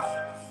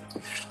side.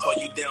 Are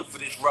you down for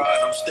this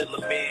ride? I'm still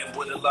a man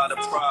with a lot of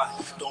pride.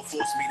 Don't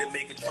force me to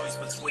make a choice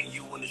between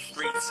you and the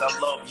streets. I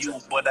love you,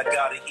 but I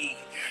gotta eat.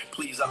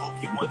 Please, I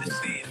hope you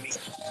understand me.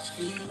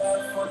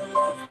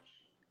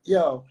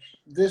 Yo,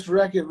 this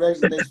record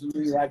resonates with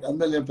me like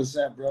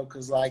 1,000,000%, bro.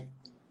 Cause like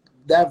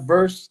that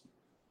verse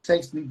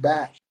takes me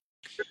back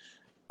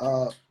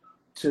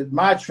to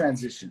my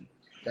transition.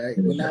 Right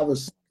when I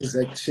was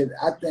like shit,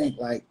 I think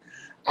like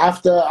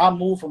after I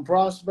moved from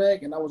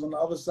Prospect and I was on the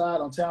other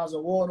side on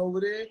Townsend Warren over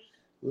there,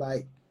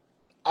 like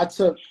I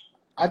took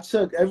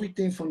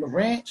everything from the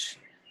ranch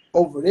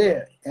over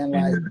there, and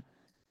like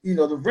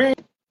the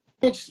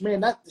ranch, man,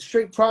 not the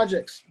straight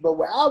projects, but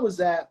where I was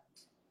at,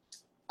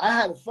 I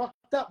had it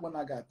fucked up when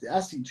I got there. I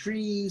see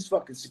trees,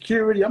 fucking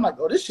security. I'm like,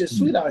 oh, this shit's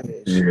sweet out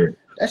here. Shit.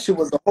 That shit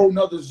was a whole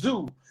nother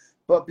zoo.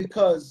 But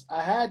because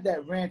I had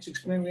that ranch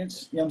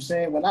experience, you know what I'm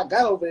saying? When I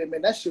got over there,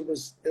 man, that shit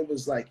was, it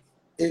was like,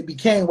 it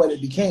became what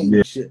it became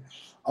and shit.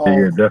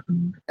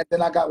 Definitely. And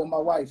then I got with my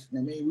wife.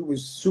 I mean, we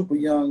was super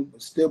young,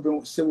 still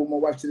with my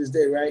wife to this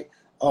day, right?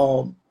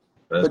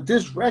 But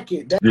this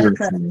record,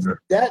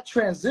 that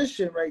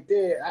transition right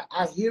there,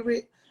 I hear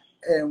it,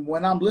 and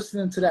when I'm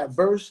listening to that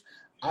verse,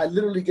 I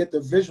literally get to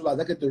visualize.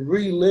 I get to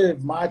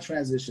relive my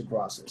transition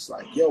process.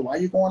 Like, yo, why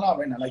you going out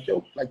right now? Like,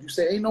 yo, like you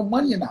say, ain't no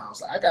money in the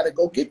house. Like, I gotta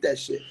go get that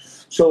shit.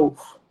 So,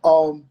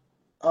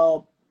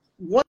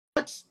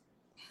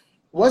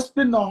 what's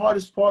been the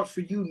hardest part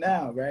for you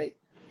now, right?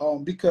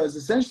 Because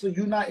essentially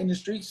you're not in the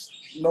streets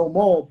no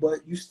more,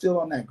 but you still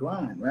on that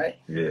grind, right?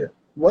 Yeah.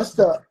 What's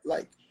the,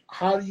 like,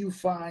 how do you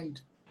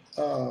find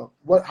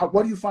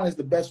what do you find is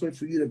the best way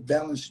for you to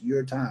balance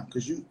your time?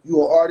 Because you're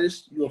an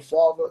artist, you're a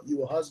father,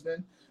 you're a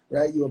husband,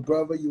 right? You're a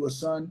brother, you're a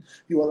son,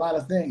 you're a lot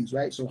of things,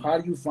 right? So how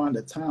do you find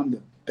the time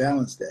to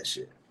balance that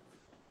shit?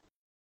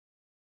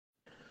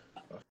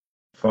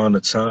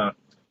 Finding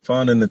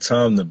the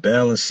time to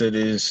balance it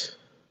is,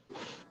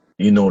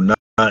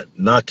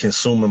 not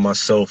consuming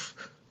myself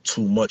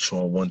too much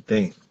on one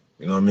thing.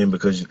 You know what I mean?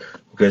 Because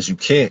you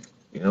can't.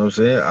 You know what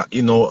I'm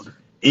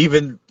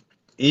saying?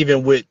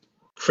 Even with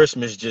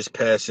Christmas just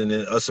passing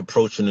and us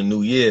approaching the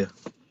new year,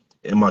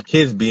 and my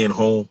kids being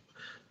home,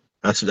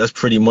 that's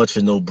pretty much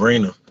a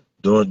no-brainer.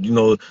 During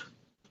during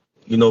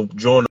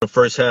the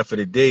first half of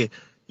the day,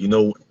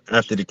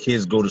 after the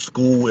kids go to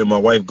school and my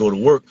wife go to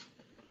work,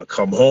 I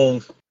come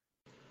home,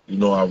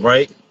 I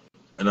write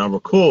and I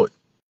record.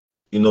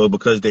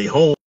 Because they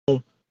home,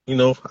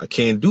 I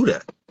can't do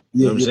that.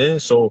 You know what I'm saying?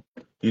 So,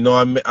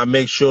 I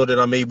make sure that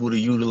I'm able to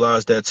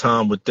utilize that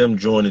time with them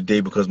during the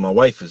day because my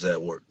wife is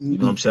at work. You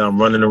know what I'm saying?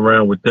 I'm running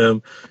around with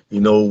them,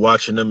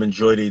 watching them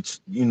enjoy they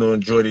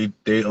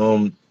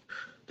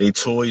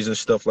toys and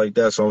stuff like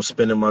that. So I'm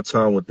spending my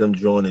time with them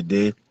during the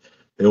day.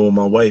 And when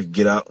my wife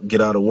get out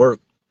of work,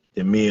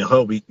 then me and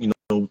her,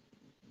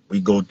 we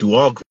go do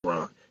our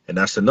grind. And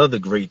that's another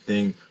great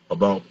thing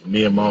about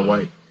me and my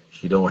wife.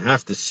 She don't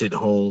have to sit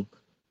home,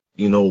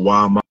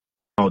 while I'm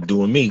out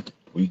doing me.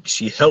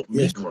 She helped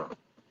me grind.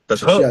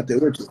 That's She out there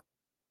with you.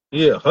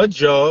 Yeah, her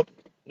job,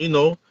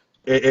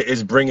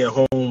 is bringing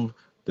home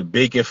the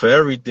bacon for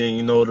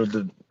everything,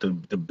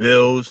 the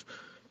bills,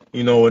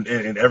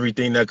 and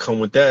everything that come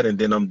with that. And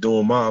then I'm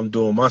doing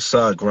my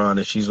side grind,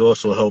 and she's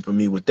also helping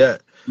me with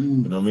that. You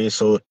know what I mean?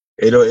 So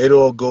it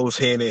all goes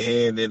hand in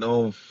hand, and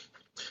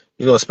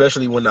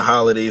especially when the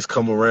holidays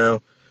come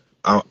around,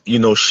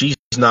 she's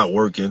not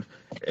working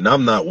and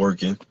I'm not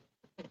working,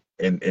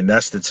 and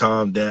that's the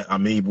time that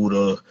I'm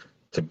able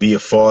to be a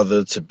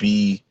father, to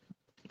be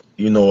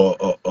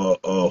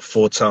a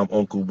full-time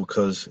uncle,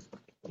 because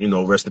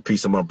rest in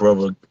peace to my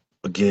brother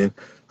again.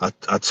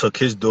 I took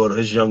his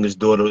youngest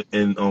daughter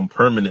in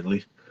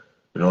permanently.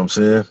 You know what I'm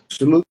saying?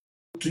 Salute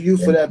to you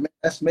for that, man.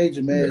 That's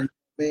major, man.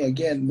 Man,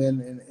 again,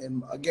 man,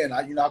 and again,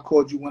 I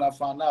called you when I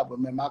found out, but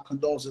man, my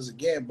condolences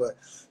again. But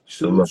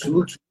salute to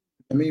you,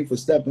 I mean, for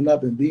stepping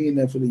up and being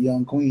there for the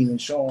young queen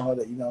and showing her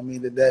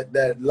that,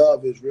 that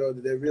love is real,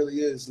 that there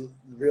really is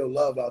real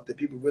love out there.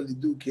 People really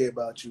do care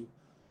about you.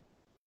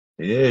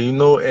 Yeah,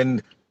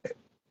 and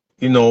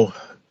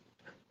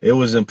it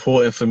was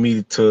important for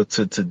me to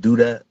do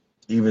that,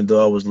 even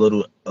though I was a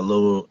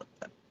little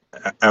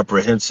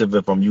apprehensive,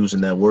 if I'm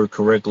using that word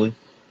correctly,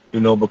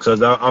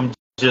 because I'm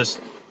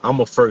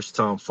a first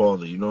time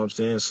father, you know what I'm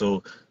saying?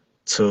 So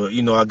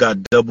I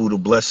got double the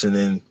blessing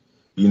in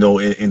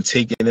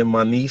taking in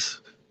my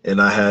niece, and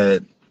I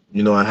had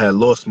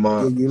lost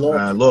my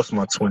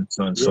twin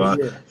son. So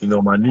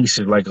my niece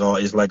is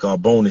like our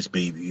bonus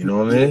baby, you know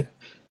what I mean?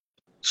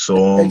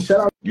 So hey, shout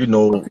out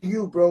to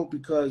you, bro,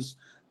 because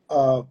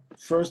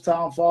first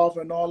time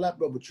father and all that,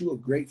 bro, but you a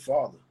great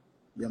father.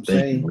 You know what I'm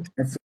saying?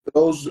 And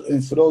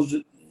for those,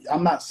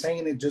 I'm not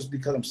saying it just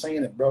because I'm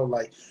saying it, bro.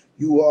 Like,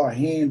 you are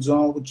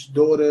hands-on with your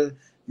daughter.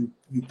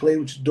 You play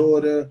with your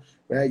daughter,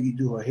 right? You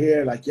do her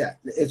hair. Like, yeah,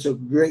 it's a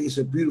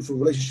beautiful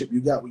relationship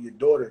you got with your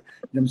daughter.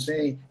 You know what I'm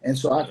saying? And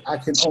so I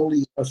can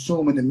only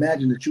assume and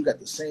imagine that you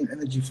got the same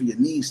energy for your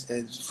niece.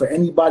 And for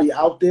anybody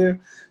out there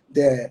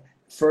that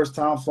first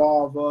time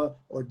father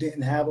or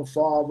didn't have a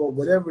father,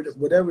 whatever the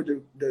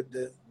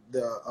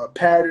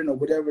pattern or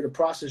whatever the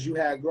process you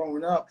had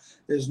growing up,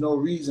 there's no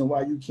reason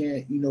why you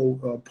can't,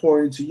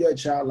 pour into your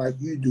child like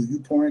you do. You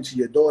pour into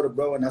your daughter,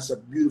 bro, and that's a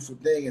beautiful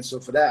thing. And so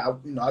for that,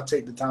 I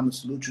take the time to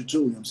salute you too.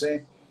 You know what I'm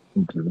saying?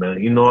 Thank you, man.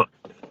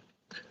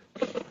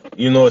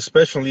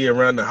 Especially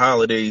around the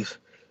holidays,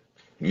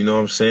 what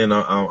I'm saying,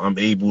 I'm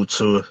able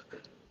to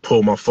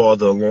pull my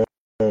father along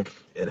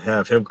and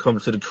have him come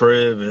to the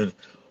crib and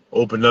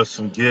open up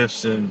some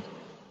gifts, and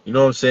you know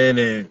what I'm saying,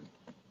 and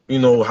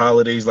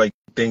holidays like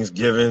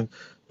Thanksgiving.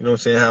 You know what I'm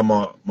saying? Have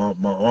my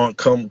aunt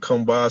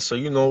come by.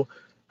 So,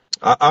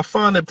 I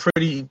find it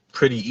pretty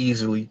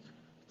easily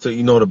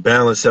to to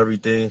balance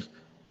everything,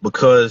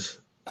 because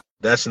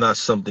that's not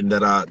something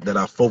that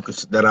I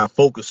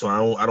focus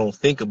on. I don't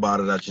think about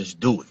it. I just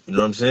do it. You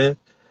know what I'm saying?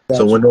 So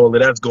Gotcha. when all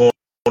of that's going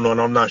on,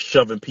 I'm not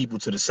shoving people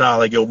to the side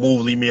like, yo,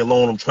 move, leave me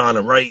alone. I'm trying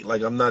to write.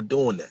 Like, I'm not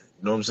doing that.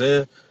 You know what I'm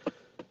saying?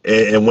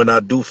 And when I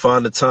do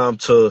find the time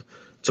to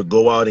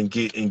go out and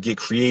get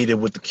creative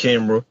with the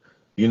camera,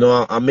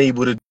 I'm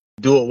able to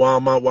do it while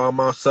I'm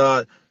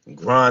outside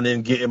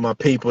grinding, getting my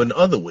paper in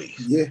other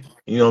ways. Yeah.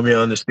 You know what I mean?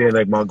 I understand,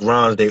 like, my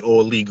grinds, they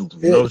all legal.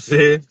 You know Yeah. what I'm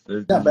saying? Yeah,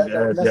 You but gotta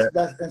have that.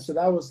 that's and so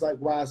that was like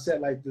why I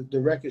said like the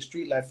record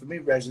street life for me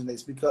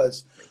resonates,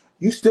 because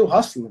you still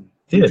hustling.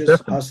 You Yeah, just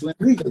definitely. hustling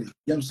legally. You know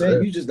what I'm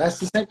saying? Yeah. That's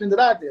the same thing that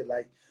I did.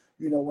 Like,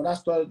 when I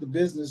started the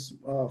business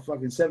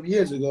fucking 7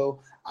 years ago,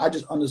 I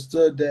just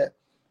understood that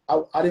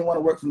I didn't want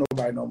to work for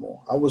nobody no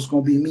more. I was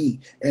gonna be me.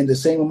 And the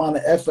same amount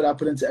of effort I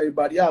put into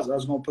everybody else, I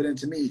was gonna put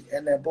into me.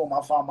 And then boom,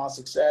 I found my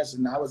success,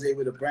 and I was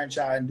able to branch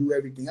out and do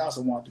everything else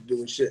I wanted to do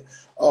and shit.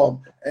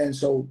 And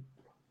so,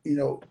 you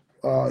know,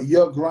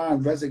 your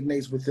grind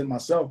resonates within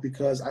myself,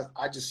 because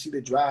I just see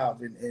the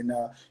drive, and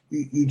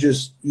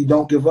you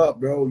don't give up,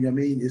 bro. You know what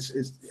I mean?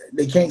 It's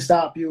they can't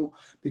stop you,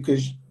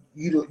 because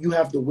you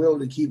have the will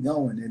to keep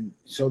going. And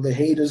so the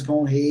haters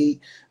gonna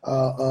hate,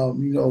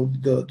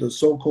 the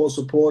so-called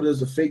supporters,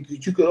 the fake.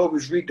 You could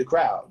always read the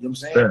crowd. You know what I'm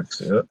saying?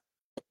 Thanks. Yeah.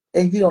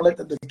 And you don't let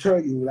them deter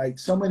you. Like,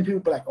 so many people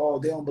be like, oh,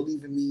 they don't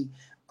believe in me.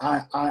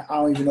 I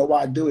don't even know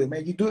why I do it.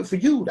 Man, you do it for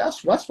you.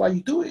 That's why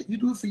you do it. You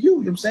do it for you. You know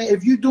what I'm saying?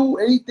 If you do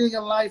anything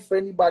in life for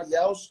anybody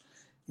else,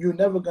 you're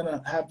never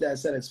gonna have that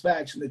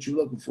satisfaction that you're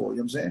looking for. You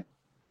know what I'm saying?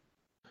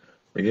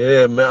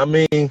 Yeah, man. I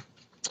mean,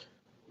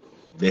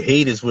 the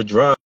hate is what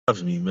drives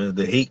me, man.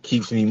 The hate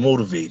keeps me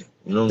motivated.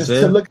 You know what I'm Just to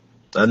saying? look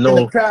I in the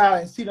know. crowd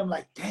and see them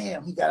like,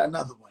 damn, he got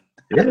another one.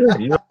 Yeah,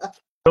 you know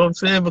what I'm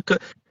saying? Because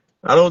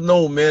I don't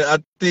know, man. I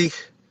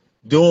think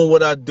doing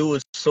what I do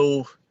is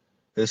so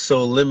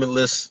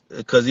limitless.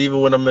 Because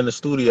even when I'm in the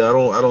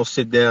studio, I don't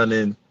sit down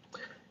and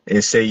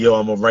say, yo,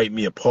 I'm gonna write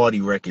me a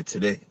party record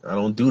today. I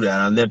don't do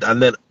that. I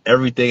let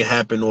everything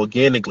happen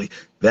organically.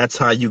 That's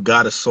how you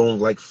got a song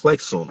like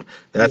Flex on. Yeah,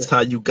 That's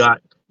how you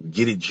got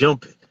Get It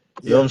Jumping.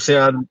 You know what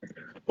yeah, I'm saying?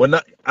 When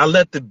I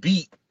let the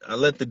beat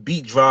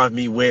drive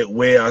me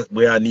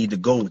where I need to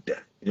go with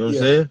that. You know what I'm yeah.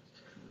 saying?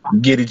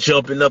 Get it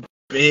jumping up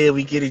here,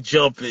 we get it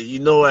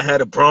jumping. I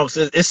had a Bronx.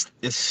 It's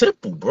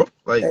simple, bro.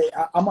 Like, Hey,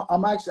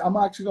 I'm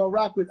actually gonna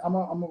rock with I'm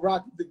gonna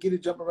rock the Get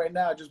It Jumping right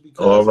now, just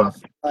all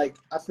because right,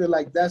 I feel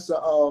like that's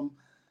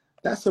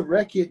a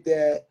record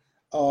that,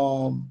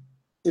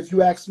 if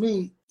you ask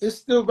me, it's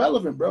still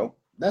relevant, bro.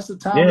 That's a yeah,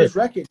 timeless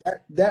record.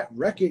 That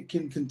record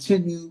can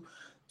continue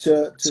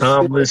to spin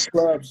in timeless.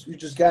 clubs. You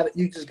just gotta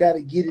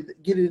get it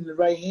in the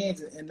right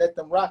hands, and let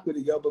them rock with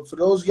it, yo. But for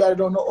those of y'all that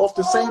don't know, off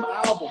the same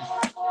album,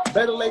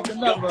 Better Late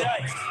Than Never, Get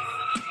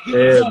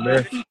It Yeah, Jumping,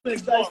 man. featuring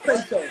Dice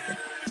Peso.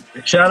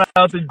 Shout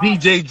out to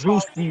DJ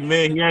Drewski,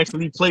 man. He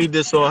actually played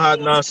this on Hot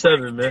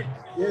 97, man.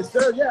 Yes,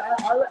 sir. Yeah,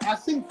 I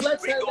seen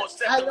Flex had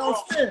it on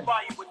spin.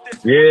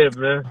 Yeah,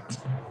 man.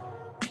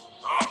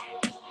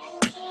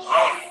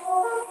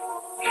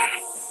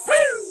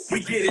 We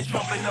get it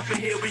jumping up in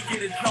here, we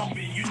get it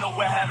jumping. You know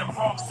I had a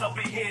Bronx up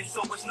in here,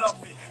 so it's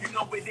nothing. You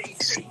know it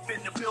ain't safe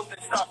in the building,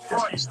 stop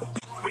fronting.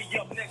 We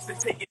up next to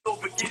take it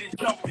over, get it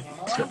jumping.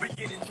 We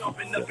get it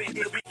jumping up in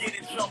here, we get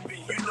it jumping.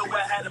 You know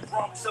I had a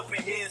Bronx up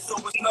in here, so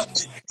it's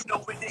nothing. You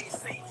know it ain't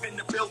safe in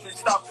the building,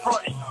 stop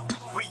fronting.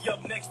 We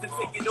up next to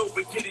take it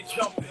over, get it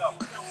jumping.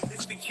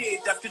 It's the kid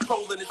that's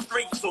controlling the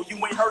street, so you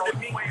ain't heard of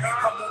me.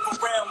 I move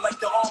around like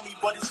the army,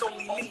 but it's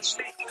only me.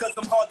 Cause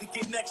I'm hard to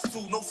get next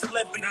to, no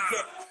celebrity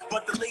yet.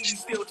 But the ladies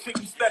still treat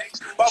me special.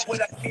 Why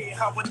would I care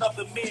how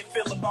another man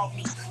feel about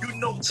me? You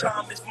know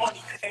time is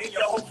money, and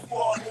your whole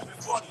squad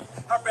moving funny.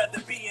 I'd rather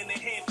be in the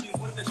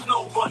Hamptons with the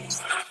snow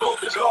bunnies. Both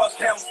cigars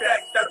down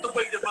stacks, that's the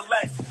way to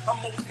relax.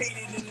 I'm most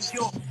hated in New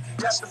York,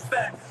 that's a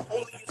fact.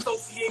 Only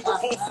associate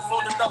with bosses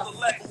on another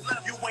level.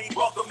 You ain't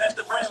welcome at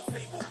the round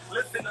table.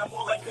 Listen, I'm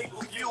more like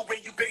pay-per-view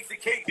when you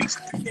basic cable. You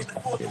can't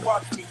afford to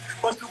watch me,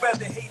 but you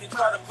rather hate and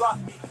try to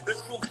block me. The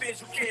truth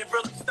is you can't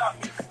really stop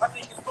me. I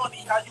think it's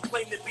funny how you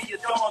claim to be a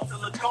dawn till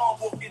a dawn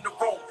walk in the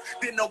room.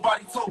 Then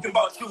nobody talking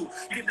about you.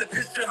 Get the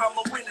picture, I'm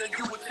a winner,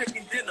 you a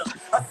chicken dinner.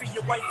 I see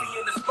your wifey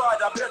in the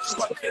spot, I bet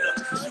you I get her.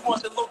 She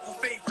want the local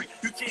favorite.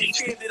 You can't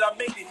stand it, I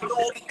made it. The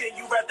only thing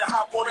you rather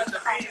hop on is the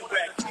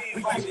handbag.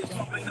 We get it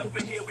jumping up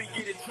in here, we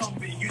get it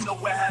jumping. You know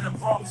I had a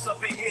Bronx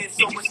up in here,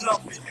 so it's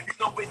nothing. You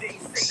know it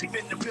ain't safe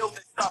in the building,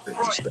 stop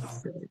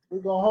running. We're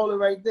gonna hold it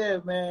right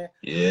there, man.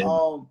 Yeah,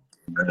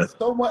 man.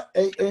 So much,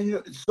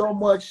 and so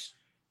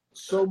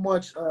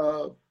much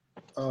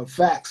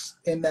facts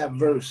in that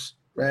verse,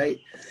 right?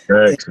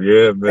 And, Thanks.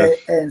 Yeah, man.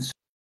 and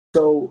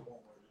so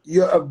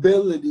your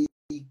ability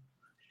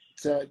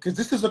to, because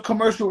this is a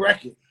commercial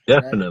record,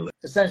 right? Definitely.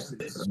 Essentially,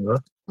 this is Uh-huh.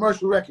 a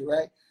commercial record,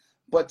 right?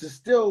 But to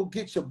still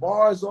get your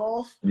bars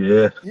off,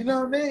 Yeah. you know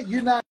what I mean?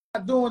 You're not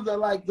doing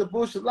the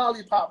bullshit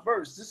lollipop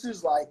verse. This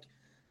is like,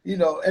 you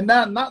know, and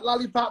not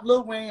lollipop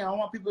Lil Wayne. I don't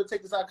want people to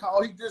take this out.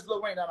 Oh, he did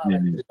Lil Wayne. No,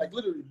 like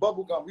literally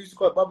bubblegum. We used to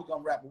call it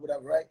bubblegum rap or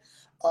whatever, right?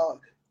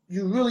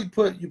 You really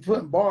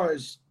putting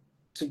bars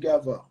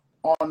together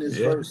on this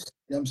verse.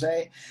 You know what I'm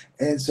saying?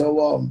 And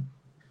so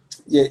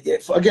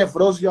again, for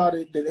those of y'all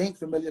that ain't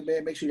familiar,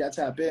 man, make sure y'all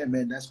tap in,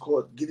 man. That's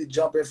called Get It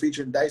Jumpin'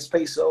 featuring Dice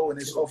Peso,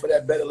 and it's off of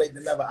that Better Late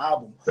Than Never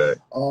album. Right.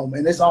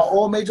 And it's on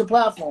all major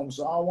platforms.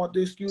 So I don't want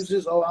the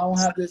excuses. Oh, I don't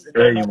have this. It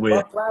don't matter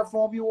what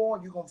platform you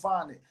on, you're gonna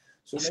find it.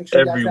 So make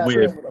sure y'all tap in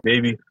with them.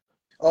 Baby.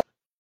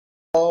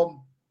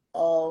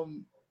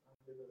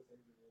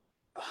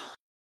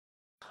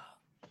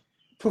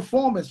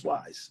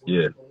 Performance-wise,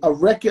 a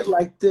record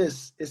like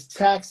this is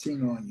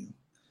taxing on you.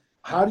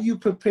 How do you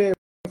prepare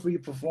for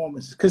your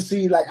performances? Because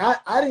see, like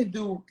I didn't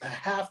do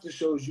half the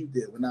shows you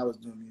did when I was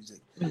doing music.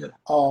 And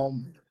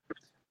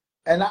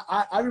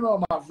I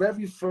remember my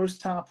very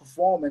first time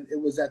performing. It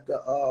was at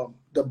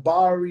the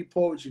Bowery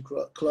Poetry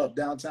Club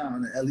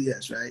downtown in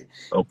LES, right?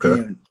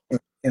 Okay.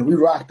 And we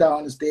rocked out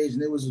on the stage,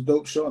 and it was a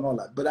dope show and all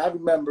that. But I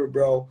remember,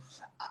 bro,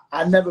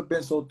 I never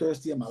been so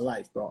thirsty in my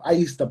life, bro. I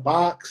used to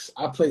box.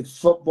 I played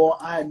football.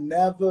 I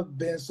never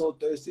been so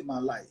thirsty in my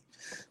life.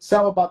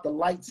 Something about the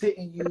lights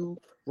hitting you,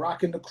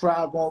 rocking the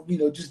crowd, going, you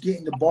know, just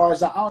getting the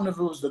bars out. I don't know if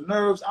it was the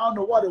nerves. I don't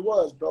know what it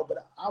was, bro,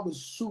 but I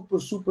was super,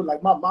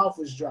 like my mouth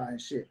was dry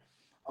and shit.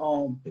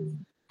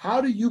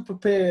 How do you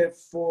prepare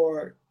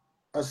for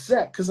a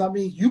set? Because, I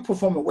mean, you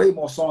performing way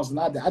more songs than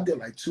I did. I did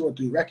like 2 or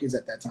 3 records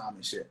at that time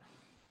and shit.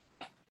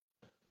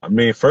 I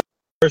mean,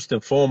 first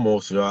and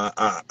foremost, you know,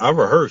 I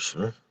rehearse,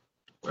 man.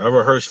 I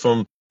rehearse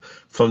from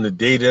the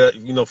day that,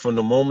 you know, from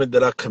the moment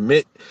that I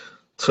commit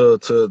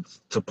to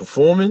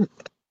performing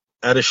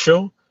at a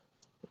show.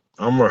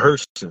 I'm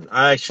rehearsing.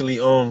 I actually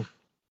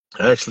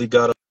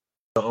got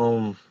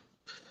you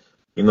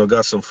know,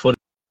 got some footage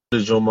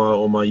on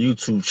my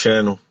YouTube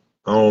channel.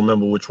 I don't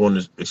remember which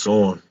one it's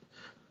on,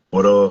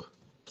 but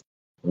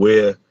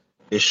where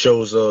it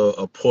shows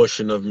a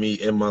portion of me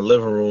in my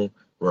living room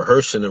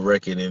rehearsing the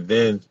record, and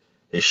then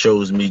it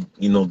shows me,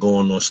 you know,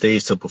 going on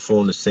stage to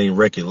perform the same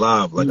record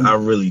live. Like, I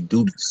really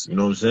do this, you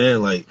know what I'm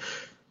saying? Like,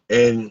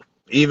 and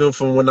even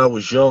from when I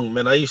was young,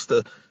 man, I used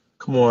to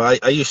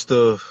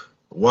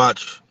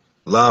watch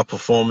live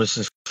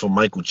performances from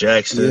Michael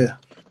Jackson. Yeah.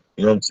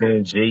 You know what I'm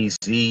saying?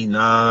 Jay-Z,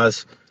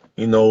 Nas,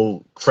 you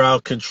know,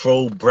 crowd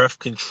control, breath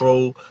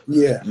control.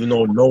 Yeah. You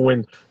know,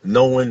 knowing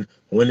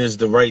when is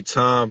the right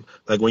time.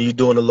 Like when you're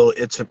doing a little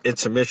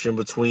intermission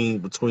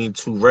between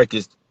 2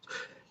 records,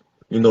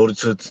 you know,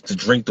 to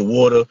drink the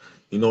water,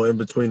 you know, in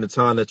between the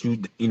time that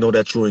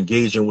that you're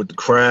engaging with the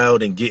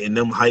crowd and getting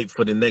them hyped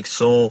for the next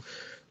song.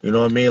 You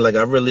know what I mean? Like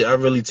I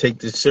really take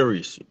this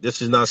serious.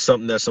 This is not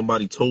something that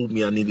somebody told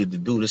me I needed to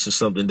do. This is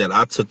something that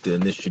I took the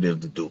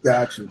initiative to do.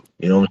 Gotcha.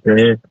 You know what I'm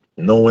saying?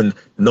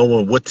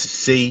 Knowing what to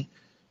say,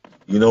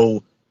 you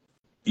know,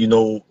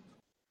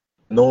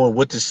 knowing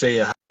what to say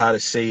and how to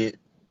say it,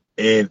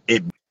 and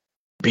it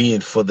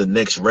being for the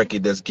next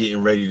record that's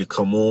getting ready to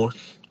come on.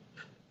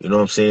 You know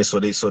what I'm saying? So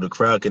the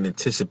crowd can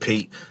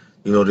anticipate,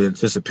 you know, the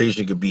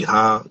anticipation could be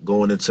high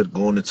going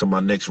into my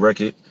next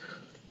record,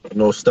 you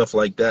know, stuff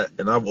like that.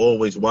 And I've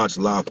always watched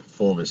live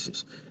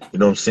performances. You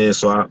know what I'm saying?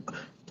 So I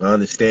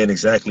understand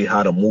exactly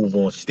how to move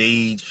on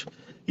stage,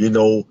 you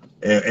know,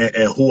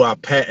 and who I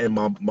pattern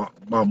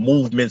my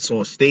movements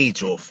on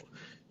stage off.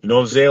 You know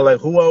what I'm saying?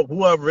 Like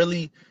who I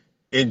really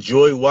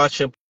enjoy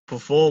watching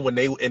perform when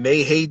they in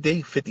they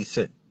heyday, 50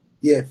 Cent.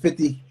 Yeah,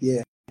 50,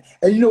 yeah.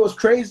 And you know what's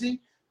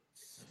crazy?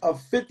 A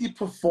 50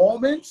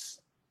 performance,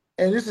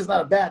 and this is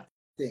not a bad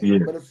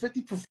thing, but a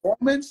 50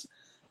 performance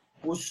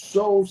was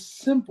so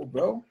simple,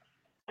 bro.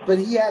 But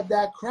he had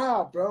that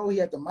crowd, bro. He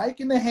had the mic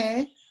in the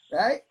hand,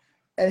 right?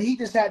 And he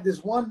just had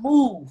this one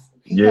move.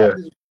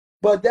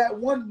 But that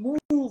one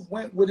move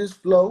went with his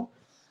flow.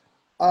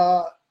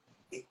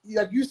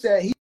 Like you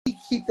said, he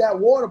keep that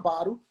water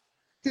bottle.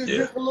 He'll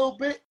drink a little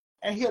bit,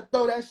 and he'll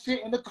throw that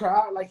shit in the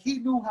crowd. Like he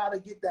knew how to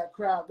get that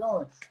crowd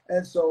going.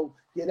 And so,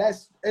 yeah,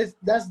 that's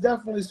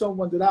definitely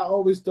someone that I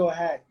always thought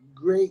had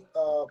great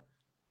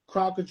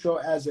crowd control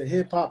as a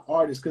hip hop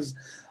artist. Because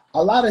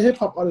a lot of hip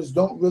hop artists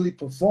don't really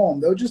perform.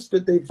 They'll just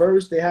spit their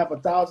verse. They have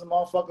 1,000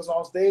 motherfuckers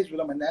on stage with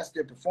them, and that's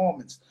their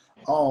performance.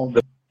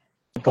 The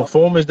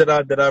performance that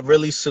I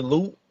really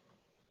salute,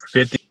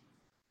 50,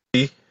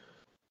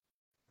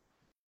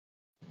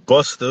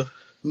 Buster.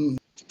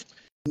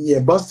 Yeah,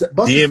 Buster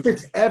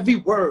spits every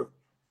word.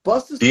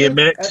 Buster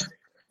DMX.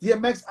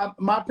 DMX,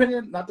 my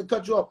opinion, not to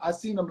cut you off, I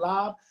seen him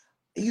live.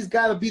 He's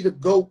got to be the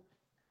GOAT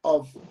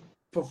of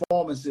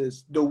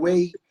performances. The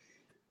way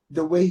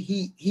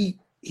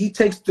he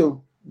takes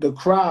the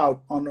crowd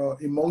on an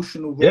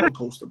emotional roller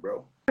coaster,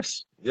 bro.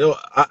 Yo,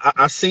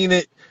 I seen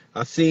it.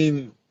 I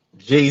seen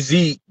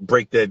Jay-Z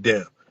break that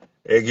down.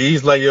 And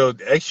he's like, yo,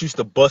 X used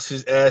to bust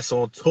his ass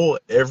on tour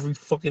every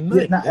fucking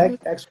night. Yeah,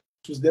 X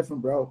was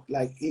different, bro.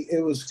 Like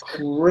it was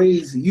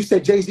crazy. You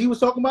said Jay-Z was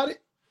talking about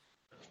it?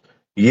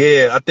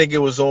 Yeah, I think it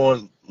was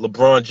on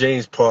LeBron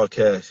James'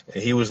 podcast,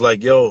 and he was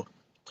like, yo,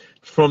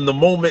 from the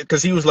moment,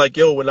 because he was like,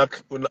 yo, when I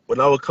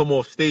would come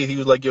off stage, he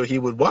was like, yo, he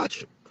would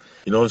watch him.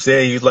 You know what I'm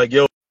saying? He was like,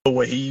 yo,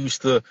 when he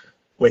used to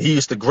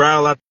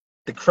growl at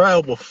the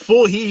crowd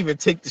before he even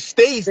take the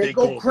stage, They they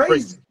go going crazy.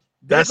 crazy.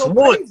 They That's go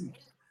one. crazy.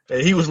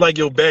 And he was like,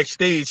 yo,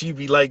 backstage, he'd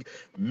be like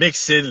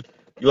mixing,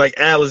 like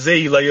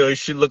Alizé, like, yo, it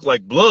should look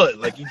like blood,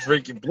 like he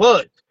drinking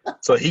blood.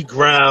 So he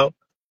growl,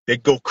 they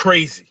go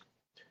crazy.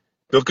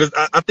 Because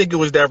I think it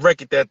was that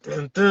record that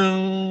dun,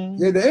 dun,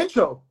 Yeah, the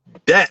intro.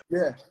 that,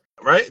 Yeah,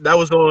 right? That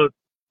was on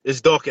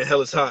It's Dark and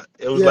Hell is Hot.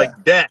 It was yeah.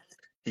 like that.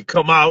 He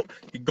come out,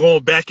 he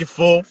going back and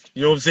forth,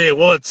 you know what I'm saying?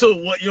 1,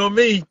 2, what, you know what I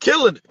mean? He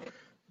killing it.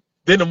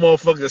 Then the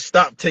motherfucker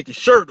stopped taking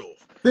shirt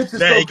off. Bitches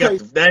Now so he got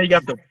crazy.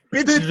 the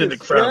bitches in the Bitches.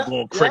 crowd Yeah,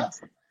 going yeah, crazy.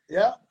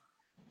 yeah.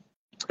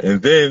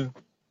 And then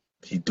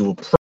he do a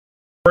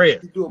prayer.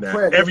 You do a Now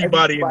prayer, then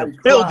everybody in the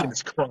everybody building crying.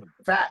 is crying.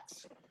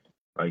 Facts.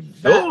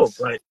 Like, dog, Facts.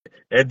 like,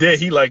 and then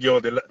he like, yo,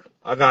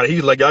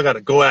 he's like, y'all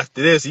gotta go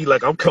after this. He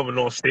like, I'm coming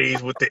on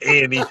stage with the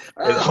Annie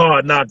and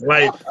Hard Knock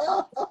Life.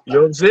 You know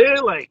what I'm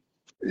saying? Like,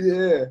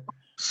 Yeah.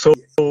 so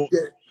Yeah.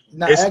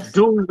 Now, it's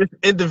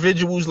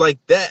individuals like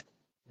that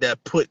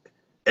put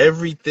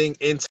everything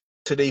into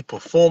their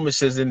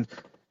performances. And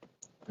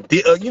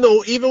you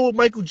know, even with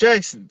Michael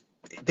Jackson,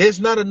 there's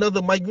not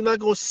another Mike. You're not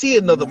gonna see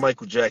another nah,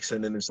 Michael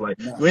Jackson in his life.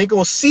 nah, You ain't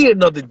gonna see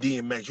another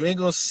DMX. You ain't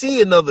gonna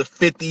see another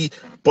 50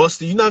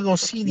 Buster. You're not gonna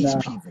see these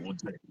nah. people.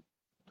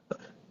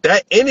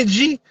 That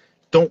energy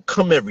don't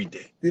come every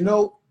day. You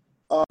know,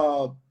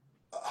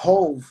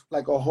 Hove,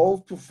 like a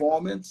Hove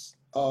performance.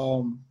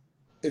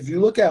 If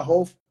you look at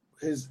Hove,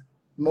 his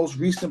most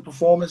recent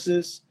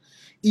performances,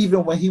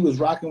 even when he was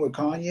rocking with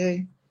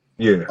Kanye,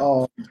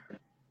 Yeah,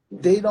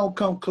 they don't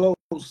come close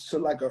to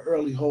like an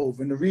early Hove.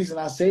 And the reason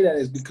I say that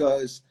is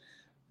because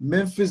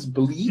Memphis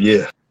Bleak,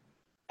 yeah,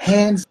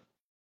 hands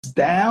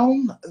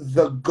down,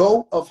 the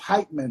GOAT of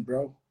hype men,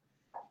 bro.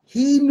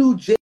 He knew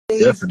Jay's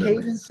definitely.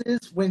 cadences.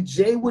 When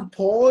Jay would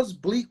pause,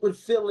 Bleak would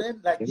fill in.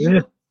 Like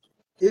Yeah,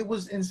 it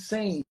was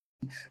insane.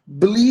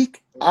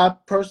 Bleak, I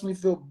personally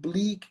feel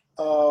Bleak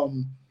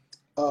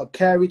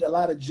carried a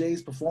lot of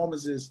Jay's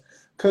performances.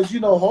 Because, you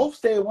know, Hope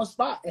stayed in one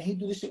spot and he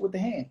do this shit with the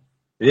hand.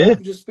 yeah,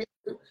 Hope just,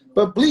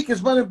 but Bleak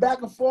is running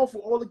back and forth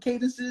with all the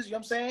cadences, you know what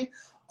I'm saying?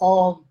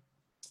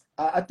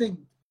 I think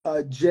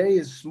Jay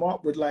is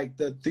smart with like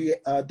the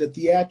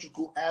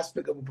theatrical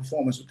aspect of a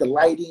performance, with the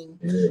lighting,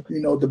 yeah.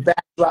 you know, the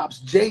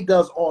backdrops. Jay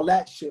does all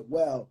that shit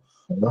well.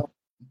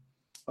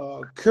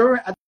 I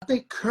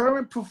think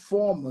current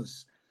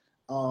performers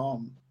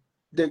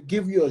that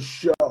give you a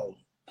show,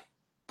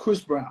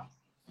 Chris Brown.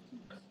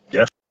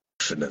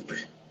 Definitely.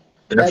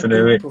 That dude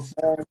Definitely.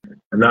 performed.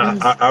 And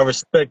I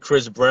respect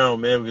Chris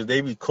Brown, man, because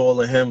they be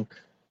calling him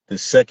the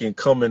second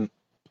coming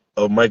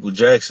of Michael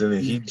Jackson,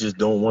 and he just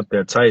don't want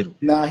that title.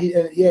 Nah,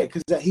 yeah,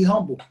 because he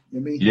humble. I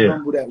mean, he Yeah,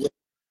 humble that way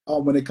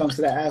when it comes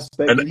to that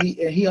aspect, and and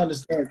he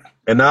understands.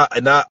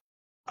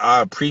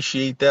 I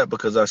appreciate that,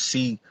 because I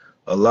see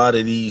a lot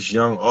of these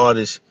young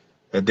artists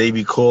that they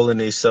be calling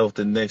themselves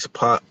the next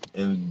pop,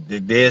 and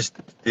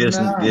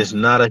Nah, there's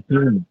not a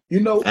human you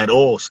know, at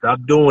all.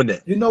 Stop doing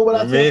that. you know what You know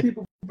I what I tell mean?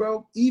 people,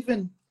 bro.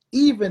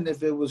 Even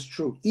if it was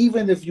true,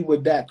 even if you were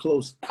that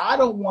close, I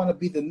don't want to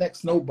be the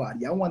next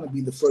nobody. I want to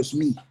be the first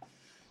me.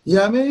 You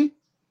know what I mean?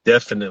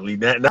 Definitely.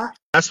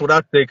 That's what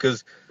I think,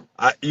 because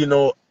I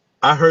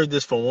heard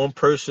this from one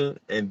person,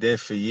 and then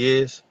for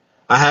years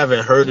I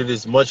haven't heard it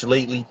as much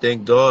lately,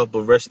 thank God.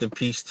 But rest in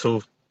peace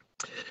to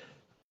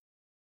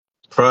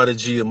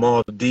Prodigy and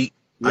Mobb Deep.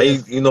 Yeah.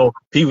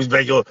 He was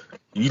like, yo,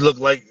 you look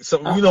like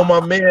something.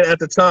 My man at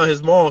the time,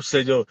 his mom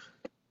said, yo,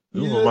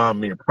 you Yeah. remind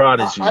me of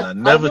Prodigy, and I I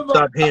never remember.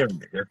 stopped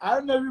hearing it.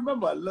 I never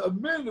remember a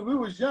minute we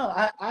was young.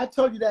 I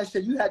told you that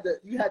shit. You had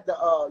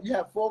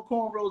four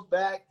cornrows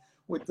back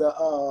with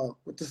the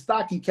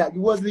stocking cap.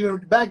 You wasn't even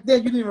back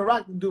then. You didn't even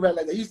rock the do right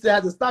like that. You used to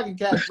have the stocking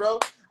caps, bro.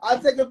 I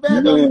take it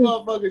back on you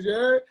motherfuckers, you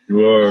heard?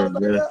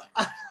 Word, man.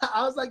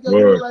 I was like, yo, you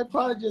Word. look like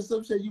Prodigy or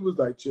some shit. You was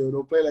like, chill,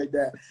 don't play like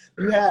that.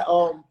 You had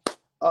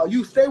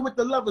you stay with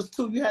the lovers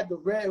too. You had the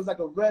red. It was like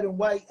a red and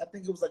white. I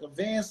think it was like a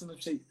Vans and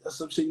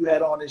some shit you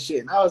had on and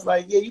shit. And I was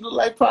like, yeah, you look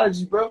like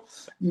Prodigy, bro.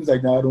 He was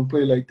like, no, don't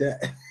play like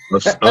that.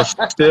 I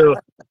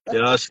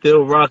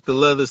still rock the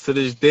leathers to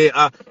this day.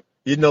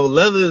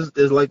 Leather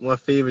is like my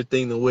favorite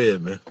thing to wear,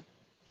 man.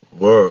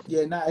 Word.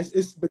 Yeah, nah,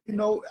 but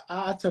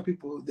I tell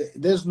people that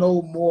there's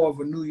no more of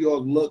a New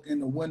York look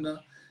in the winter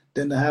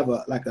than to have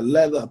a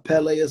leather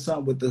Pele or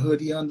something with the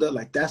hoodie under.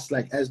 Like that's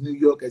like as New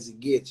York as it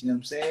gets. You know what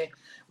I'm saying?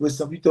 With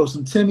you throw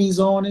some Timmys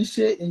on and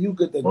shit, and you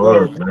good to go.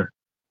 Word, man.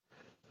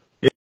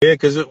 Yeah,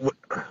 because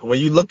when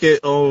you look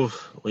at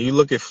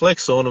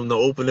Flex on him, the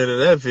opening of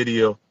that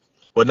video,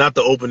 well, not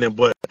the opening,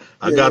 but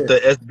I Yeah, got yeah. the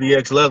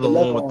SBX leather The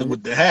leather on on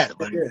with the hat.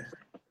 Like yeah.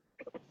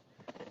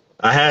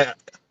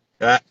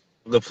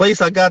 the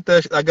place I got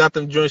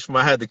them joints from.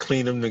 I had to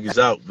clean them niggas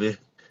out, man,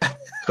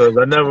 because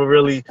I never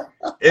really.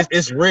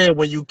 It's rare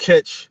when you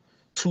catch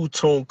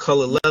two-tone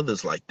color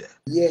leathers like that.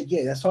 Yeah,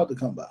 that's hard to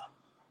come by.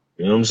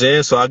 You know what I'm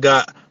saying? So I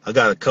got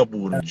a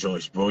couple of them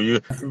joints, bro. I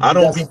You don't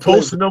got be some flavor.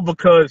 posting them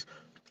because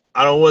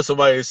I don't want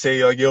somebody to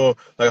say like, yo,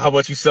 like how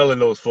much you selling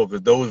those for?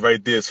 Cause those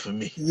right there is for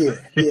me. Yeah,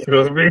 You yeah.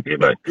 know what I mean?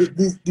 Like,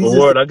 These but is the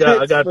word, I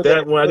pics got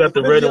that one. I for got the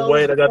the red and videos,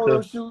 white. the I got photo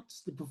the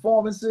shoots, the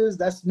performances.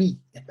 That's me.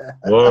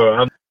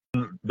 word.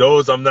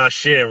 Those I'm not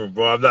sharing,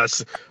 bro.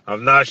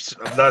 I'm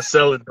not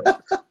selling those.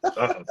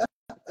 Uh-uh.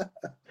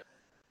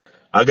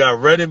 I got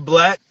red and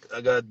black.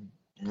 I got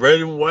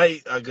red and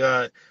white. I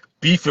got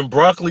beef and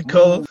broccoli Mm.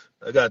 colors.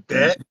 I got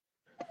that.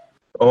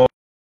 Um,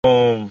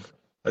 um,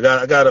 I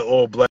got an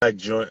all black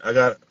joint. I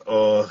got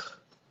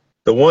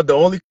the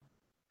only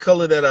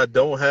color that I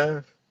don't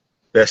have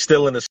that's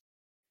still in the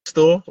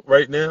store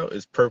right now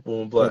is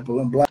purple and black. Purple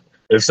and black.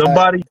 If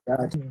somebody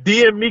Gotcha.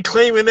 DM me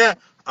claiming that,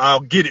 I'll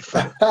get it for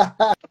them.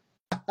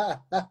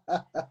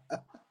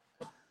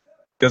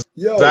 Because I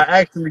Yo,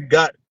 actually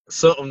got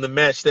something to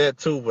match that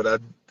too, but I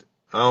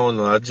don't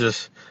know.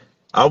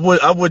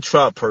 I would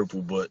try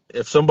purple, but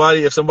if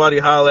somebody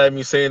holler at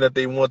me saying that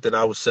they want it,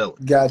 I would sell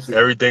it. gotcha.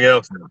 Everything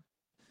else, no.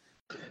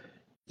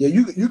 Yeah,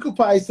 you could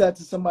probably sell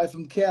to somebody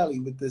from Cali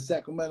with the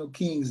Sacramento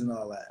Kings and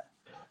all that.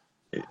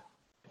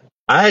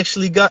 I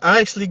actually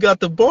got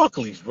the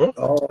Barclays, bro.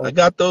 I Oh,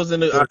 got those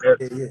in the.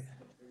 yeah,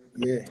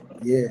 yeah,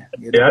 yeah.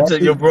 The Yeah, I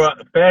just yo, Barkley, bro.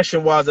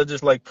 Fashion wise, I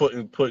just like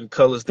putting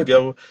colors put the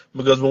together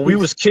because when we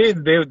was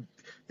kids,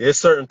 there's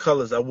certain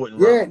colors I wouldn't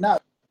rock. yeah. Now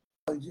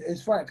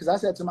it's funny because I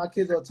said to my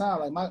kids all the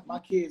time, like my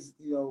kids,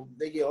 you know,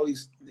 they got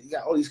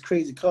all these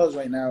crazy colors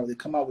right now. They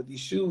come out with these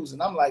shoes,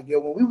 and I'm like, yo,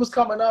 when we was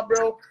coming up,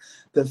 bro,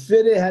 the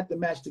fitted had to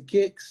match the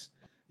kicks.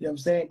 You know what I'm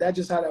saying? That's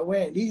just how that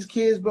went. These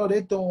kids, bro,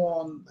 they throw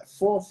on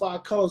 4 or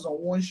 5 colors on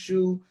one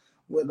shoe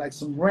with like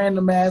some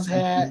random ass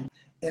hat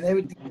and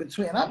everything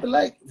between. And I'd be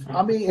like,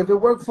 I mean, if it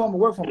worked for them, it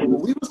worked for them. But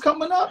when we was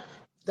coming up,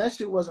 that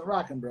shit wasn't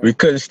rocking, We bro.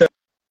 couldn't step,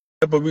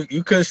 but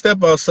you couldn't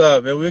step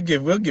outside, man. We'll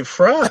get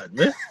fried,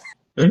 man.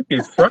 We'll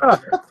get fried.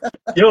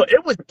 Yo,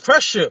 it was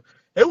pressure.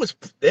 They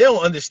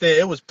don't understand.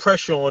 It was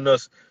pressure on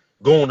us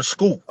going to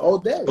school All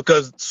day.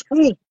 because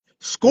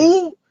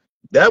school,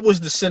 that was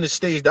the center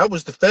stage. That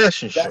was the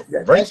fashion show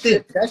right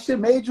there. That shit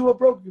made you or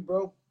broke you,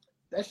 bro.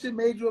 That shit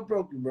made you or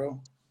broke you,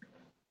 bro.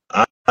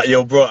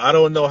 Yo, bro, I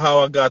don't know how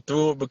I got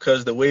through it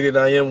because the way that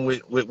I am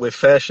with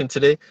fashion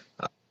today,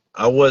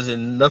 I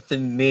wasn't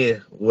nothing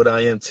near what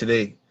I am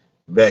today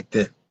back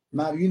then.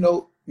 Now you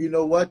know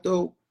what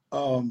though?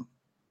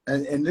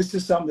 And this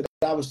is something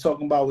that I was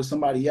talking about with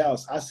somebody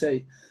else. I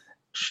say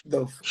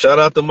the Shout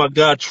out to my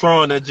guy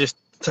Tron that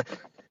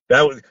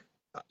was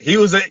he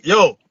was a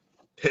yo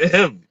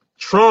him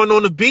Tron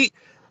on the beat.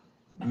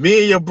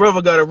 Me and your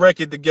brother got a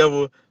record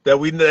together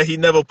that he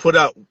never put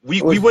out.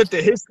 We was went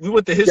to his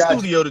got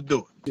studio to do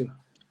it. you,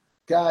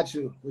 got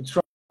you. With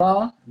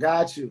Tron,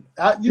 got you.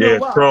 You know Yeah,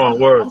 what? Tron I'm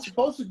words.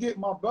 supposed to get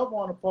my brother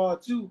on the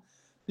part too,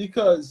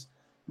 because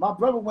my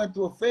brother went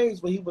through a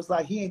phase where he was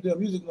like he ain't doing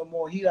music no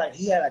more. He had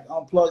like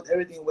unplugged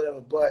everything or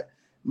whatever. But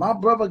my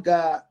brother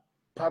got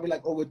probably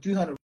like over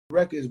 300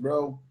 records,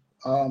 bro.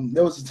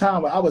 There was a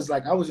time where I was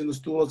in the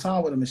studio all the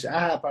time with him and shit. I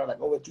had probably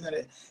like over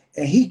 300,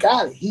 and he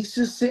got it. He's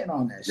just sitting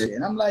on that shit,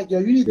 and I'm like, yo,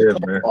 you need to Yeah,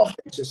 come man. off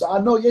that shit. So I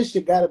know your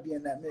shit gotta be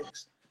in that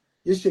mix.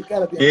 Your shit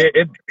gotta be in Yeah,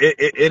 that.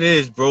 it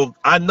is, bro.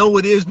 I know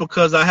it is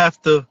because I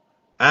have to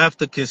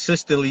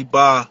consistently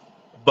buy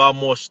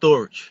more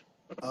storage.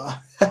 Uh,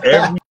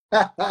 Every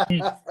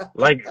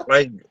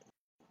like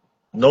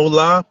no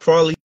lie,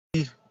 probably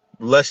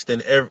less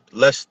than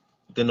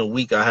a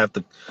week. I have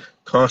to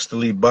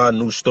constantly buy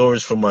new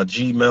storage for my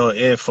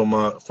Gmail and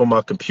for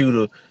my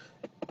computer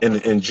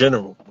in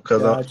general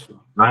because got you.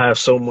 I have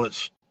so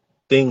much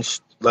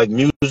things like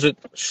music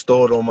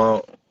stored on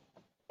my.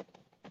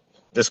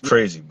 It's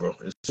crazy, bro.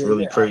 It's Yeah,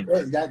 really yeah. crazy.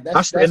 And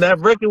That's. that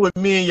record with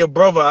me and your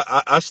brother,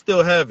 I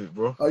still have it,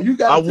 bro. Oh, you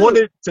got I it too.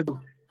 wanted to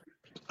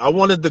I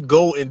wanted to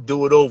go and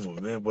do it over,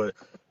 man. But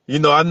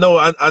I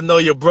know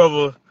your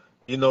brother.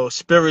 You know,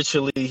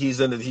 spiritually,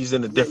 he's in a Yeah,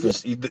 yeah, yeah,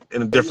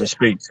 different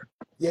space.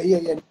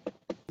 yeah.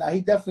 Now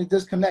he definitely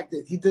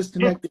disconnected. He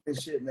disconnected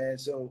this shit, man.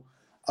 So,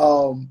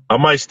 I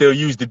might still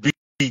use the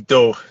beat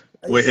though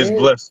with his hey,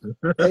 blessing.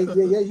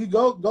 yeah. You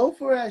go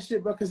for that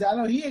shit, bro. Because I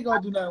know he ain't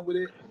gonna do nothing with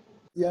it.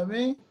 You know what I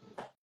mean?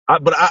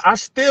 But I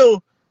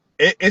still,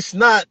 it's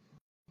not.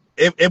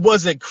 It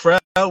wasn't crowd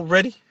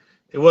ready.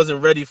 It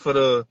wasn't ready for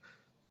the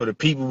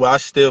people. But I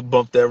still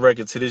bump that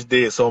record to this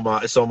day. It's on my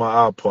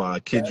iPod. I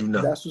kid you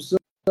not. That's what's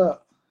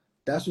up.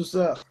 That's what's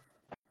up.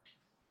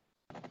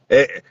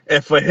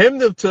 And for him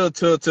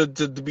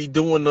to be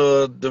doing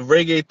the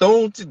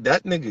reggaeton,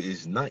 that nigga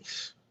is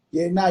nice.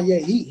 Yeah,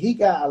 he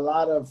got a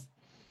lot of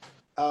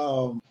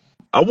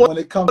I when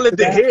it comes wanted to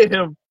to that. hear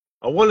him.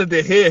 I wanted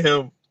to hear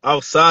him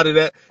outside of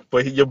that,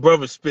 but your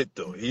brother spit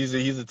though. He's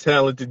a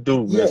talented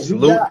dude, man. Yeah,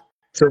 Salute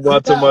he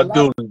to got my a lot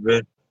of dude,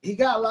 man. he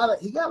got a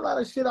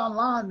lot of shit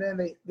online, man.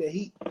 That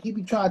he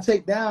be trying to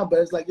take down, but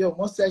it's like, yo,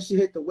 once that shit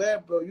hit the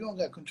web, bro, you don't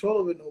got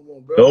control of it no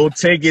more, bro. Don't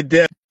take it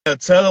down.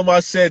 Tell him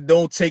I said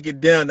don't take it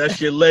down. That's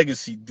your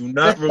legacy. Do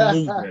not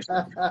remove that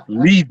shit.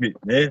 Leave it,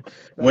 man.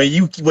 When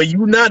you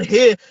not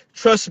here,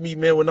 trust me,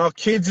 man. When our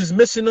kids is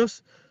missing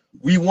us,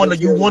 you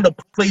Yeah, want a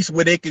place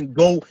where they can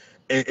go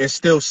and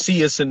still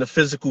see us in the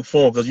physical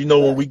form. Because you know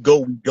when we go,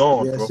 we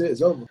gone, Yeah, bro.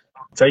 it's over.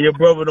 Tell your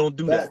brother don't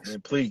do that, Facts.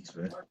 man. Please,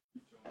 man.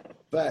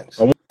 Facts.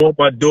 I want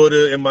my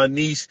daughter and my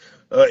niece,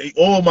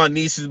 all my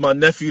nieces, my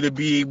nephew to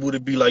be able to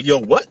be like, yo,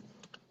 what?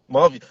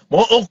 My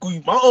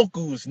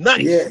uncle was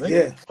nice, Yeah, man.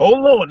 yeah,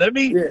 Hold on, let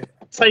me yeah.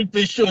 type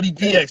in Shorty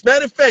Hey, Bx.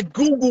 Matter of fact,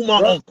 Google my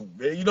run, uncle,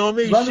 man. You know what I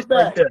mean? run it Shit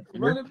like back. that,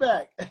 Run man. it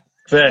back.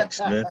 Facts,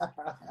 man.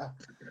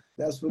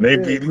 That's what it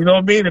Maybe is. you know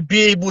what I mean? To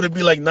be able to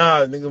be like,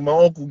 nah, nigga, my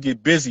uncle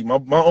get busy. My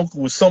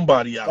uncle was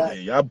somebody out Facts.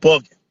 here. Y'all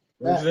bugging.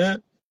 You know what I'm Facts.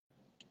 saying?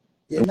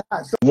 Yeah,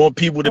 nah. So, I want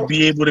people to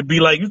be able to be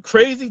like, you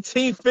crazy,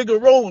 Team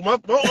Figueroa.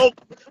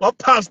 My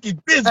pops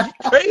get busy. You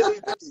crazy?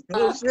 You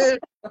know what I'm saying?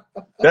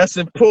 That's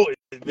important,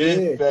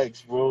 man. yeah,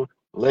 Facts, bro.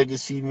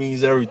 Legacy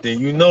means everything.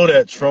 You know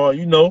that, Tron.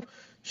 You know.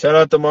 Shout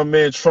out to my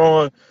man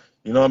Tron.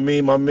 You know what I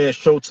mean? My man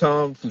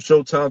Showtime from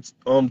Showtime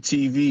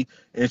TV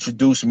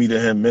introduced me to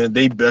him, man.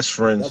 They best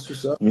friends, that's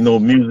what's up. you know,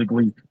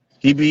 musically.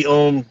 He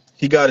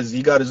got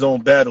his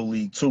own battle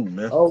league too,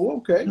 man. Oh,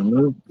 okay. You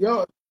know?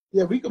 Yo,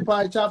 yeah, we could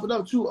probably chop it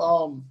up too.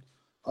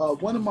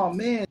 One of my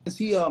mans,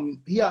 he out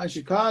in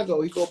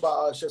Chicago. He go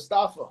by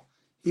Shastafa.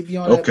 He be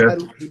on that Okay.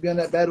 battle. He be on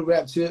that battle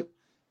rap tip.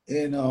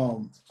 And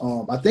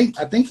I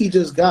think he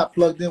just got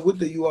plugged in with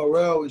the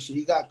URL and shit.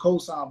 He got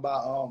co-signed by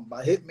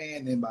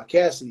Hitman and by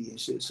Cassidy and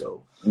shit.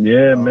 So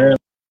Yeah, um, man.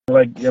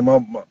 Like, yeah, my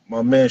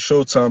man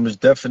Showtime is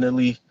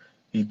definitely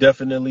in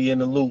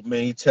the loop,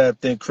 man. He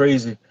tapped in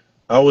crazy.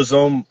 I was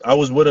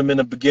with him in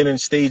the beginning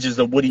stages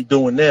of what he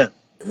doing now.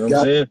 You know what I'm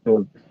yeah. saying?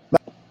 So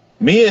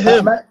me and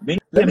him, me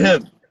Let and me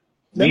him,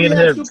 let me me and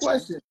ask him. you a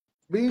question.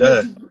 Being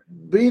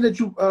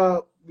that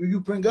Uh, you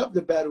bring up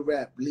the battle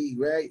rap league,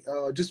 right?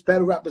 Just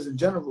battle rappers in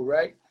general,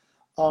 right?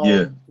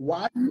 yeah.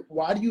 Why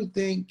do you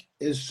think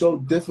it's so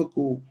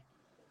difficult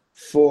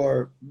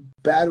for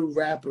battle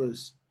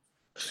rappers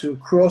to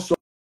cross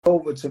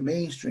over to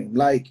mainstream?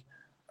 Like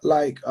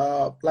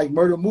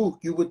Murder Mook,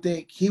 you would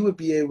think he would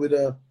be able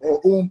to,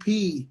 or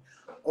P,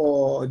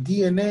 or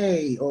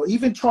DNA, or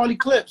even Charlie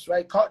Clips,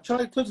 right?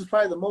 Charlie Clips is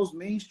probably the most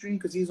mainstream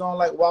because he's on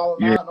like Wild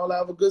and Yeah. Out and all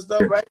that other good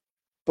stuff, right?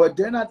 But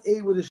they're not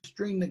able to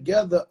string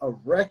together a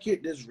record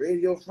that's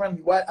radio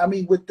friendly. Why? I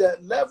mean, with the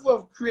level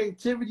of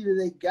creativity that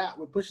they got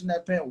with pushing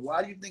that pen,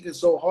 why do you think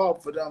it's so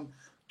hard for them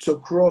to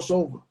cross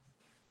over?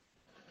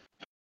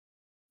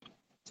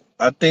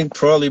 I think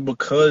probably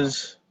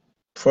because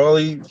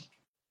probably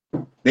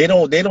they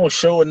don't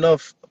show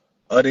enough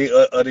of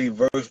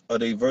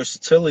they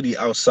versatility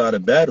outside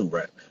of battle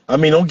rap. I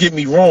mean, don't get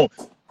me wrong.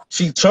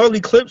 See,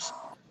 Charlie Clips.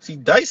 See,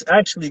 Dice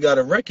actually got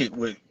a record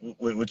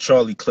with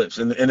Charlie Clips,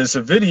 and it's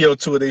a video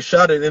to it. They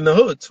shot it in the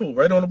hood too,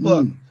 right on the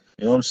block. Mm,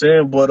 You know what I'm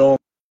saying? But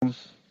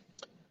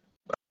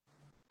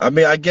I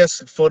mean, I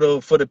guess for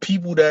the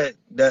people that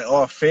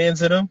are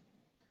fans of them,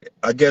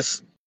 I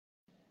guess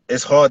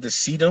it's hard to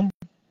see them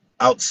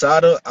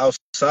outside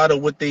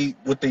of what they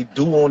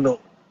do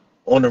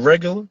on the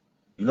regular.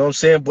 You know what I'm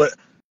saying? But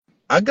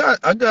I got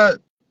I got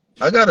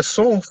I got a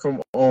song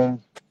from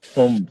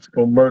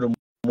Murder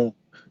Mook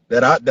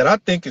that I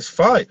think is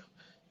fire.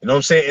 You know what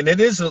I'm saying? And it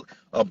is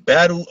a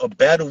battle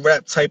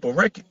rap type of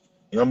record.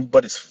 You know what I mean?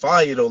 But it's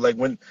fire though. Like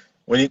when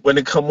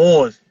it come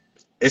on,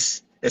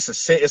 it's a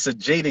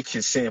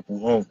Jadakiss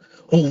sample on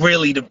who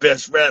really the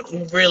best rap,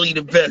 who really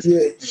the best.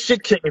 yeah, The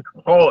shit kicking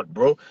hard,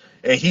 bro.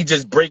 And he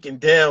just breaking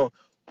down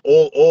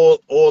all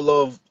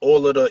of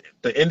the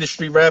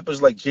industry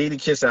rappers like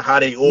Jadakiss and how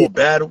they yeah, all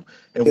battle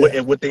and what yeah.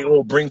 and what they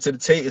all bring to the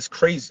table. It's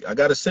crazy. I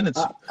gotta send it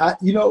to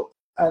you.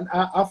 And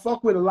I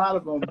fuck with a lot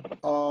of them.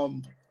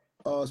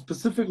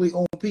 Specifically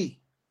on P,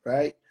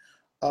 right?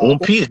 On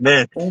P is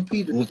man. On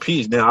P, On P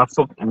is now. I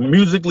fuck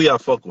musically. I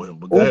fuck with him.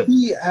 But go OP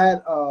ahead.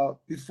 had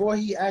before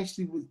he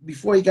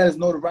got his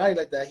notoriety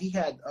like that, he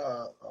had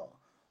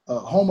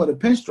Home of the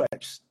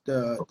Pinstripes,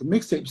 the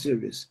mixtape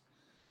series,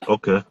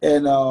 Okay.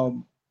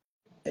 and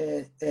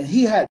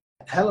he had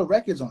hella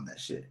records on that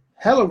shit,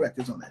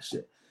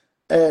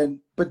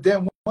 but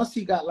then once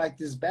he got like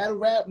this battle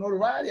rap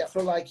notoriety, I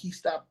feel like he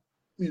stopped,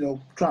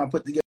 trying to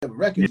put together Yeah.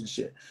 records and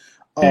shit.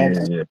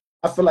 Yeah.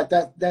 I feel like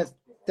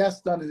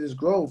that's done in his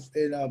growth,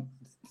 and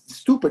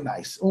super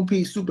nice. OP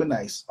super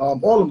nice.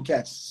 All them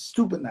cats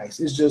super nice.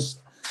 It's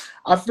just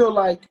I feel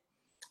like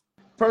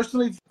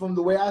personally, from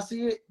the way I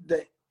see it,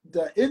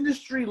 the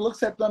industry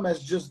looks at them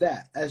as just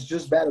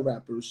battle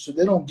rappers, so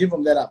they don't give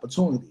them that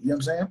opportunity. You know what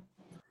I'm saying?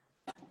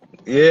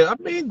 Yeah.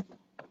 I mean,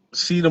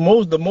 see, the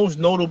most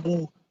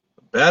notable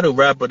battle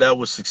rapper that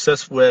was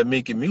successful at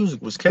making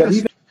music was But even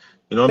Cassidy.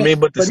 You know what I mean?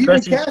 But but even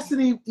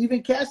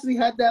especially Cassidy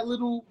had that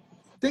little.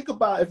 Think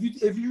about if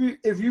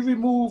you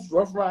remove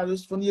Rough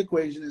Riders from the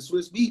equation and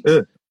Swiss Beats,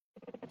 yeah,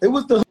 it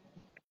was the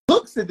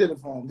hooks that did it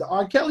for him. The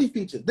R. Kelly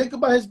feature. Think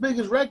about his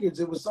biggest records.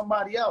 It was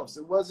somebody else.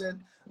 It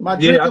wasn't my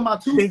drink yeah. and my I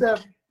think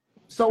two-step.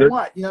 So that,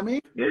 what? You know what I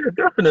mean? yeah,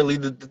 definitely.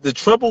 The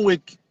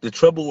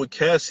trouble with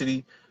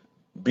Cassidy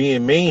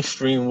being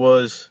mainstream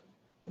was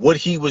what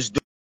he was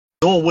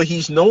doing, what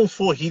he's known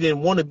for. He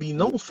didn't want to be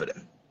known for that.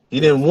 He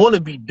Yeah. didn't want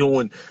to be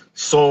doing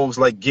songs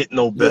like Get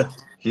No Yeah. Better.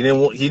 He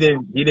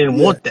didn't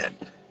Yeah. want that.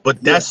 But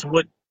Yeah.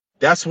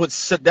 that's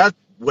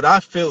what I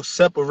feel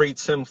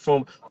separates him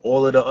from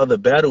all of the other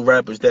battle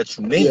rappers that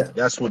you named. Yeah,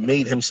 That's what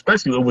made him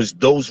special. It was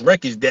those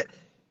records that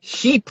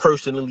he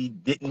personally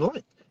didn't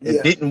like and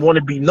yeah. didn't want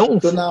to be known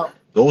So for. now,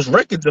 Those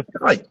records are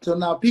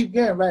fire. Pete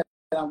Gann, right?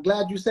 And I'm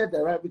glad you said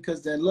that, right?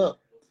 Because then look,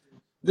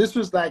 this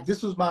was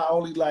my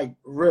only like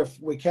riff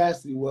with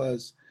Cassidy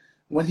was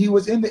when he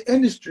was in the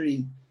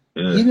industry,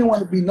 he Yeah, didn't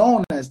want to be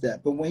known as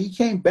that. But when he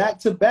came back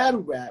to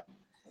battle rap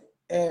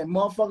and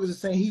motherfuckers are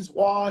saying he's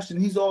washed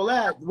and he's all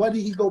that, what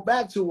did he go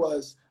back to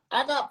was,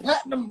 I got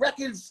platinum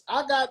records,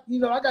 I got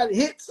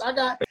hits,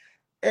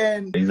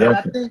 and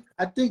exactly.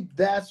 I think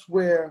that's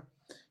where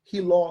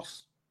he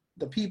lost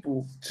the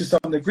people to some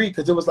degree,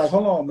 because it was like,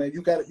 hold on, man,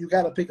 you got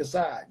to pick a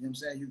side. You know what I'm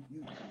saying?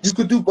 You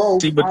could do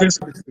both, See, but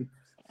obviously.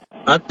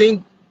 I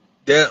think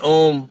that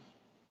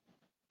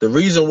the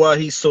reason why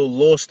he's so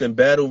lost in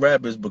battle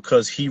rap is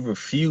because he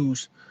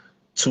refused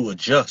to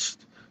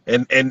adjust.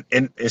 And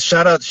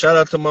shout out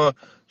to my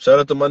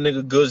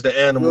nigga Goods the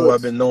Animal.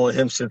 I've Goods, been knowing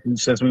him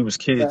since we was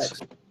kids,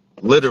 facts,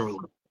 literally.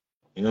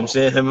 You know what I'm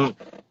saying? Him,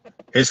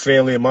 his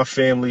family, and my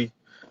family.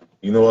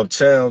 You know,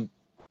 uptown.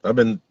 I've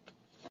been.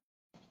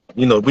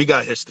 You know, we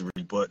got history,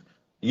 but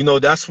you know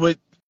that's what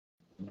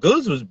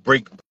Goods was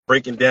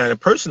breaking down.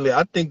 And personally,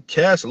 I think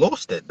Cass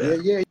lost that yeah,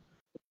 battle. yeah.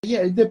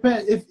 Yeah, it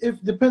depends.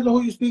 If depends on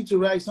who you speak to,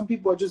 right? Some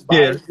people are just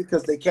Yeah, biased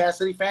because they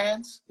Cassidy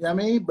fans. You know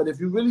what I mean? But if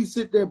you really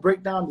sit there,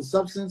 break down the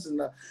substance and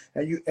the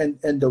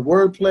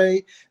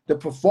wordplay, the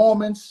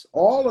performance,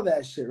 all of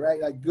that shit, right?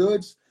 Like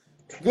Goods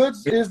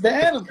is the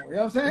animal. You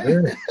know what I'm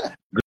saying?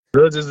 yeah.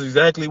 Goods is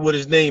exactly what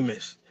his name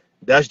is.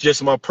 That's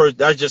just my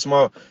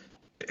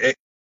eh,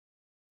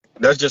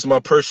 that's just my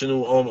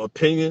personal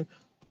opinion.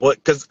 But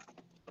because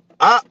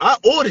I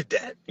ordered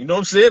that. You know what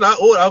I'm saying?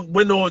 I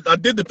went on, I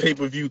did the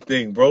pay-per-view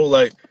thing, bro.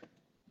 Like,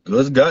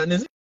 Goods got in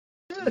his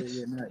Yeah, ass.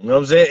 yeah, nice. You know what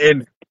I'm saying?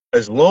 And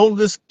as long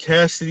as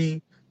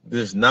Cassidy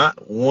does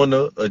not want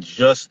to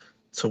adjust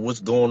to what's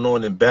going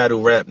on in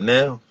battle rap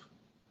now,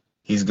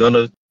 he's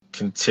gonna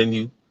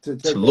continue To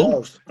to take the L's.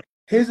 lose.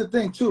 Here's the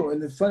thing too,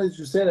 and it's funny that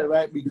you said it,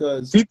 right?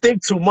 Because He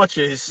think too much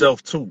of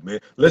himself too, man.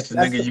 Listen,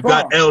 that's nigga, the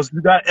problem.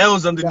 You got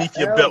L's You got underneath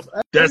your belt.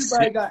 L's. That's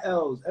Everybody it. got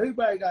L's.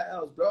 Everybody got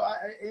L's, bro.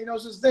 You know,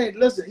 it's just thing.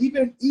 Listen,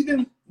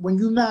 even when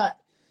you're not,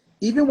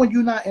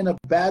 in a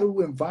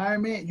battle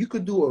environment, you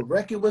could do a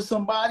record with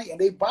somebody and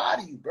they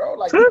body you, bro.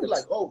 Like you could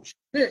like, oh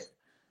shit,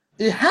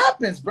 it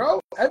happens, bro.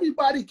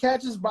 Everybody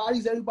catches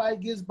bodies. Everybody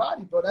gets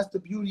body, bro. That's the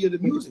beauty of the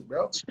music,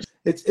 bro.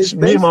 It's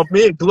Me and based. my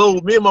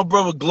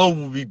brother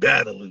Global be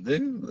battling.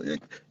 Nigga.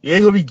 You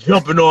ain't gonna be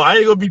jumping on. I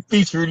ain't gonna be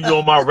featuring you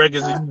on my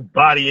records and you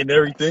body and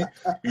everything.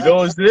 You know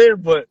what I'm saying?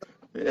 But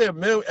yeah,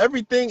 man,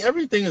 everything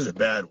is a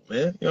battle,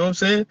 man. You know what I'm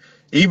saying?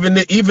 Even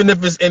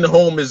if it's in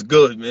home, it's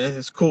good, man.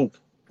 It's cool.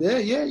 Yeah.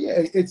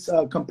 It's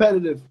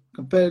competitive.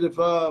 It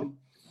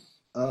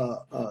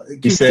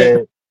He keeps that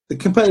said, the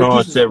competitive Sean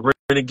juices. said,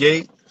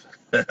 Renegade.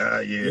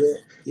 Yeah.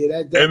 Yeah.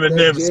 That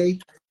Eminem J. Yeah.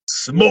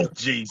 smoke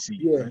Jay-Z.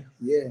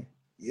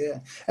 Yeah.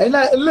 And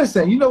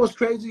listen, you know what's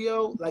crazy,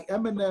 yo? Like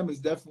Eminem is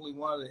definitely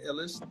one of the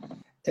illest,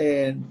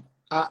 and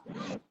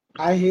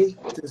I hate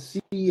to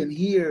see and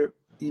hear,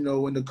 you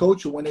know, in the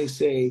culture when they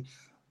say,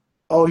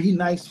 "Oh, he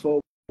nice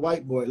for a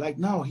white boy." Like,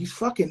 no, he's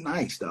fucking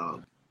nice,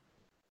 dog.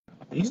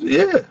 He's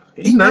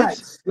He nice.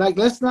 nice. Like,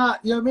 let's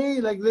not, you know what I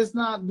mean? Like, let's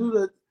not do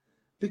the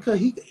because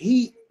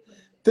he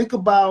think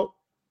about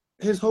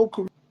his whole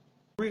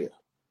career.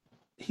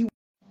 He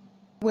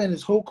went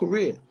his whole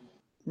career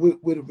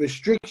with a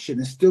restriction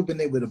and still been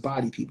able to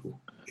body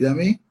people. You know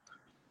what I mean?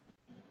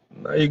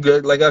 Now you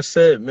got, like I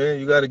said, man,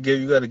 you gotta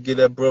give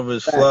that brother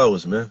his Fact.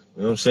 flowers, man.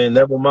 You know what I'm saying?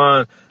 Never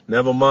mind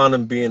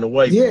him being a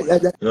white Yeah, boy. You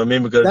know what I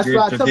mean? Because that's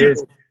why I tell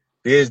people.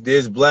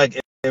 there's black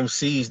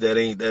MCs that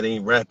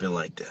ain't rapping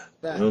like that.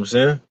 You know Fact, what I'm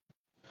saying?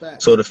 So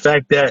facts. the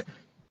fact that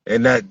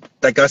and that,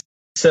 like I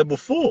said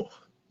before,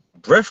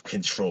 breath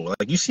control.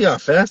 Like you see how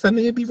fast that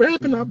nigga be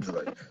rapping, I'll be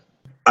like,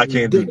 I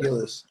can't do that.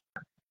 Ridiculous.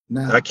 I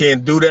Nah.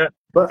 can't do that,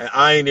 But and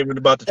I ain't even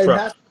about to and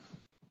try.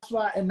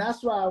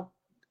 that's why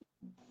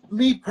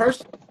me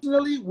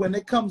personally, when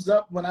it comes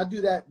up, when I do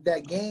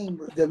that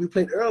game that we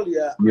played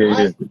earlier,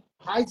 Yeah,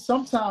 I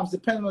sometimes,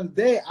 depending on the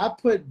day, I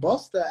put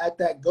Busta at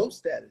that GOAT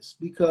status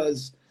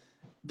because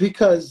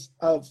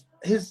of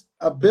his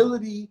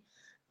ability.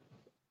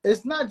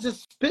 It's not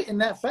just spitting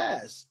that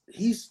fast.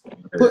 He's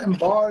putting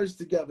bars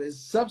together. His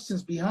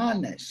substance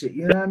behind that shit.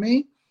 You know what I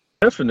mean?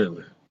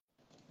 definitely.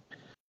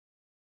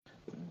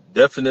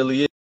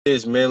 Definitely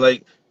is, man.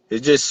 Like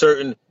it's just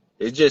certain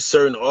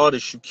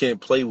artists you can't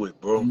play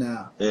with, bro.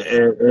 Nah.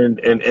 And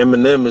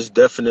Eminem is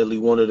definitely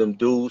one of them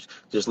dudes,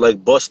 just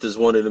like Busta's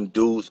one of them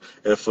dudes.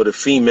 And for the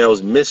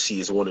females, Missy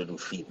is one of them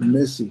females.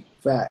 Missy,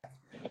 fact.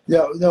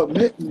 No,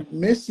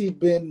 Missy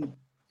been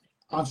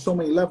on so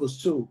many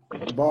levels too.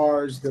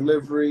 Bars,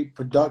 delivery,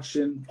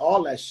 production,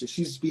 all that shit.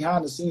 She's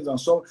behind the scenes on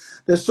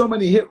there's so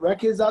many hit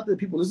records out there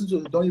people listen to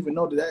that don't even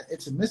know that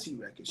it's a Missy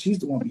record. She's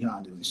the one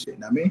behind it and shit. You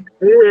know what I mean?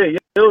 Yeah, you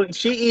know,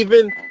 she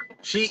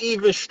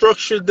even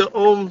structured the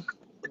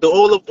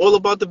all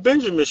about the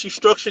Benjamin. She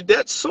structured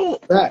that song.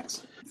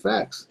 Facts.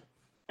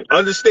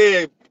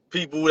 Understand,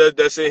 people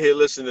that's in here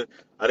listening.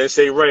 I didn't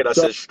say right. I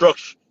said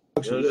structure.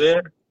 You know what I'm Yeah.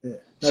 saying? Yeah.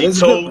 Now She there's a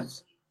told,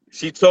 difference.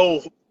 she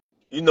told,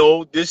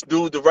 this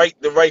dude the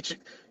right,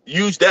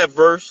 use that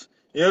verse.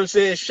 You know what I'm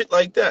saying? Shit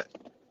like that.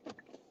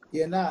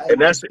 Yeah, nah,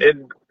 And that's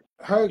and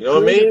her you know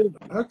what I mean?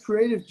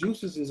 creative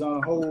juices is on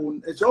a whole.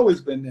 It's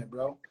always been there,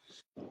 bro.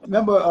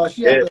 Remember,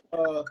 she had Yeah.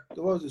 the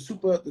what was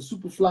it, the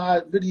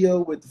Superfly video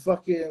with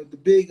the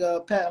big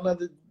patent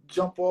leather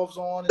jump offs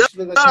on, and she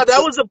looked like she Nah,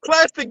 that was a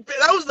plastic.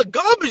 That was the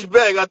garbage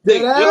bag. I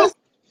dead think. Yo, ass.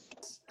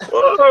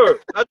 word.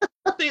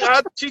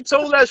 She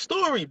told that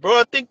story, bro.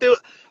 I think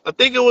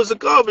it was a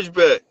garbage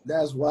bag.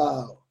 That's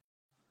wild.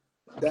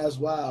 That's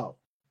wild.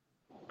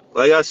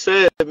 Like I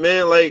said,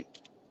 man. Like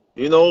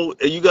you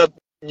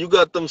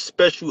got them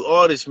special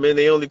artists, man.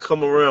 They only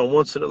come around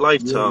once in a Yeah,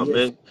 lifetime, yeah.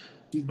 man.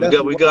 She's We got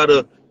definitely we one of gotta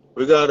them.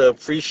 we gotta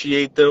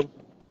appreciate them.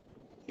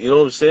 You know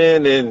what I'm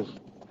saying? And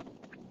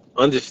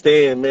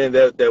understand, man,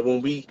 that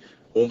when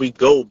we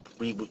go,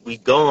 we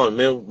gone,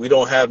 man. We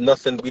don't have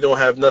nothing. We don't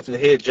have nothing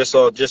here. Just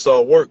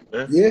all work,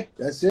 man. Yeah,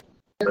 that's it,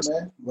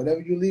 man.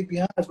 Whatever you leave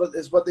behind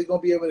is what they're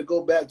gonna be able to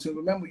go back to.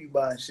 Remember you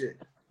buying shit.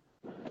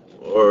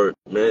 Or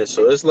man,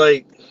 so it's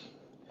like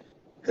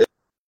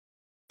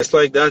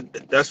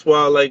that. That's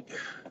why, like,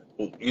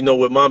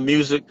 with my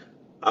music,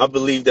 I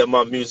believe that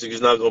my music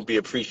is not gonna be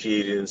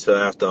appreciated until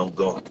after I'm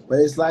gone. But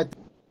it's like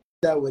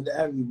that with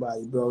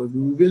everybody, bro. If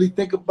you really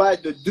think about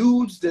it, the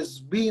dudes that's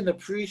being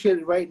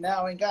appreciated right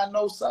now ain't got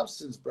no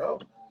substance, bro.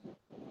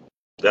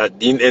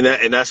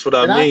 And that's what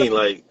I And I mean,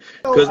 like,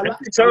 know because a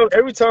lot.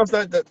 every time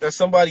that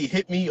somebody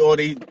hit me or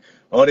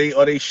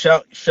they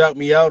shout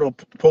me out or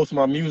post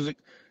my music,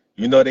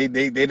 they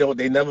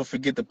never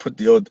forget to put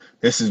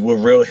this is what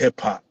real hip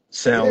hop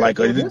sound Yeah, like,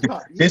 or real hip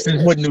hop. this is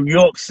Yeah, what New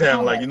York sound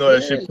sound like. like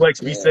That shit Flex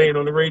be saying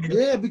on the radio.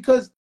 yeah.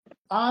 Because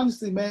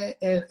honestly, man,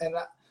 and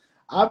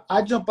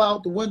I jump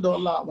out the window a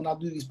lot when I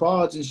do these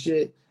pods and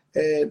shit,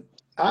 and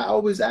I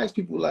always ask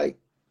people like,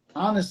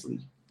 honestly,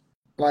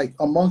 like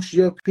amongst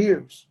your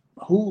peers,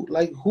 who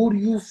do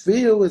you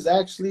feel is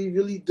actually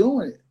really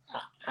doing it?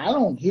 I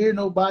don't hear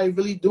nobody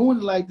really doing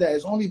it like that.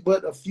 It's only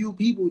but a few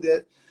people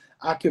that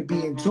I could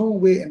be in tune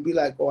with and be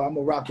like, oh, I'm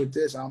gonna rock with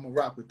this, I'm gonna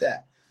rock with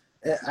that.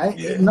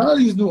 Yeah, None of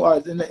these new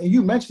artists, and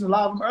you mentioned a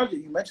lot of them earlier.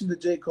 You mentioned the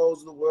J. Cole's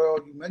of the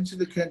world. You mentioned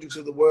the Kendricks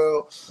of the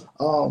world.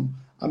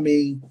 I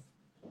mean,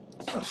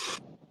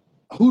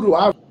 who do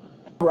I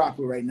rock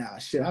with right now?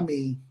 Shit, I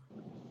mean,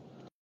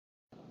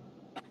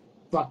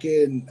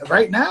 fucking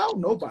right now,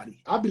 nobody.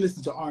 I'll be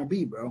listening to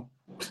R&B, bro.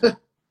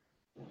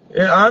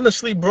 yeah.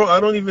 Honestly, bro, I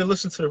don't even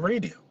listen to the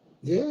radio.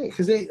 Yeah,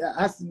 because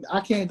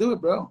I can't do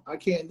it, bro. I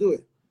can't do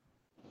it.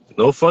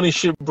 No funny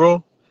shit,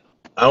 bro.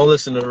 I don't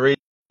listen to the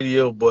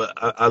radio, but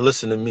I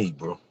listen to me,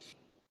 bro.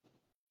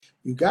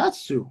 You got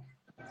to,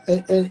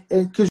 and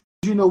because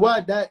you know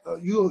what, that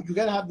you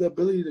gotta have the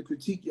ability to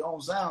critique your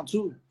own sound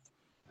too.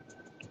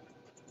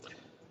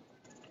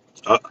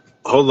 Uh,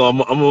 Hold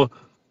on,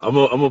 I'm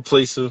gonna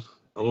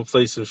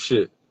play some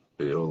shit.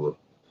 Hey, hold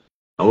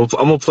on. I'm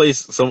gonna play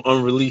some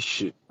unreleased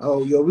shit.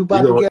 Oh, yo, we You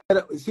about to know,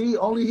 get see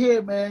only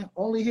here, man.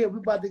 Only here. We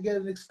about to get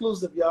an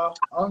exclusive, y'all.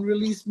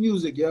 Unreleased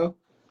music, yo.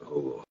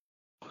 hold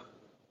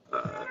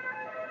on.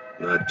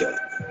 Not that.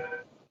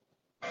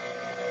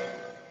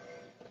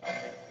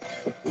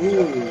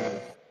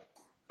 Ooh,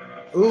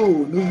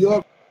 ooh, New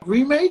York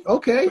remake.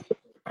 Okay.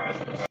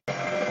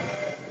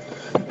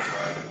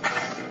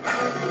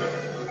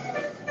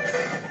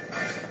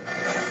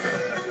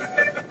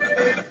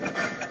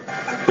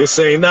 This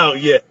ain't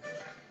out yet.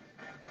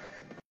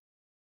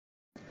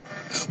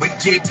 We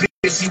get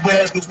busy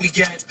wherever we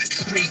at.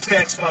 Straight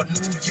facts about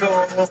New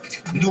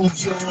York, New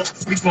York.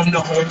 We from the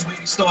home where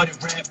they started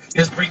rap.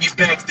 Let's bring it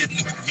back to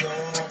New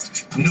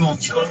York, New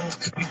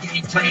York. We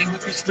ain't playing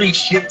with the street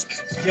shit.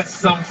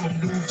 Yes, I'm from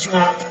New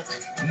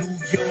York, New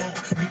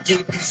York. We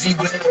get busy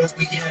wherever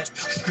we at.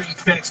 Straight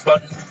facts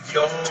about New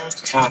York,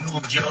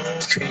 New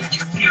York. And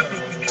you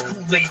know,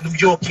 Kool-Aid, New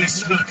York ain't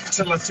sweet.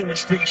 Till I send a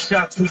straight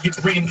shot through your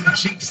brand new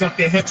Jeep.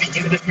 Something heavy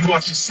and if you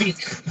watch your seat.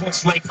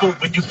 Much like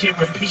over, you can't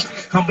repeat.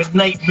 I'm a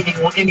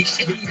nightmare on any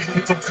street.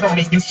 If I'm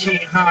coming, you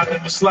can't hide.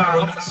 I'm a slide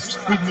on the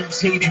street.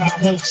 Moves hated my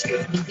home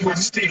state, New York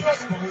State. My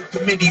whole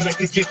committee like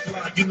a get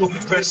fly. You know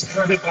the rest.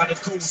 Live by the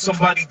code.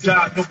 Somebody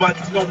died. Nobody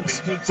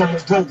knows. Came from a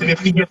road. And if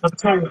he ever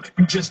told,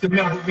 you just a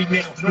memory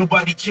now.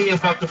 Nobody care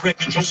about the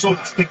record you sold.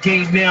 The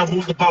game now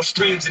all about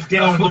streams and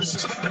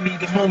downloads. I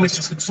need a moment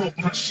just to talk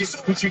my shit.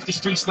 We treat the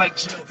streets like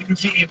jail. You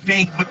getting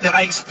banged with the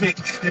ice pick.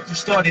 If you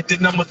started,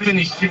 then I'ma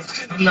finish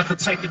it. I'm not the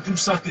type to do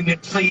something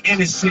and play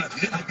innocent.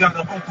 I got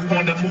an uncle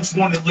on the most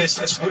wanted list.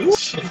 That's real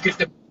shit. Get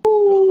the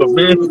But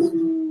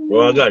man,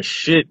 bro, I got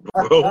shit,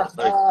 bro.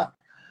 Like,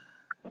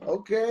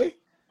 Okay.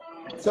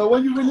 So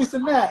when you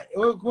releasing that?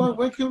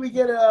 When can we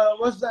get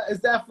what's that? Is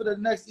that for the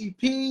next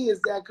EP?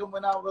 Is that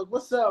coming out?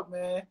 What's up,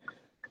 man?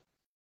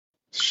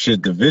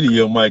 shit, the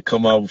video might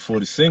come out before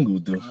the single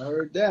do. I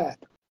heard that.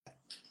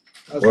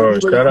 So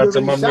Word, shout you out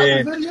to already my shot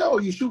the man. video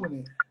or you shooting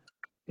it?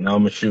 Now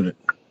I'm gonna shoot it.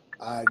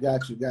 I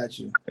got you, got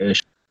you.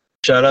 And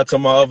Shout out to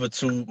my other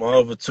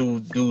two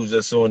dudes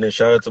that's on there.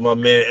 Shout out to my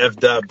man F.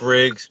 Dot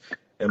Briggs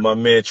and my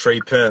man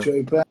Trey Penn.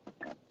 Trey Pound,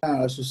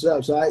 that's what's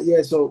up. So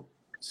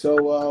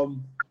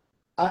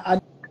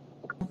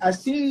I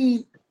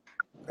see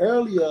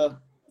earlier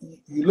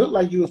you look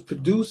like you was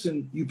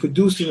producing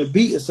a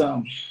beat or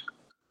something.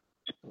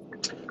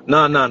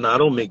 Nah. I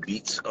don't make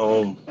beats.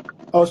 Oh,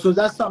 so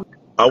that's something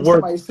I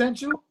work. somebody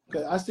sent you?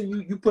 Cause I see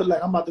you put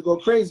like, I'm about to go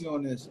crazy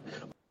on this.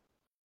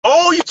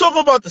 Oh, you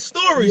talking about the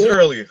stories Yeah.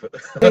 earlier?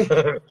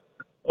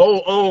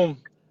 Oh,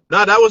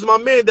 nah, that was my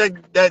man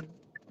that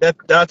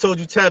I told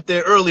you tapped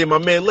in earlier. My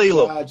man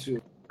Laylo. Got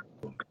you.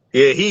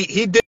 Yeah,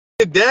 he did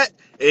that,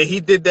 and he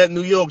did that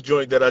New York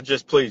joint that I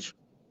just played you.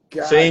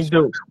 Got Same you.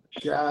 dude.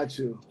 Got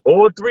you.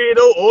 All three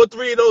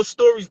of those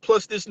stories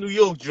plus this New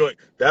York joint,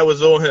 that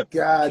was on him.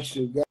 Got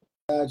you.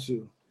 Got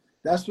you.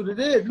 That's what it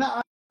is.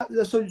 Nah,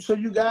 so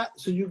you got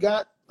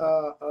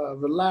a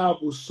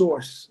reliable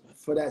source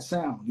for that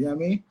sound. You know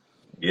what I mean?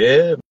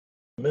 Yeah,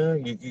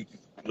 man, you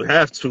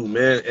have to,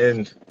 man,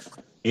 and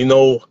you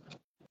know,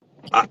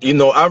 I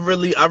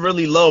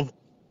really love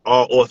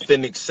our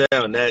authentic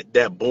sound,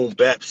 that boom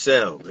bap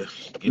sound.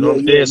 You know Yeah, what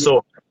I'm saying?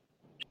 So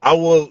I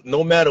will,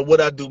 no matter what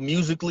I do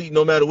musically,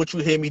 no matter what you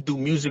hear me do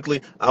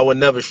musically, I will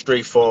never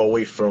stray far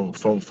away from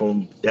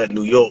that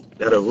New York,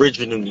 that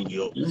original New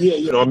York. Yeah.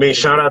 You know what I mean?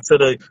 Shout out to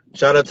the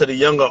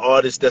younger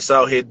artists that's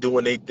out here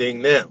doing their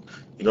thing now.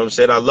 You know what I'm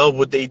saying? I love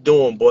what they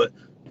doing, but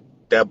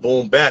that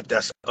boom bap,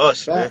 that's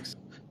us, man. Facts.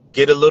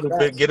 Get a little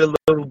Facts.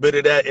 bit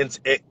of that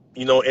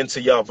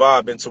into y'all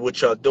vibe, into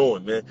what y'all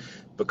doing, man.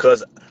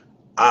 Because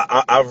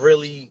I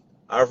really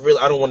I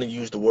don't want to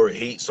use the word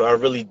hate, so I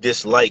really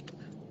dislike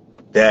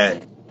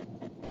that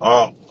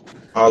a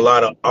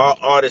lot of our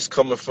artists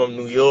coming from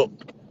New York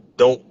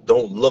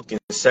don't look and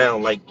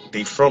sound like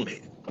they from here.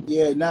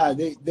 Yeah, nah,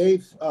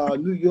 they've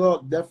New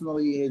York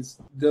definitely is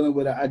dealing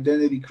with an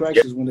identity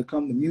crisis when it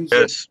comes to music.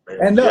 Yes, man.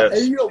 And Yes.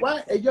 and you know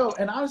what? And yo,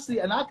 and honestly,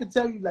 and I can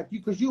tell you, like,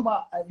 because you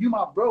my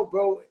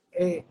bro,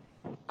 and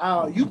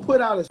you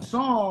put out a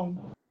song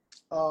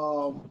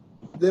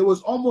that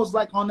was almost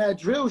like on that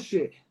drill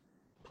shit.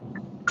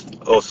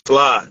 Oh,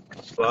 Sly,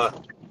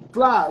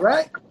 Fly,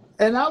 right?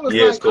 And I was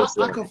yes, like,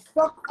 I could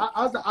fuck.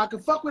 I was like, I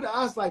could fuck with it.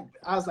 I was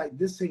like,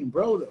 this ain't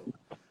bro though.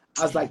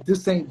 I was like,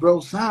 this ain't bro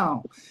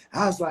sound.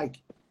 I was like,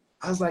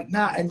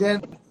 nah. And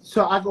then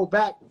so I go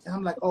back and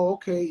I'm like, oh,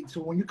 okay.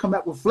 So when you come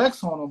back with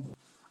Flex on them,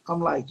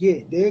 I'm like,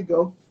 yeah, there you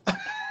go.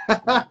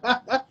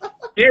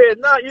 Yeah,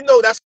 nah,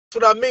 that's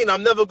what I mean.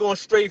 I'm never going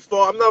stray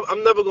far. I'm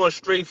never going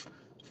stray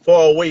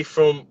far away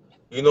from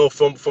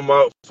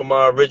from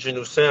my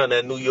original sound,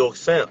 that New York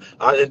sound.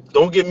 And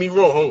don't get me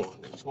wrong. Hold on,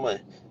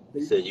 somebody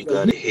said you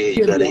gotta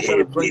hear, I'm trying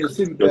to bring the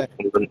city back.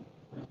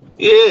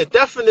 Yeah,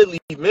 definitely,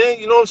 man.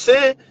 You know what I'm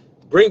saying?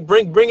 Bring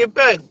it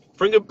back.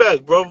 Bring it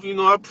back, bro.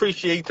 I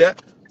appreciate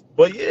that.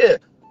 But yeah,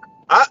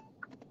 I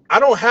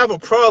don't have a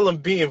problem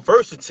being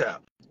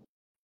versatile.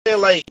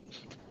 And like,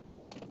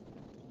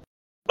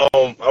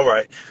 all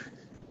right.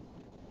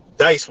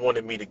 Dice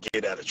wanted me to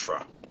get out of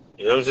trial.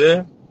 You know what I'm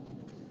saying?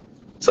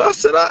 So I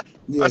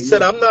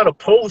said I'm not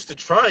opposed to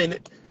trying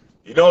it.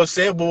 You know what I'm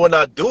saying? But when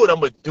I do it, I'm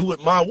gonna do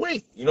it my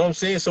way. You know what I'm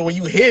saying? So when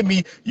you hear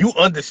me, you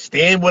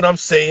understand what I'm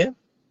saying.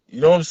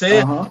 You know what I'm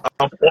saying?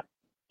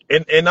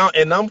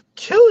 And I'm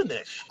killing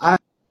that shit.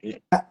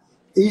 And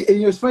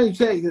it's funny you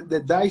say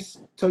that Dice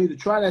told you to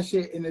try that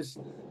shit, and it's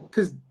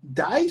because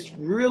Dice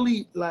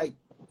really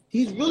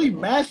he's really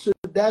mastered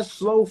that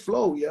slow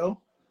flow, yo.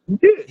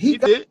 He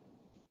did.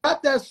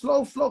 Got that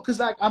slow flow,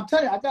 because I'm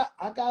telling you,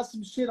 I got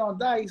some shit on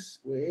Dice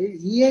where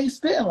he ain't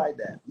spitting like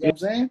that. You know what I'm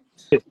saying?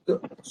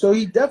 So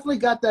he definitely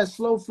got that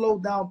slow flow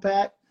down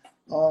pat.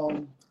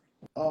 And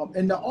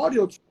the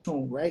audio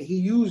tune, right? He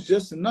used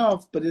just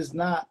enough, but he's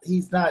not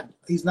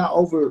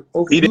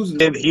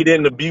overusing it. He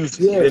didn't abuse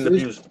it. Yeah, He didn't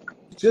abuse it.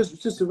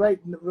 Just the right,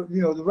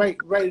 the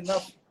right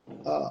enough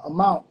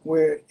amount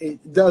where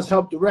it does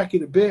help the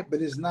record a bit,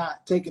 but it's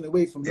not taking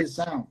away from his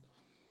sound.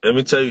 Let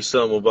me tell you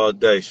something about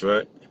Dice,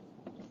 right?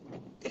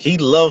 He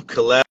loved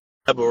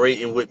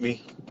collaborating with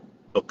me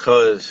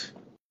because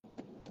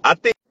I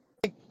think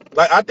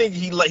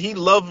he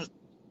loved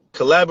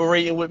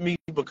collaborating with me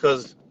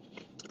because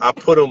I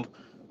put him,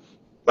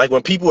 like,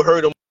 when people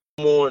heard him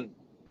on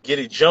Get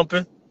It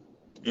Jumping,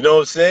 you know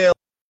what I'm saying?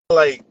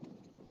 Like,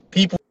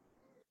 people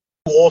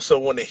also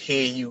want to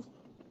hear you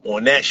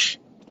on that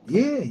shit.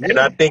 Yeah. And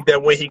I think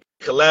that when he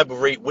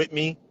collaborate with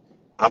me,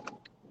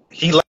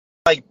 he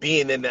like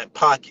being in that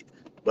pocket.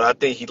 But I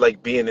think he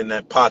like being in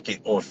that pocket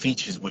on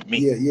features with me.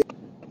 Yeah. You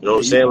know what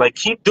I'm saying? Like,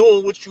 keep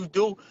doing what you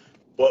do,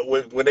 but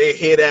when they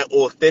hear that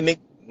authentic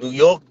New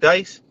York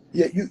Dice,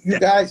 yeah, you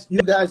guys,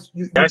 that's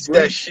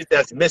bring, that shit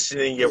that's missing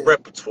in your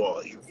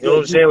repertoire. You know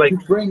what I'm saying? Like, you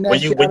bring that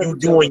when you shit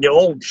doing your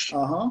own shit.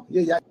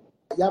 Yeah,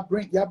 y'all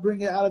bring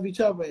it out of each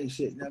other and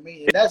shit. You know what I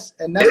mean? And Yeah, that's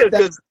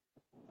because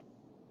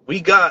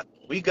we got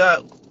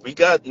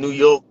New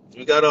York,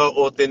 we got our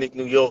authentic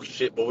New York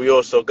shit, but we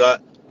also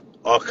got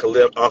our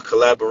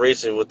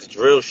collaboration with the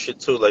drill shit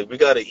too. Like, we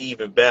got an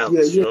even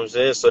balance. You know what I'm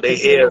saying? So they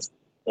hear us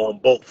on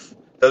both.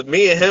 Cause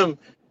me and him,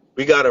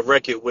 we got a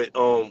record with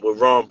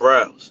Ron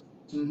Browse.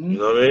 Mm-hmm. You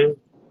know what I mean?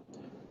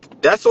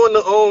 That's on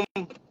the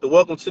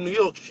Welcome to New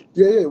York shit.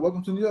 Yeah.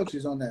 Welcome to New York.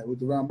 She's on that with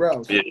the Ron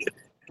Browse. Yeah.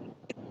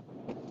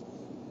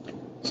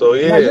 So Now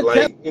yeah, your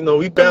like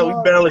we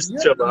catalog, balance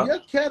each other out.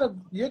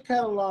 your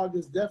catalog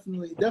is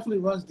definitely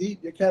runs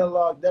deep. Your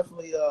catalog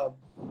definitely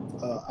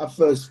I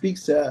feel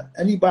speaks to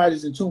anybody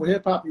that's in tune with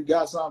hip hop. You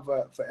got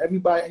something for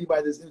everybody.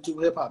 Anybody that's in tune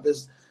with hip hop.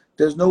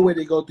 There's no way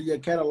they go through your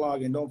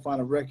catalog and don't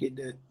find a record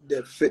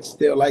that fits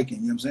their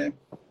liking. You know what I'm saying?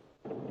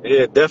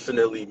 Yeah,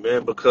 definitely,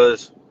 man.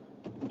 Because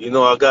I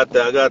got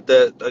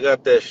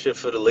that shit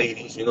for the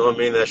ladies. You know what I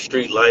mean? That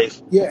street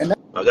life. Yeah, and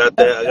I got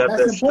that. that's I got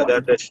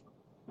important. that.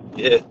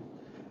 Yeah.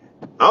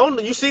 I don't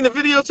know. You seen the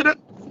video to that?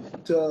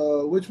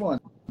 To which one?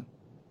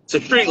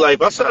 To street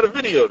life. I saw the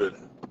video to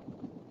that.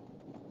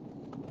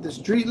 The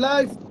street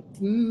life.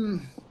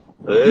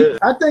 Yeah.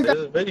 I think There's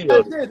a I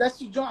video. did. That's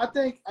the joint. I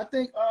think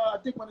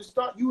when it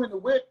start, you in the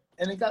whip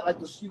and it got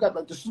you got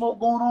like the smoke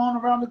going on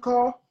around the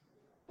car.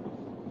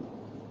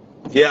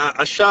 Yeah,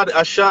 I shot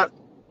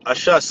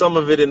some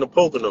of it in the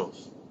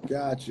Poconos.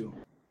 Got you.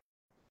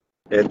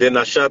 And then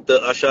I shot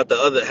the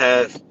other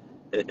half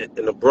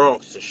in the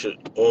Bronx and shit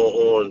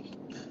on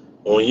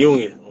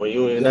Union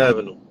Got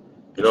Avenue.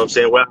 You know what I'm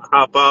saying? Where I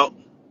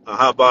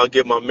hop out,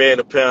 get my man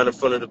a pound in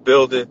front of the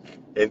building,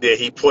 and then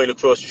he point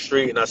across the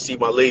street, and I see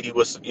my lady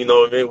with, you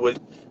know what I mean, with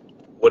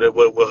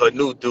her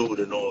new dude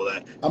and all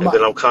that. And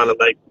then I'm kind of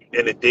like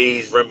in the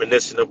days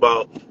reminiscing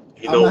about,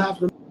 I'm gonna have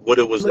to what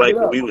it was look like it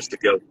when up. we was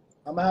together.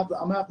 I'm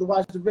gonna have to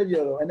watch the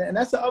video though, and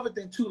that's the other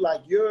thing too.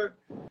 Like your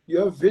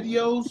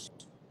videos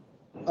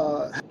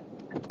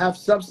have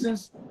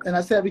substance, and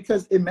I said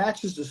because it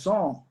matches the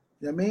song.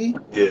 You know what I mean?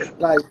 Yeah.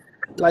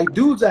 Like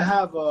dudes that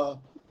have a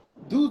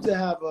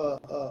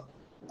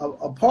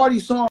party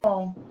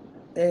song,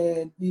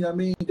 and you know what I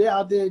mean, they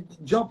out there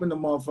jumping the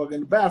motherfucker in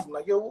the bathroom.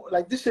 Like yo,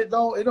 like this shit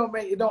don't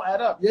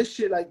add up. This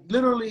shit like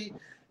literally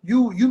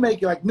you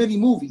make it like mini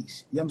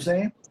movies. You know what I'm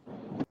saying?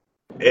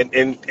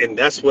 And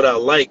that's what I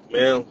like,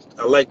 man.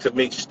 I like to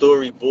make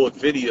storyboard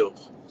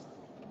videos.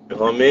 You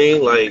know what I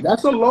mean? Like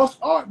That's a lost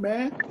art,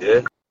 man.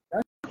 yeah,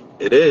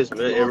 it is,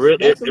 man. It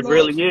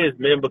really is,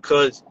 man,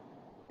 because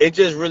it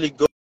just really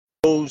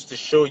goes to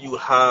show you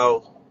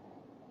how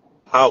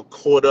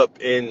caught up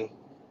into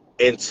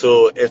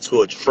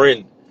a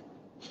trend,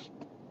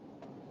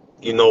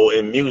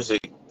 in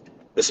music,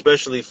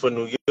 especially for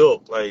New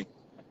York. Like,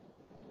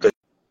 'cause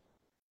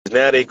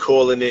now they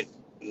calling it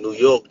New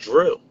York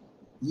drill.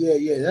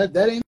 Yeah.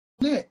 That ain't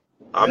it.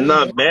 I'm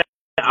not mad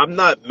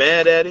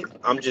at it.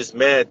 I'm just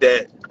mad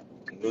that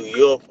New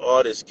York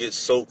artists get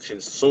so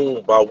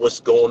consumed by what's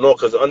going on.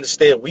 Because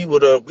understand, we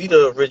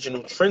the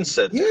original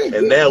trendsetters,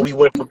 and now we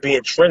went from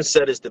being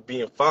trendsetters to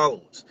being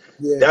followers.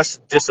 Yeah. That's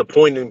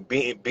disappointing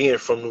being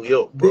from New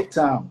York, bro. Big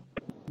time.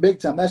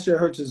 That shit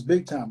hurts us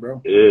big time,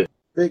 bro. Yeah.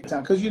 Big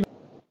time. Because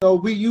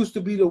we used to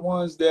be the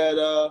ones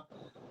that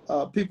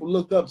people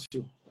looked up to.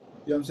 You know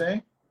what I'm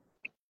saying?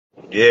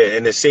 Yeah,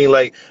 and it seemed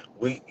like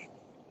we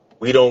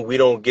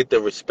don't get the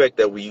respect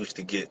that we used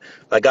to get.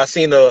 Like I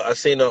seen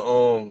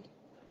an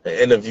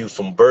interview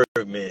from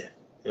Birdman.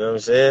 You know what I'm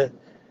saying?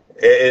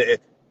 And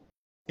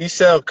he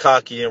sound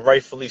cocky, and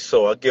rightfully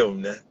so. I give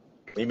him that.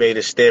 He made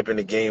a stamp in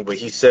the game, but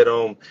he said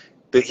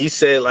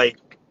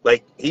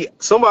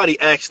somebody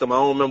asked him, I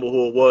don't remember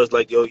who it was,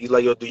 like yo,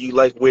 do you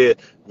like where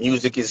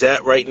music is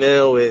at right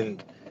now,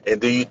 and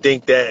do you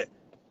think that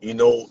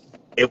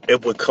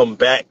it would come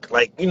back,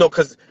 like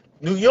because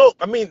New York,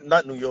 I mean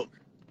not New York,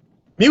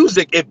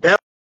 music, it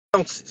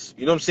bounces.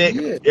 You know what I'm saying?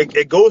 Yeah.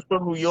 It goes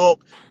from New York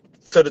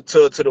to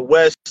the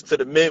west, to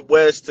the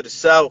Midwest, to the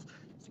South.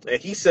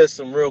 And he said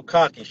some real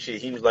cocky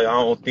shit. He was like, I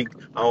don't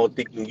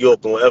think New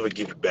York gonna ever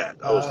give it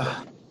back. I was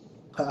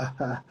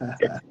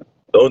like,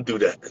 don't do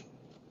that.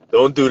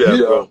 Don't do that,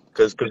 bro.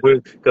 Because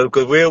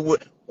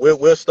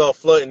we'll start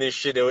flooding this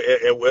shit,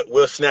 and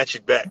we'll snatch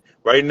it back.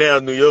 Right now,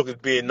 New York is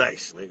being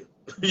nice, nigga.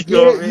 You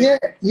know what I mean?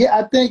 Yeah.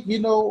 I think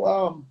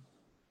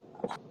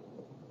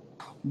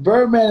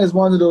Birdman is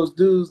one of those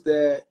dudes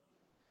that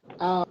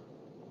I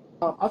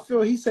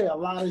feel he say a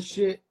lot of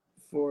shit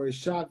for his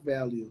shock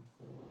value.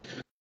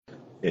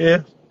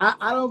 Yeah.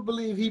 I don't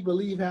believe he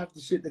believe half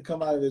the shit that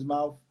come out of his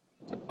mouth.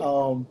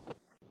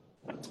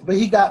 But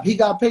he got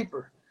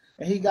paper,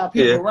 and he got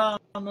people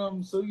around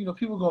him, so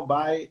people gonna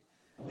buy it.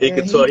 He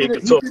could talk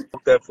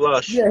that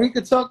fly shit. Yeah, he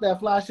could talk that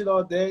fly shit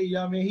all day. You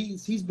know what I mean?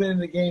 He's been in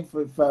the game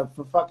for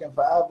fucking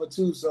forever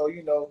too. So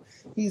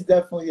he's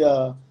definitely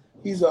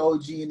he's an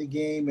OG in the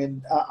game,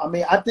 and I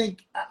mean I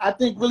think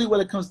really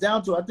what it comes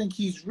down to, I think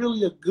he's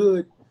really a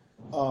good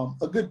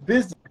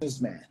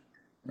businessman,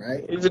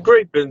 right? He's a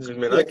great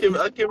businessman. I give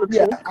it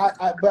to him.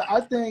 But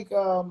I think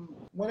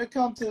when it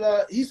comes to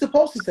that, he's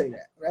supposed to say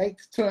that, right?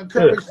 To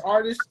encourage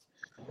artists.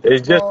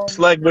 It's just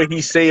like what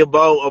he say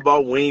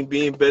about Wayne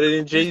being better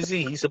than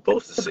Jay-Z. He's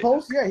supposed to say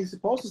that. Yeah, he's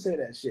supposed to say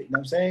that shit. You know what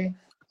I'm saying?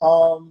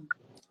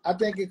 I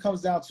think it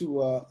comes down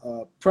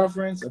to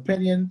preference,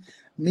 opinion.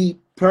 Me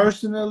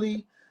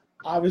personally,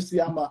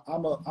 obviously I'm a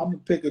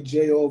pick a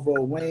Jay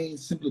over Wayne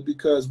simply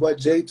because what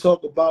Jay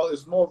talked about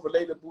is more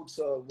relatable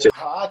to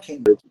how I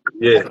came up. I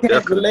Yeah, can't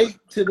definitely. relate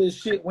to the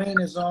shit Wayne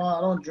is on.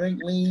 I don't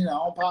drink lean. I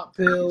don't pop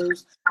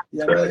pills. You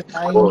know what I mean?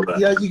 Right. All that.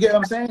 Yeah, you get what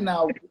I'm saying?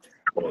 Now,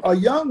 a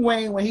young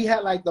Wayne, when he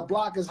had like The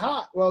Block is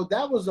Hot, well,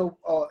 that was a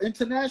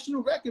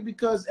international record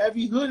because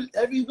every hood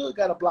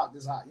got a Block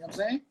is Hot. You know what I'm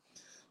saying?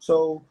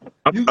 So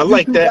I you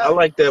like do that. I that.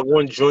 like that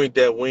one joint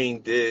that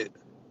Wayne did.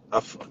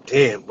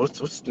 Damn,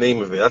 what's the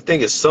name of it? I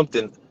think it's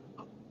something.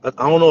 I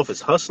don't know if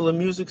it's Hustler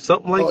Music,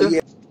 something like Oh that. yeah.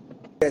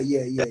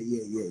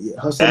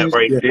 Hustle That music.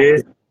 right Yeah, there.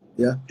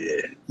 yeah,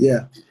 Yeah.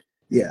 yeah,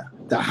 yeah.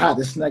 The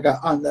hottest nigga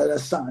under the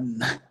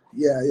sun.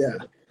 Yeah.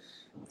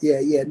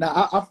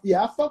 Now I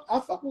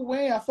fuck with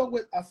Wayne. I fuck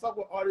with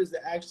artists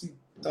that actually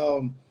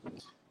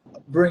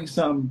bring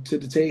something to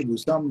the table,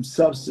 some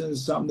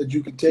substance, something that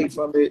you can take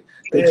from it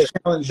that Yeah,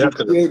 challenge you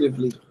definitely.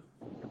 creatively.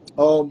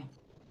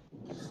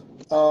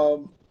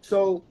 Um,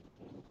 so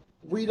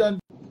we done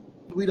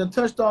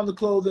touched on the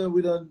clothing.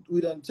 We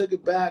done took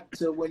it back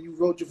to when you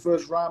wrote your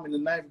first rhyme in the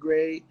ninth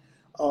grade.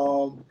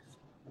 Um,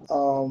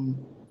 um,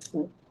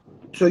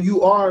 so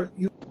are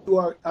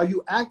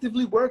you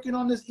actively working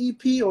on this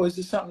EP, or is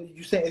this something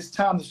you say it's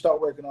time to start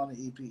working on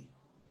the EP?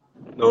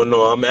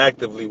 No, I'm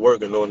actively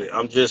working on it.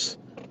 I'm just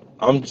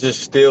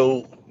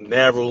still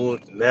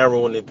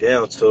narrowing it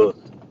down to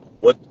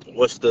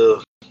what's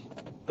the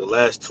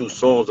last two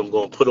songs I'm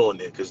gonna put on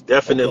there. Because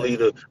definitely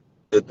Okay,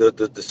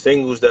 the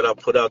singles that I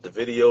put out, the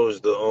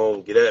videos,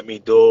 the Get At Me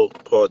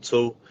Dog Part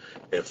 2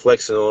 and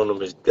Flexing on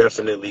them is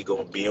definitely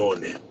gonna be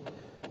on there.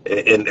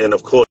 And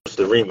of course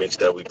the remix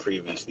that we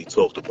previously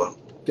talked about.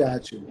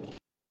 got you.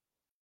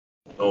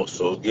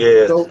 So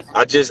yeah, So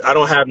I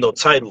don't have no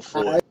title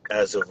for I it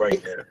as of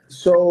right now.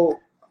 so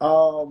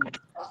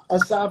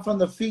aside from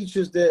the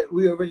features that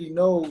we already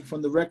know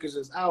from the records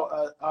that's out,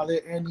 are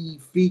there any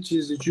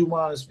features that you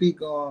want to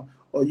speak on,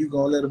 or you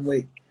gonna let them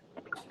wait?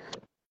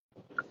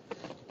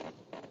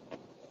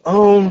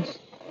 Um,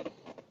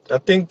 I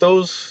think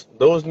those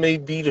may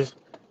be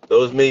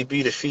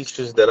the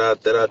features that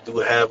I do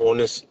have on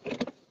this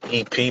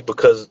EP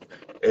because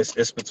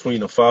it's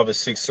between a 5 or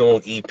 6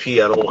 song EP.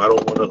 I don't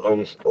want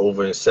to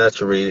over and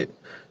saturate it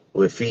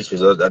with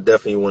features. I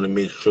definitely want to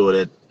make sure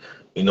that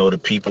the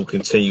people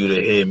continue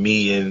to hear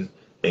me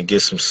and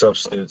get some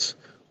substance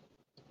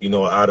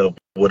out of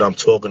what I'm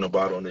talking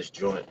about on this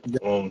joint.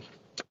 Um,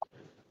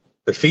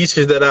 the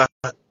features that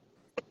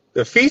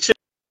the features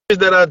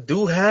that I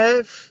do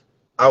have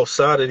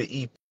outside of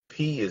the EP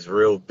is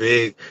real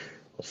big.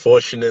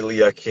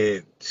 Unfortunately, I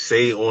can't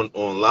say on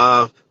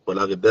live, but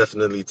I could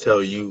definitely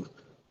tell you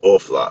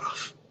off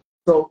live.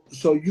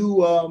 So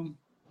you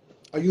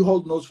are you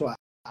holding those for an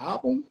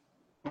album?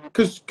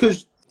 Cause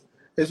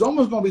it's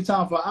almost gonna be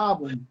time for an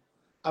album.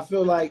 I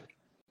feel like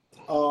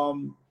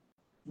um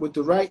with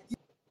the right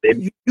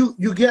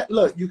you get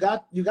look you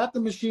got the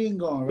machine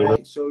going Mhm,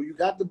 right. So you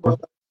got the buzz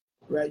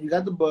right. You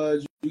got the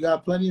buzz. You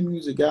got plenty of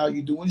music out.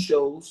 You're doing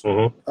shows.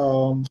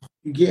 mhm.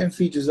 You're getting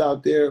features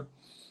out there.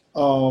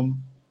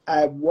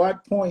 At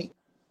what point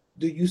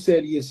do you say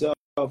to yourself,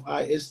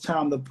 "It's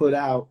time to put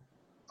out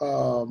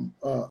um,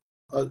 uh,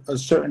 a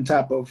certain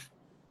type of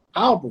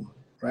album,"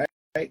 right?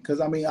 Because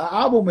I mean, an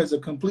album is a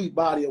complete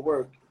body of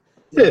work.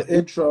 You Yeah, know,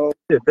 intro.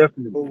 yeah,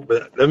 definitely.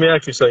 But let me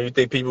ask you something. You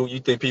think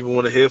people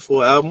want to hear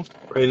full album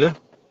right now?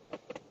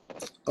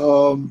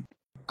 Um,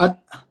 I,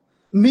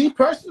 me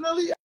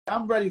personally,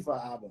 I'm ready for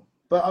an album,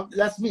 but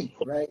that's me,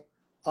 right?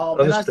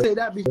 And Understood. I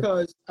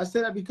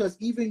say that because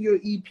even your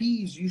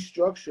EPs you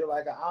structure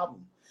like an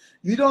album.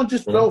 You don't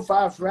just Mhm. throw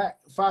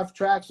five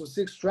tracks or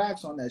 6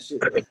 tracks on that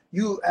shit.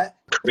 You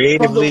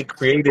from the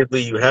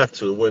Creatively, you have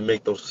to. It wouldn't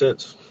make no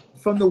sense.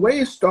 way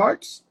it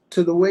starts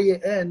to the way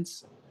it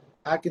ends,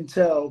 I can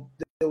tell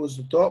there was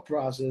a thought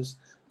process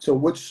to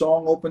which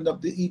song opened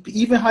up the EP.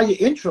 Even how your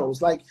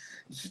intros, like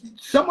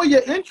some of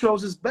your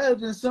intros is better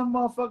than some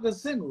motherfucking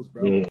singles,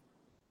 bro. Mhm.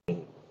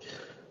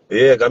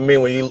 Yeah, I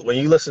mean when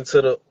you listen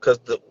to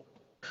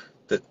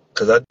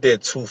because I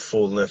did 2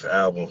 full-length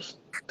albums.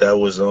 That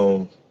was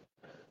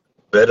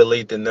Better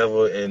Late Than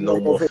Never and No No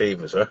more More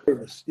Favors, huh?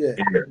 favorites. Yeah.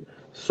 Yeah.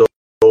 So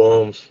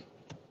um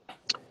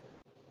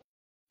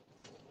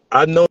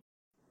I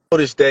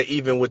noticed that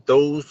even with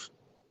those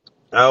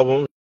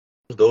albums,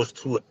 those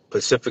 2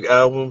 Pacific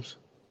albums,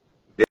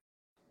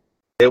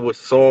 there were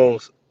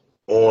songs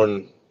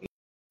on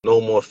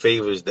No More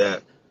Favors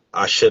that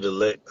I should have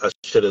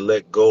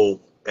let go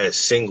as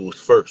singles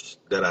first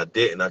that I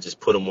didn't. I just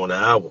put them on the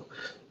album.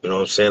 You know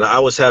what I'm saying? I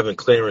was having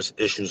clearance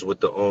issues with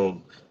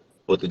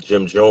the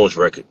Jim Jones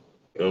record.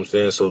 You know what I'm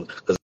saying? So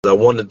because I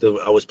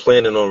was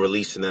planning on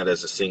releasing that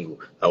as a single.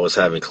 I was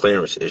having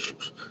clearance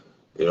issues.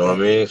 You know what I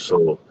Right. mean?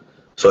 So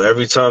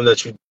every time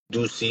that you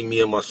do see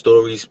me in my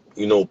stories,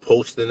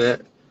 posting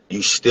that,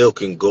 you still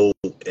can go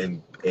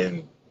and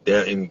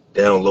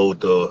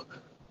download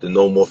the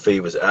No More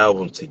Favors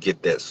album to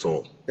get that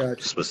song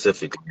Gotcha.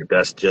 specifically. If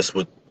that's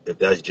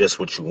just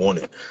what you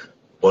wanted.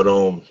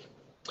 But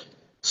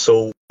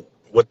so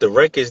with the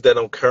records that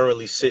I'm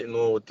currently sitting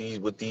on with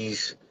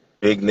these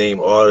big name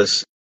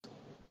artists.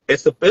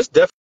 It's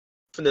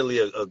definitely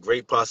a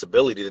great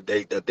possibility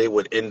that they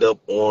would end up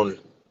on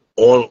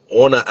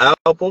an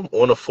album,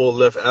 on a full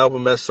length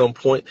album at some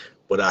point.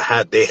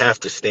 But they have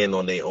to stand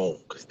on their own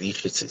because these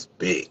shits is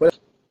big. But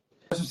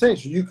that's what I'm saying.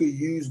 So you could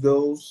use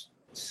those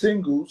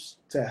singles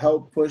to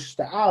help push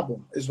the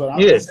album. Is what I'm.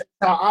 Yeah, That's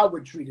how I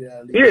would treat it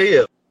at yeah, least.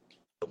 yeah.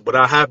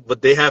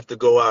 But they have to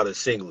go out as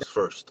singles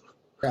first.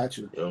 Got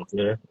you. You know what I'm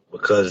saying?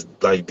 Because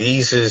like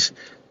these is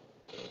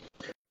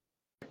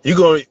you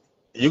going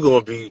you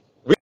gonna be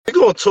we're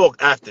gonna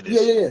talk after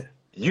this. Yeah.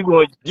 You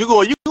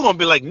gonna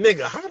be like,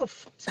 nigga,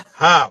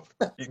 how?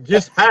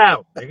 Just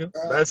how, nigga.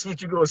 That's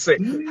what you gonna say.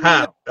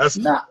 How? That's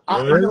you know what I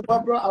You mean? know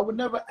what, bro? I would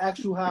never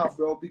ask you how,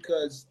 bro,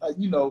 because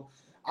you know,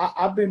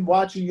 I've been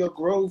watching your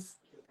growth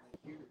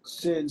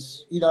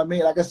since, you know what I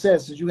mean? Like I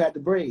said, since you had the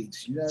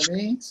braids, you know what I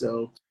mean?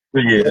 So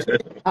Yeah.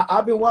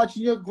 I've been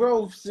watching your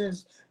growth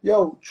since,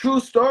 yo, true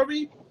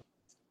story,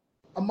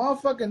 a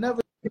motherfucker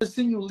never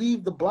seen you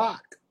leave the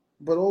block,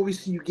 but always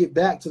see you get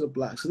back to the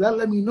block. So that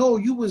let me know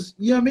you was,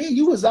 you know what I mean?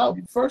 You was out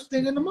first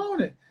thing in the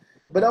morning,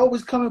 but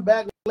always coming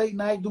back late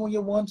night doing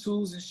your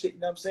 1-2s and shit, you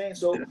know what I'm saying?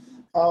 So,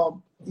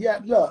 yeah,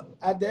 look,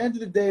 at the end of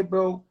the day,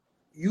 bro,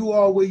 you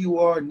are where you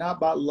are, not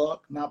by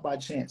luck, not by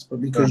chance,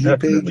 but because you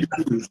paid Definitely.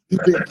 your dues.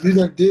 You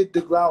done did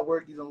the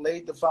groundwork, you done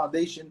laid the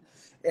foundation.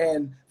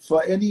 And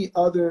for any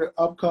other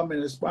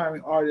upcoming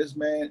aspiring artist,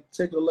 man,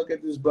 take a look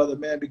at this brother,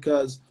 man,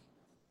 because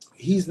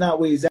he's not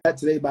where he's at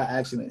today by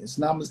accident. It's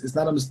not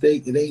a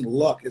mistake. It ain't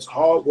luck. It's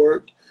hard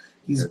work.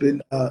 He's been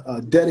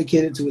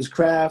dedicated to his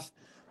craft.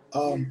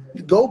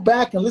 Go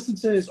back and listen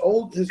to his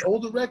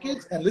older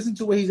records and listen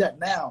to where he's at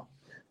now.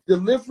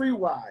 Delivery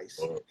wise,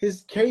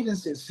 his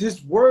cadences,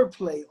 his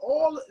wordplay,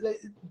 all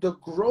the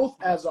growth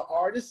as an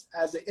artist,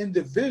 as an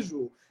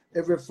individual,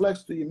 it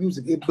reflects through your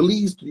music. It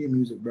bleeds through your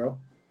music, bro.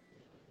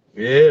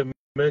 Yeah,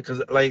 man,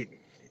 because like,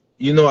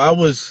 you know, I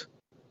was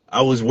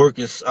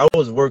working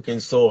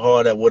so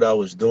hard at what I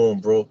was doing,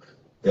 bro,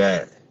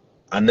 that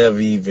I never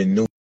even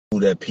knew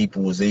that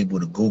people was able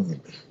to Google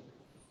me.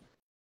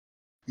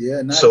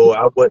 Yeah, So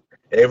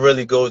it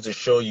really goes to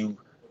show you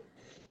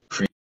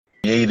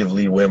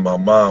creatively where my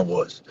mind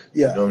was.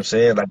 You know yeah, what I'm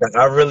saying? Like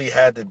I really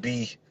had to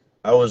be.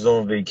 I was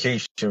on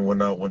vacation when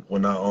my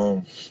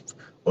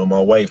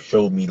wife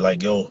showed me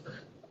like, yo,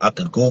 I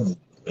could Google,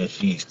 and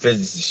she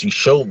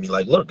showed me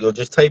like, look, yo,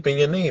 just type in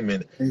your name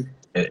and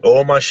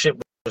all my shit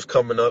was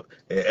coming up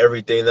and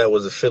everything that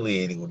was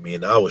affiliated with me,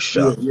 and I was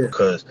shocked yeah.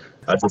 because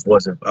I just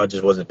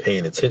wasn't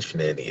paying attention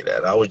to any of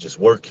that. I was just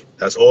working.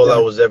 That's all I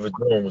Got was ever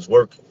doing was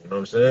working. You know what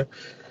I'm saying?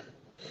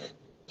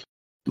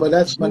 But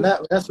that's what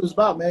it's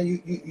about, man.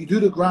 You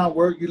do the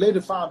groundwork, you lay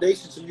the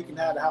foundation so you can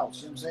have the house.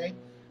 You know what I'm saying?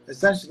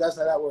 Essentially, that's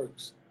how that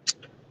works.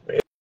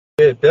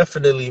 Yeah,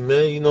 definitely,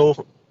 man. You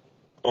know,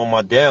 on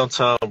my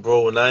downtime,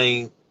 bro, when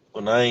I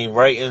ain't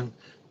writing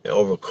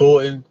or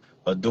recording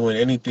or doing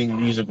anything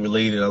music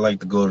related, I like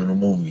to go to the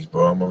movies,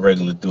 bro. I'm a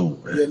regular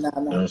dude, man. Yeah, You know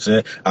what nah. I'm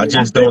saying? I Yeah, you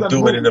just big don't on the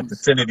do it in the movies.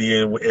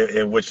 vicinity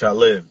in which I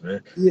live,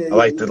 man. I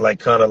like to Yeah. like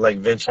kind of like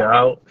venture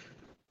out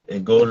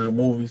and go to the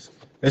movies.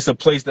 It's a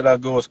place that I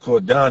go. It's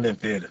called Dining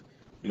Theater.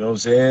 You know what I'm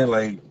saying?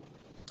 Like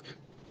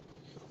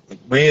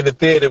we in the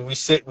theater, we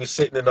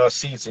sitting in our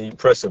seats, and you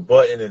press a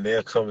button, and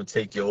they'll come and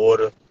take your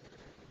order.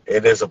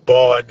 And there's a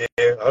bar in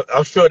there.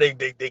 I'm sure they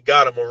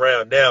got them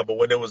around now, but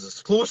when it was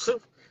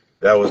exclusive,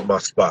 that was my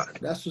spot.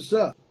 That's what's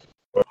up.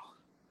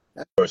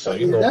 So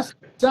you Yeah, know, that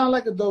sound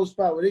like a dope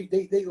spot where they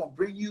gonna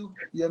bring you.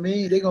 You know what I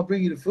mean? They gonna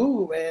bring you the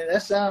food, man.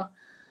 That sound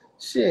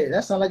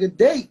like a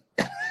date.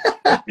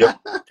 yep,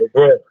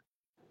 bro.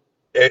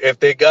 If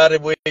they got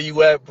it where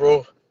you at,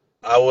 bro,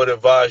 I would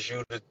advise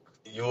you and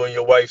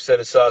your wife set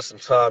aside some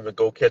time and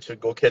go catch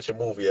a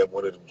movie at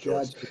one of them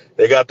joints. Gotcha.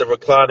 They got the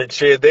reclining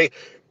chair.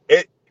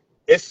 It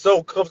it's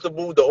so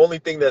comfortable. The only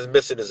thing that's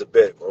missing is a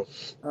bed, bro.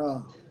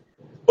 Oh,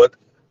 But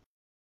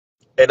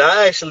and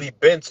I actually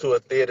been to a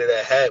theater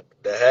that had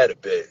a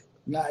bed.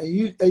 now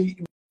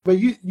but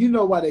you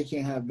know why they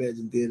can't have beds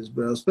in theaters,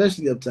 bro,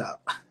 especially up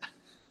top.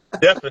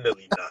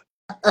 Definitely not.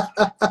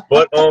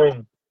 But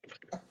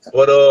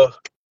but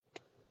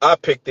I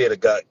picked theater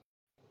got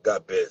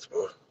beds,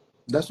 bro.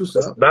 That's what's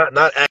up.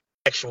 Not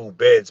actual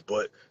beds,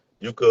 but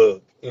you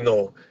could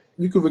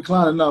You can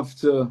recline enough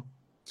to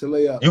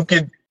lay up. you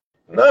could.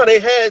 No, they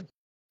had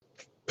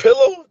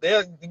pillow.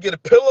 You get a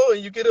pillow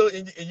and you get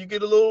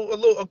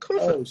a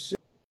comfort. Oh shit.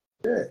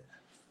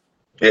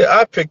 Yeah,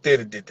 I picked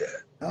theater did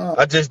that. Oh,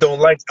 I just don't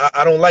like.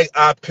 I don't like.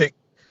 I pick.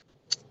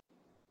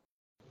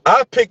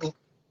 I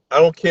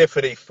don't care for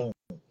their food.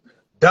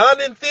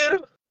 Dining theater.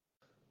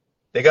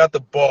 They got the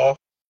bar.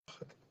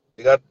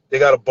 They got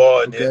a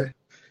bar in there, okay.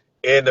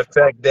 and the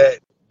fact that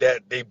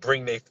they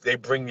bring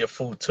your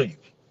food to you.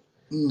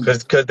 Mm.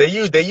 Cause they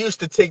used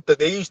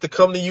to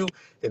come to you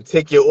and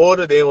take your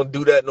order. They don't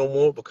do that no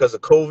more because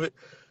of COVID.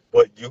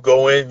 But you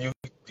go in, you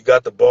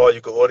got the bar,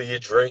 you can order your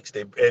drinks,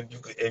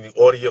 you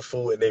order your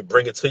food and they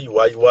bring it to you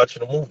while you're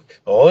watching the movie.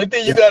 The only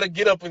thing you gotta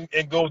get up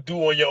and go do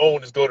on your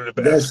own is go to the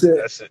That's bathroom. it.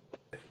 That's it.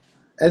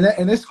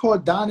 And it's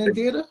called dining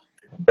theater.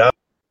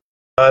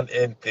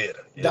 in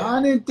theater. Yeah.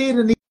 Don in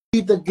theater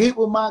need to get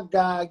with my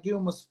guy, give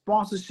him a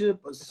sponsorship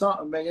or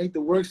something, man. They need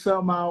to work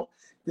something out.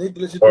 They need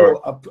to let you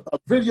do a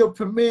video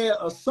premiere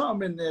or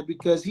something in there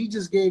because he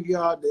just gave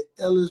y'all the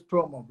illest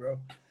promo, bro.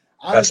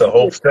 That's a Honestly,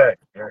 whole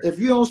fact. if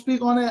you don't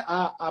speak on it,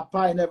 I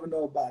probably never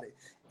know about it.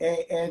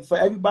 And for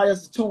everybody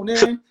else to tune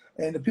in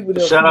and the people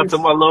that Shout out to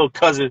my little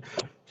cousin.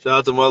 Shout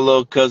out to my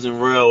little cousin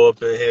Rel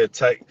up in here,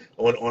 tight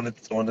on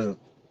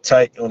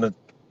the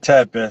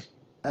tap in.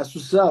 that's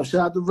what's up.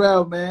 Shout out to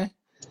Rel, man.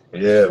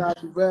 Yeah, Shout out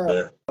to Rel.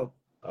 man.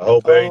 I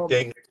hope Um,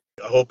 everything.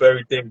 I hope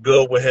everything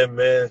good with him,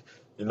 man.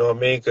 You know what I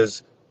mean?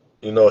 Because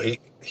he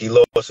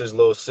lost his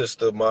little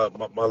sister, my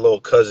little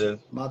cousin.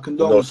 my You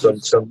know, some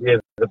condolences.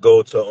 years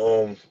ago to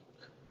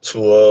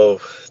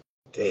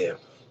damn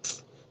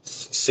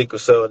sickle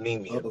cell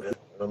anemia, man. You know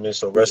what I mean?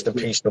 So Yeah, yeah.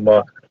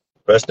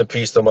 rest in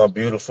peace to my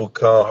beautiful,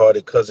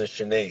 kind-hearted cousin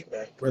Sinead,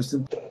 man. Rest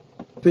in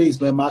peace,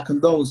 man. My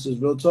condolences.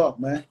 Real talk,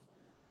 man.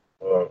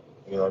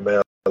 You know,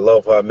 man, I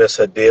love her. I miss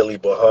her daily,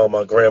 but her and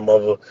my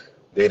grandmother,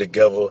 they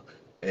together.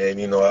 And,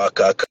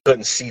 I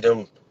couldn't see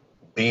them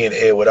being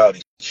here without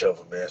each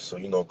other, man. So,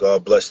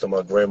 God bless to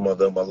my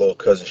grandmother and my little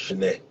cousin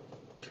Sinead.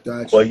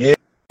 Gotcha. But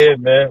yeah,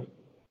 man,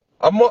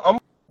 I'm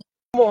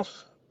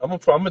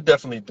gonna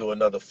definitely do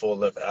another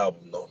full-length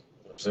album, though. You know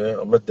what I'm saying?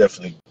 I'm gonna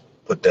definitely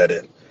put that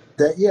in.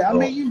 I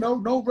mean,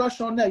 no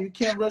rush on that. You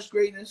can't rush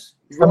greatness.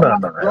 No.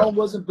 Rome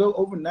wasn't built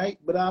overnight,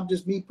 but I'm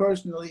just me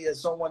personally as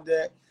someone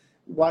that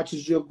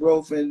watches your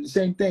growth and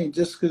same thing.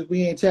 Just because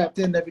we ain't tapped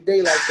in every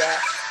day like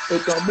that,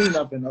 it don't mean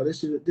nothing. No,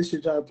 this is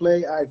trying to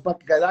play. All right,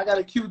 fuck it, guys. I got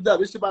it queued up.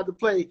 This is about to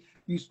play.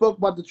 You spoke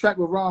about the track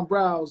with Ron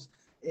Browse,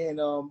 and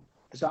so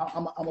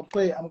I'm gonna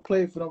play. I'm gonna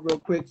play it for them real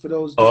quick for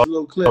those just a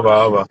little clip.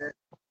 All right.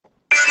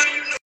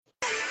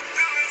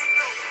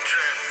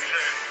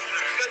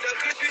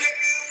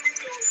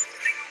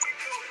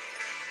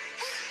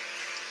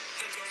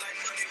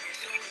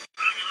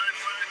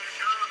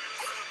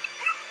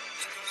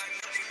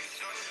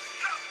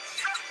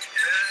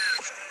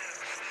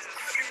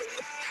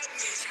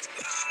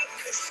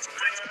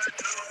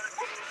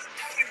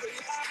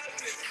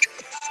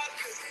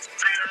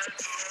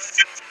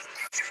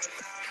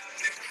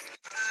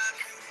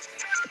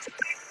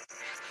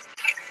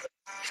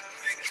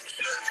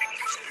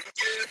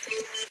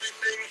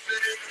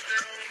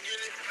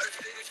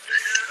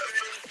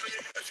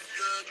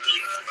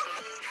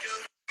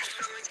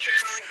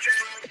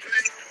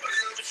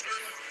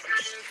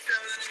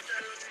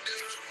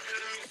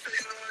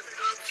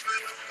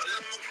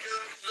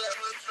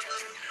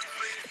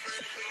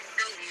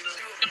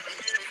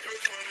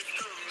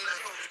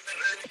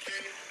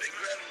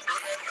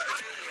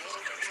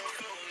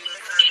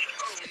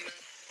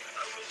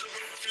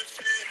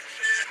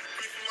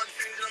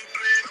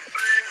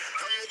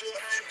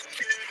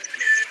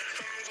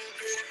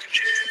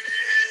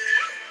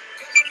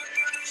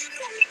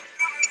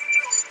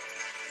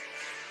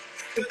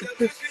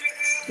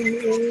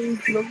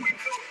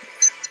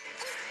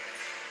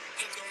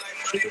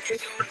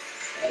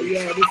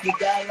 Yeah, this is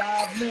that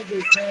live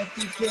niggas, man.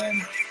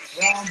 Featuring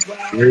Ron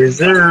Brown Yes,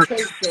 and sir.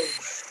 Peso.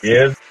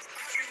 Yes,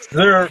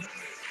 sir.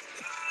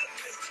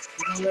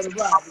 We're gonna let it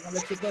rock. We're gonna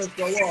let your verse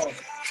go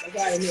off. I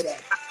gotta hear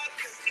that.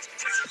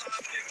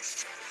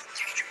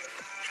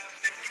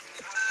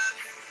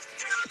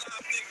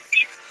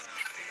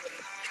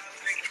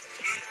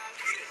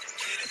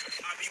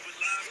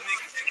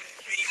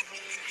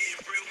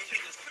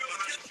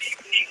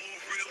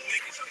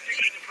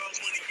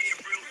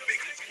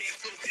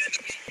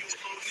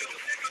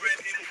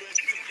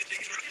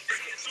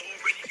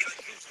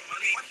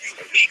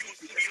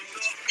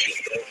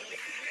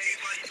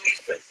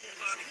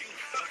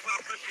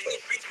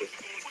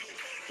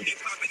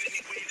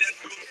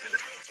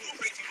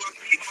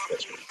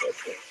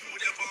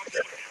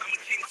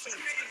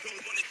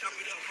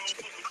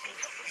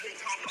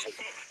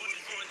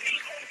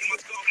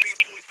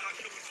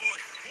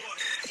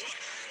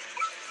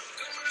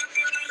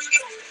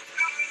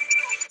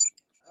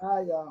 All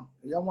right, y'all.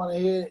 If y'all want to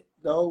hear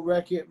the whole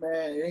record,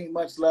 man, it ain't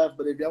much left.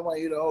 But if y'all want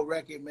to hear the whole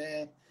record,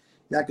 man,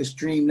 y'all can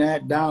stream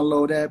that,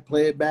 download that,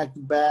 play it back to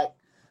back.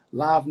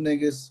 Live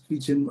niggas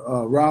featuring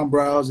Ron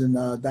Browse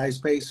and Dice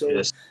Peso,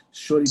 Yes,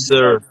 Shorty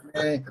sir.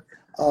 Bx,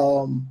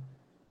 man.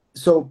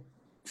 So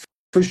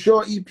for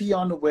sure, EP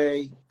on the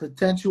way,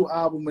 potential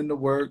album in the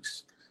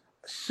works,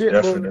 shitload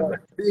Definitely.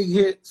 of big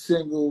hit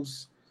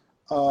singles.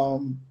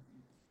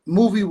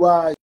 Movie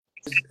wise,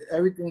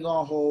 everything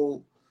on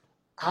hold.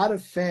 How the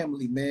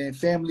family, man?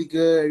 Family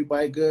good?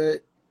 Everybody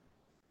good?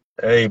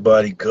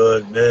 Everybody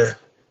good, man.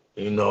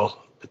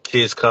 The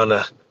kids kind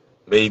of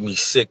made me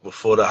sick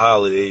before the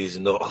holidays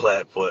and all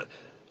that, but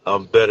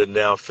I'm better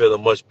now. I'm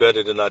feeling much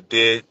better than I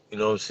did. You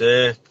know what I'm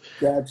saying?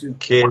 Got you.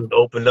 Kids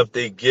opened up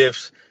their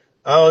gifts.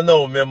 I don't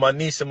know, man. My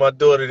niece and my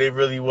daughter, they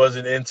really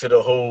wasn't into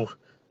the whole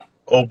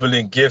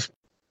opening gift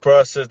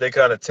process. They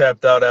kind of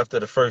tapped out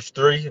after the first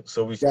three,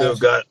 so we still Got you.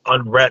 got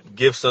unwrapped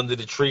gifts under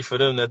the tree for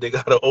them that they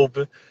gotta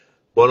open.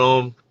 But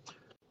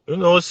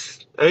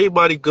it's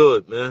everybody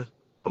good, man.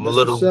 I'm a That's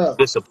what's little up.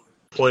 disappointed.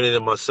 disappointed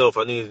in myself.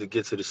 I needed to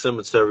get to the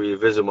cemetery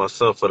and visit my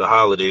son for the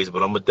holidays,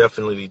 but I'm gonna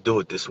definitely do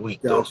it this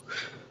week, though. Gotcha.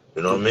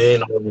 You know what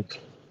I mean?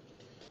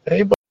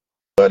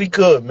 Everybody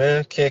good,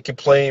 man. Can't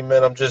complain,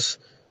 man. I'm just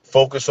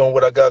focused on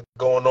what I got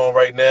going on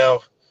right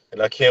now,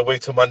 and I can't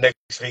wait till my next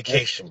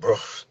vacation, bro.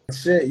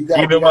 That's it. You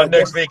Even my got to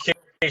next guess.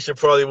 vacation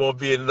probably won't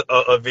be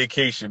a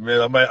vacation,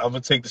 man. I'm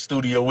gonna take the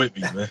studio with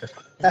me, man.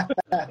 I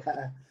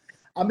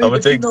I'm mean, gonna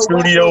but you take the know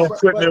what studio though? But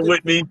equipment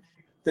with me.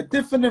 the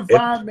different And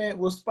environment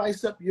will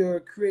spice up your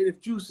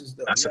creative juices,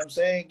 though. You that's know a what I'm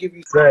saying? Give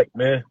you. fact,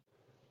 man.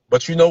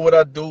 But you know what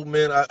I do,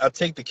 man? I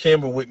take the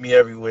camera with me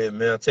everywhere,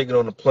 man. I take it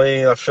on the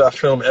plane. I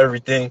film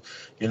everything.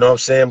 You know what I'm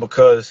saying?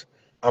 Because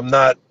I'm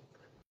not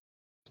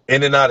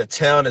in and out of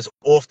town as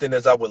often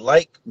as I would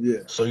like. Yeah.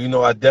 So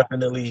I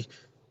definitely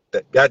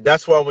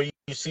that's why when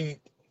you see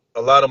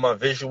a lot of my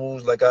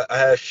visuals, like I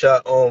had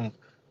shot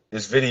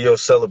this video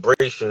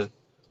celebration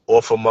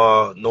off of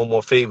my No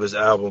More Favors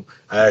album.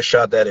 I had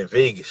shot that in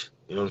Vegas.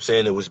 You know what I'm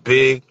saying? It was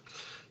big.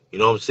 You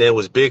know what I'm saying? It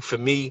was big for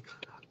me.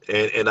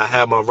 And I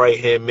had my right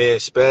hand man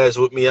Spaz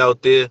with me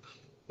out there.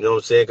 You know what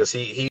I'm saying? Because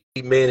he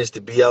managed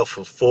to be out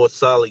for 4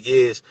 solid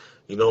years.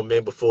 You know what I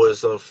mean? Before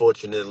his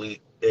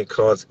unfortunately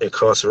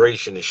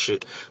incarceration and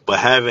shit. But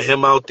having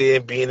him out there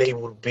and being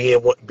able to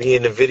be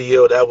in the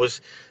video, that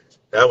was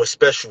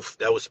special.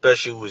 That was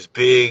special. It was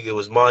big. It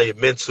was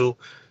monumental.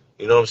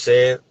 You know what I'm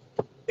saying?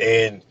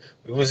 And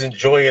we was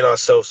enjoying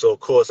ourselves. So of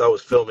course I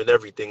was filming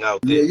everything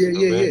out there. Yeah, yeah, You know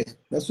yeah, what I mean? yeah.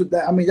 That's what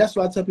that. I mean, that's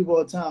what I tell people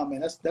all the time,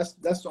 man. That's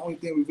the only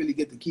thing we really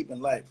get to keep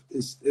in life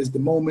is the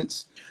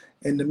moments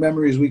and the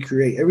memories we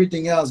create.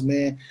 Everything else,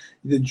 man,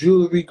 the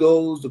jewelry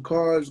goes, the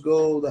cars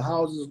go, the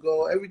houses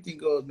go, everything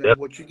goes, man.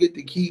 What you get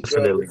to keep,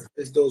 bro, Definitely.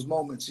 is those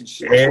moments and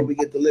shit. That's what And we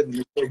get to live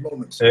in, those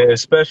moments. And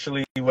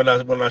especially when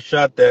I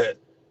shot that,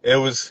 it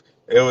was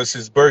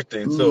his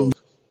birthday Mm, too.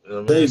 You know what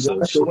I there mean? you go. So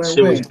That's a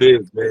shit was win-win.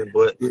 big, man.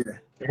 But Yeah,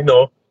 you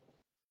know,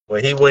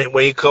 when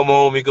he come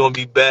home, he gonna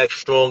be back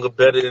stronger,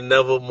 better than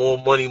ever. More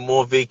money,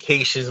 more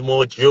vacations,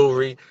 more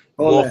jewelry,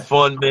 all more that,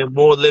 fun, man.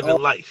 More living all,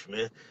 life,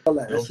 man. all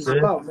that. You know That's what what I'm it's saying?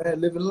 about,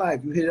 man. Living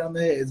life. You hit it on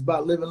the head. It's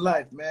about living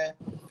life, man.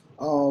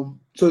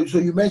 So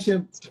you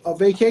mentioned a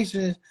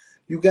vacation.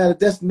 You got a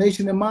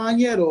destination in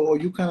mind yet, or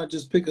you kind of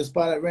just pick a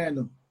spot at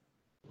random?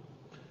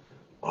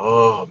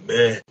 Oh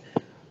man,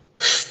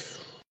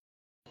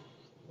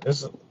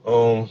 this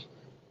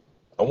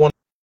I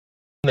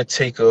to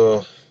take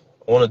a,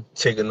 I want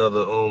to take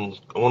another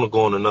I want to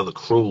go on another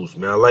cruise,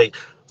 man. I like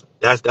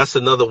that's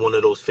another one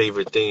of those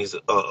favorite things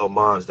of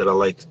mine that I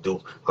like to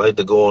do. I like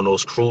to go on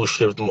those cruise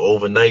ships, them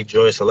overnight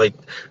joints.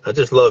 I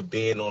just love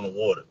being on the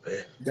water,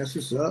 man. That's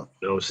what's up.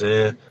 You know what I'm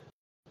saying?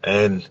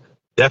 And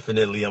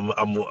definitely, I'm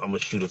gonna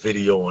shoot a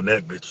video on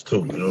that bitch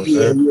too. You know what I'm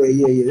Yeah, saying?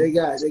 yeah, yeah,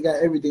 yeah. They got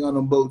everything on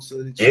them boats, so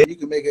Yeah, you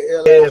can make an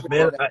airline yeah, trip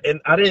man. on that.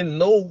 And I didn't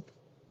know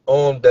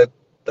that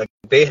like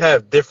they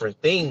have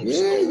different themes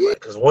Yeah, though. yeah. Like,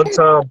 cause one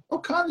time. All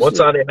kind of One shit.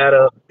 time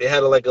they had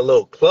like a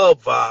little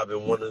club vibe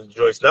in one of the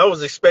joints. And I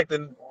was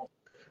expecting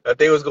that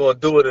they was gonna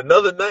do it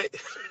another night,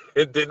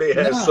 and then they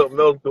had Nah. something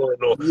else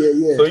going on. Yeah,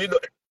 yeah, So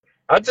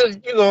I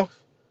just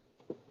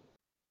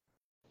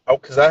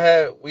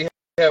because we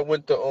had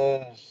went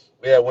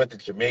to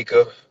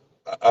Jamaica,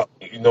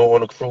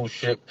 on a cruise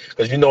ship.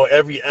 Because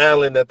every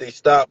island that they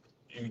stop,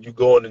 you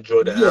go and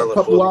enjoy the yeah. A island for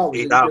couple at least hours.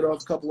 eight You get off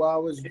hours. a couple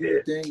hours, do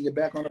your Yeah, thing, get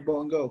back on the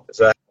boat and go.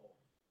 'cause I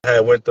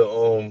had went to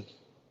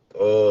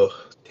uh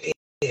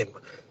damn,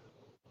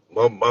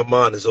 my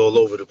mind is all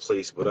over the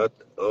place. But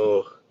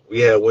we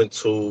had went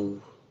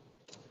to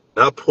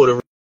not Puerto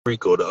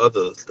Rico, the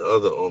other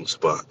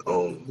spot.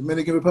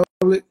 Dominican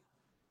Republic,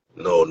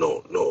 No.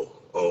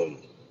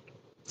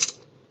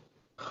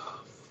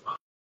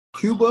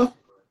 Cuba,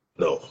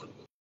 No,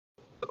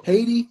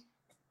 Haiti,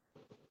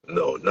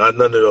 no, not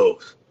none of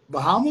those.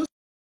 Bahamas.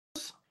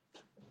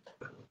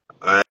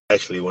 I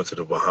actually went to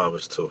the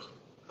Bahamas too.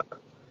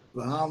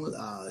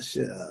 Bahamas.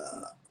 Shit.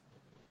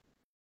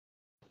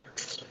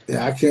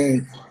 Yeah, I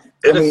can't.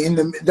 I It'll,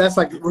 mean, that's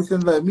like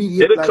within the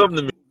immediate, it'll like. come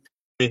to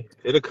me.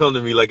 It'll come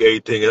to me like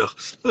everything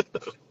else.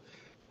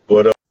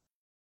 But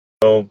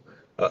man,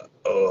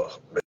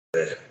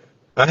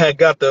 I had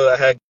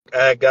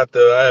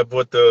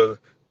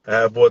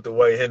bought the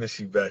white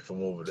Hennessy back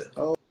from over there.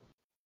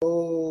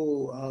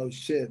 Oh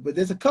shit! But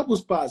there's a couple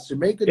spots.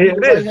 Jamaica do Yeah, the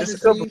it white is.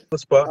 It's a couple Hennessy. of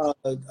spots.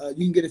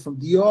 You can get it from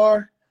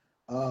DR,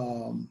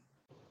 um,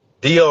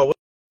 DR,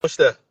 what's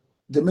that?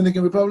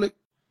 Dominican Republic.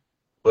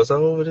 Was I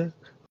over there?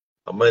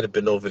 I might have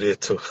been over there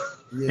too.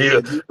 Yeah, Yeah,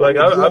 yeah, like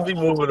I DR. be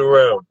moving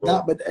around,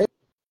 Nah, bro. but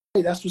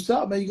hey, that's what's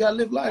up, man. You gotta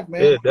live life,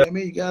 man. Yeah, You know what I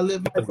mean, you gotta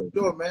live life for definitely.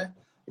 sure, man.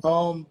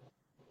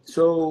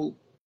 So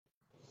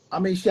I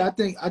mean, shit. I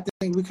think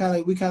we kind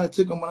of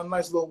took them on a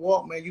nice little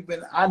walk, man.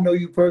 I know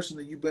you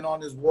personally. You've been on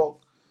this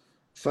walk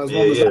for as Yeah,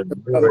 long as I yeah.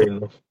 can You remember.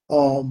 already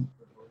know.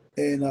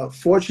 And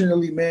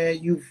fortunately, man,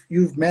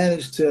 you've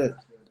managed to,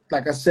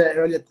 like I said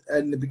earlier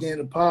in the beginning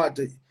of the pod,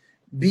 to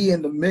be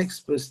in the mix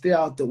but stay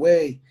out the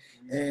way.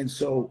 And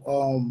so,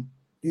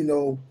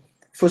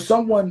 for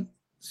someone,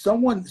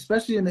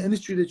 especially in the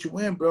industry that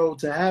you're in, bro,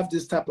 to have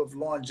this type of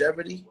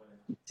longevity, you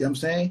know what I'm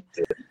saying?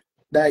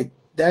 Like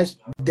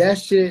that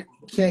shit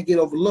can't get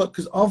overlooked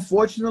because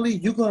unfortunately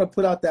you're gonna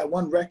put out that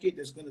one record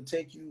that's gonna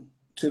take you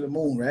to the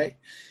moon, right?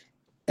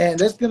 And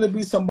there's gonna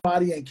be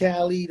somebody in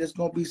Cali. There's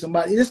gonna be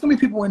There's gonna be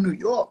people in New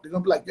York. They're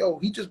gonna be like, "Yo,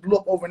 he just blew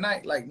up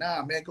overnight." Like,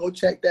 nah, man, go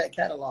check that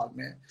catalog,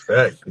 man.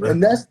 Right, man.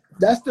 And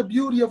that's the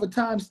beauty of a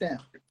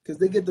timestamp because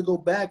they get to go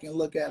back and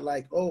look at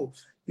like, oh,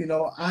 you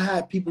know, I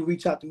had people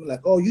reach out to me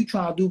like, "Oh, you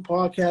trying to do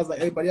podcasts like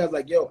everybody else?"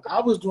 Like, yo, I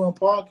was doing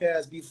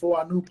podcasts before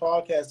I knew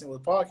podcasting was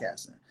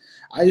podcasting.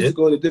 I used to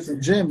go to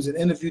different gyms and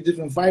interview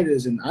different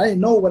fighters, and I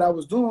didn't know what I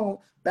was doing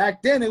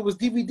back then. It was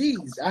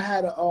DVDs. I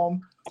had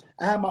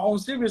my own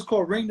series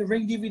called Ring the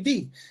Ring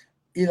DVD.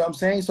 You know what I'm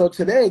saying? So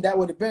today that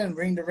would have been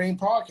Ring the Ring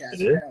podcast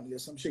apparently or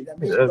some shit. I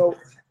mean, so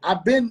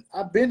I've been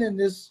in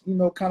this, you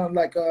know, kind of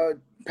like a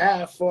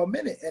path for a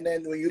minute. And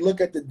then when you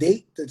look at the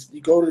date,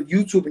 you go to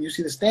YouTube and you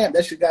see the stamp,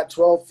 that shit got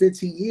 12,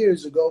 15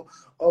 years ago.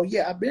 Oh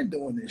yeah, I've been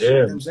doing this shit. You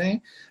know what I'm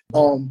saying?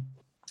 So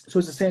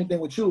it's the same thing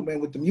with you, man,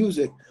 with the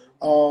music.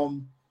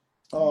 You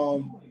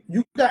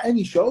got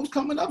any shows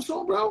coming up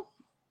soon, bro?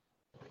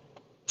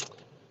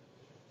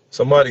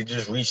 Somebody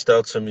just reached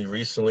out to me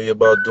recently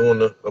about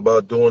doing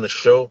a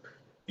show.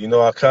 You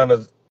know, I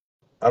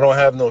don't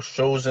have no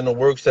shows in the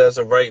works as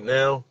of right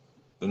now.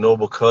 You know,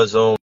 because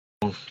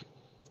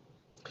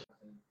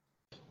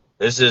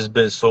there's just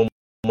been so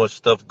much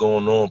stuff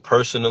going on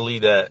personally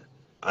that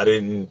I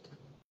didn't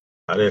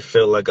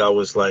feel like I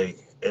was like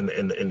in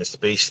the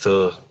space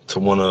to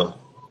want to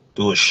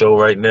do a show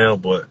right now.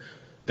 But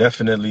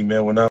definitely,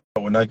 man,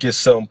 when I get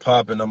something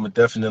popping, I'm gonna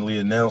definitely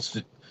announce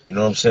it. You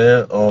know what I'm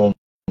saying?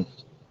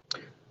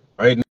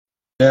 Right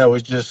now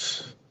it's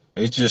just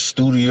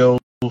studios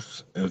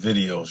and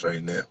videos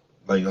right now.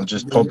 Like I'm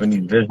just pumping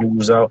these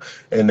visuals out,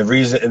 and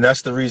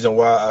that's the reason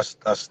why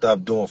I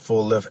stopped doing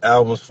full length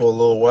albums for a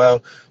little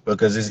while,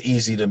 because it's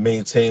easy to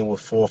maintain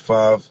with four or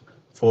five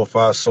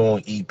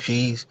song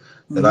EPs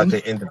that I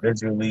can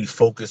individually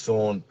focus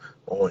on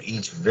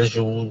each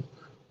visual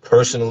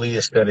personally,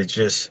 instead of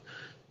just,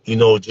 you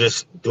know,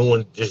 just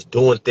doing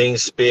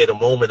things spare the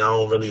moment. I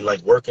don't really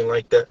like working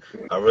like that.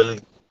 I really,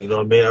 you know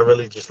what I mean? I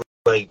really just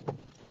like,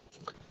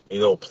 you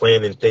know,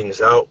 planning things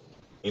out,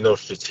 you know,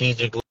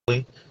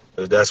 strategically.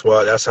 That's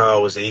how I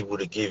was able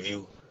to give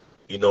you,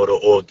 you know, the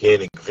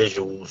organic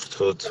visuals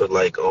to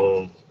like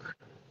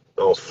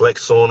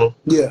flex on them.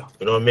 Yeah.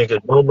 You know what I mean?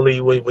 Because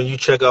normally when you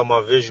check out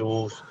my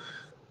visuals,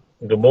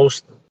 the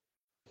most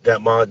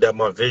that my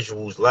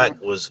visuals lack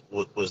was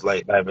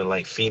like having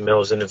like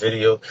females in the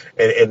video,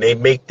 and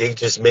they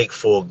just make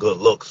for a good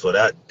look. So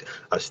that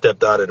I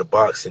stepped out of the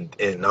box,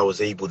 and I was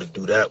able to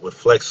do that with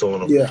flex on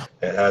them. Yeah.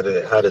 And had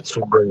the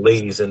two good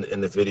ladies in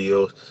the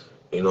video,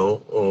 you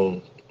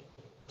know.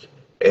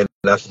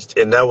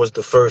 And that was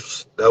the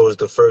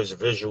first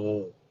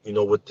visual, you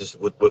know, with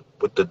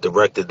the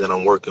director that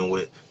I'm working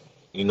with.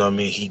 You know what I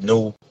mean? He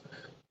knew,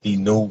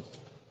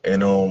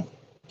 and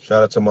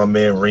shout out to my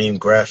man Ream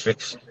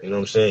Graphics. You know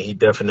what I'm saying? He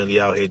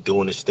definitely out here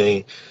doing his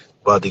thing,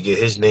 about to get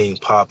his name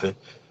popping.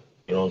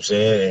 You know what I'm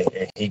saying?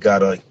 And he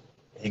got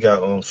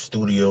indoor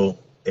studio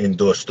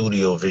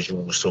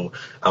visuals, so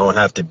I don't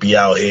have to be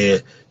out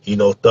here, you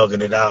know,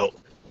 thugging it out,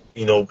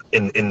 you know,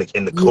 in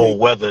the cold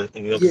weather,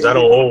 you know, because I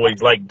don't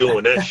always like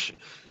doing that shit.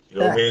 You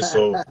know what I mean?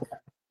 So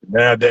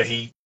now that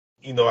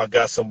I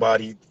got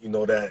somebody,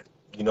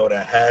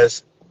 that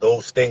has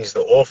those things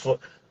to offer,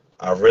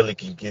 I really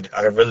can get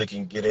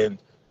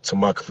into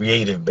my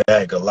creative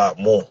bag a lot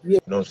more. Yeah.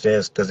 You know what I'm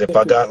saying? Because if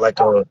I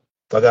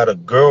got a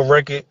girl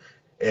record,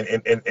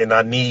 and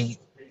I need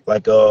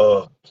like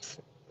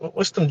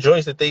what's them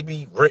joints that they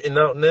be renting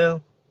out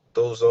now?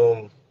 Those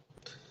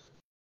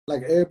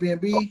like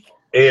Airbnb.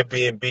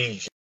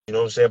 Airbnbs. You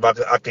know what I'm saying?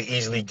 But I could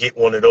easily get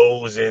one of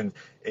those, and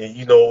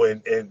you know,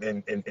 and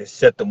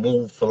set the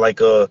mood for like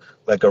a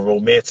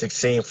romantic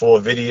scene for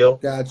a video.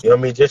 Gotcha. You know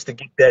what I mean? Just to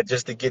get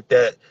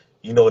that,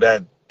 you know,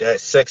 that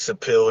sex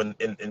appeal in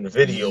the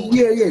video.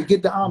 Yeah,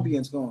 get the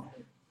ambience going.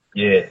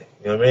 Yeah,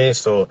 you know what I mean?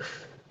 So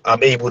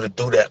I'm able to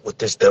do that with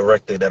this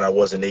director that I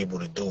wasn't able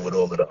to do with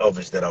all of the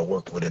others that I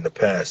worked with in the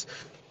past.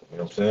 You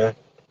know what I'm saying?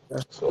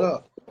 That's what's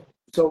up.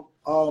 So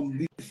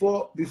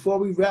before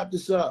we wrap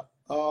this up,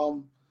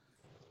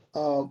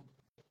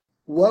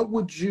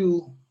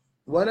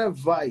 what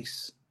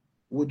advice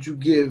would you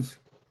give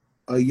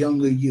a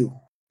younger you?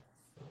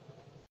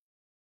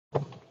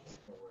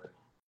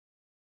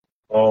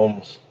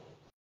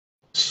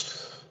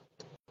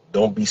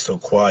 Don't be so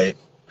quiet.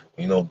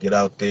 You know, get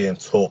out there and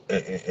talk,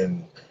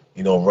 and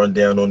you know, run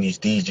down on these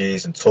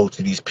DJs and talk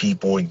to these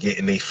people and get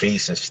in their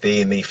face and stay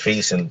in their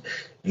face, and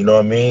you know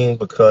what I mean?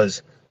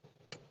 Because,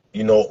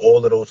 you know,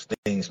 all of those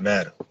things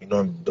matter. You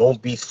know,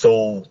 don't be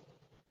so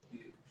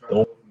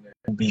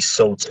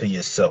to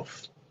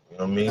yourself. You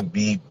know what I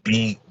mean?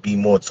 Be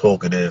more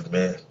talkative,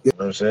 man. You know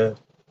what I'm saying?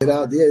 Get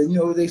out there. You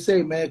know what they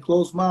say, man,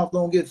 closed mouth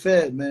don't get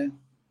fed, man.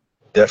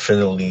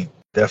 Definitely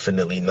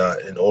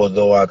not. And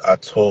although I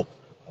talk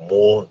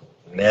more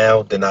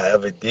now than I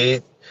ever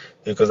did,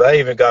 because I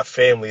even got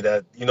family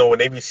that, you know, when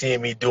they be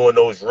seeing me doing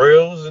those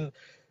reels, and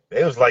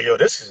They was like, yo,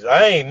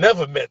 I ain't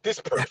never met this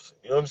person.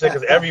 You know what I'm saying?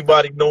 Because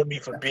everybody know me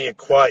for being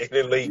quiet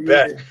and laid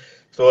back. Yeah,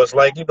 So it's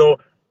like,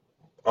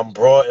 I'm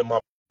broad in my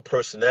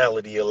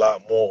personality a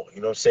lot more.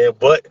 You know what I'm saying?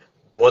 But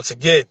once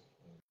again,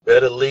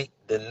 better late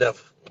than never.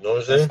 You know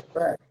what I'm that's saying? a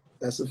fact.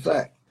 That's a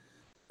fact.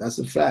 That's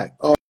a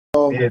fact. Yeah,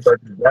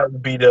 that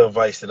would be the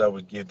advice that I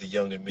would give the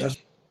younger me. That's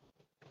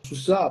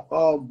what's up.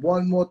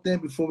 One more thing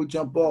before we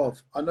jump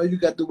off. I know you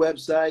got the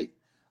website.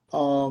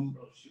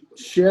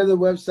 Share the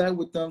website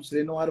with them so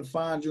they know how to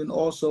find you. And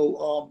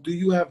also, do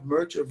you have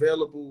merch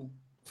available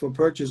for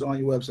purchase on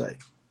your website?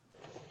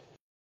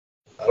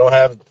 I don't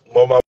have,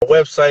 well, my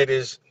website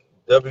is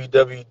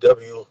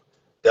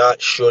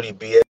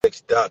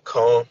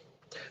www.shortybx.com.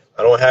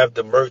 I don't have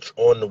the merch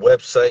on the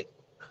website.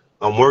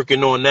 I'm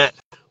working on that,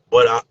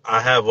 but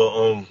I have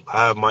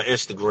my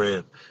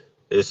Instagram.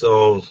 It's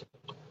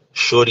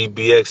Shorty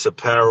Bx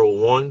Apparel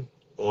 1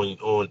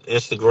 on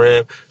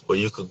Instagram, where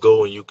you could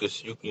go and you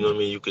know what I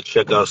mean, you could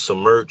check out some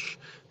merch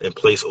and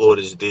place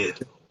orders there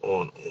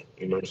on,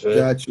 you know what I'm saying?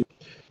 Got you.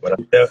 But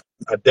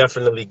I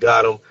definitely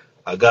got them.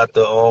 I got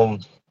the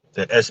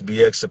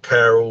SBX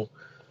Apparel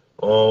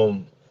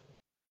um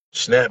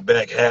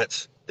snapback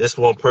hats. This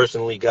one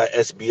personally got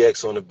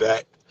SBX on the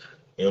back.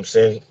 You know what I'm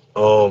saying?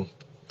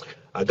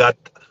 I got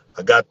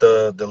I got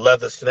the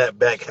leather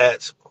snapback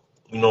hats,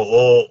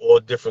 all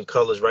different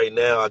colors right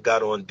now. I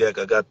got on deck.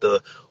 I got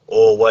the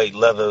all white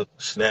leather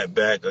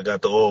snapback. I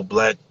got the all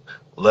black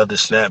leather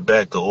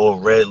snapback, the all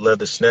red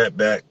leather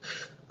snapback.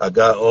 I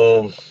got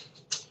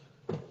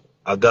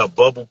I got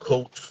bubble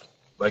coats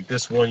like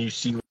this one you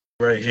see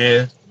right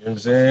here. You know what I'm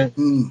saying?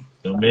 Mm.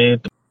 You know what I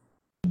mean?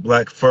 The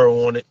black fur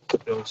on it. You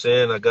know what I'm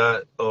saying?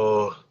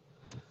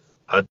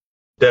 I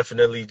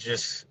definitely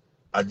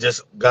I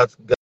just got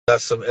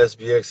some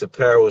SBX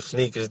apparel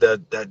sneakers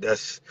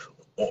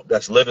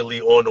that's literally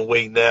on the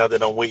way now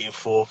that I'm waiting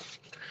for.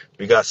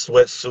 We got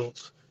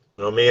sweatsuits.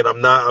 You know what I mean?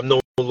 I'm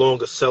no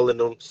longer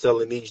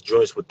selling these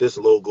joints with this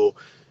logo.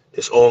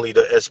 It's only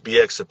the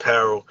SBX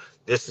apparel.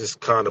 This is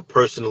kind of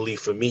personally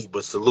for me,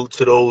 but salute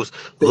to those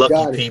They lucky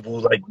got it. people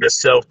like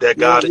yourself that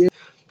Yeah, got it. yeah,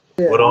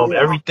 yeah, But yeah.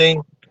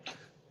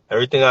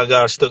 everything I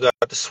got, I still got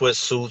the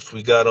sweatsuits.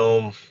 We got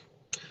like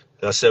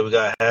I said, we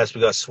got hats,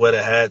 we got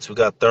sweater hats, we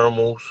got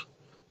thermals.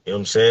 You know what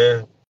I'm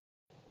saying?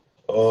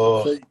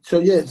 Uh, So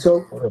yeah, so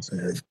what else,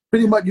 man?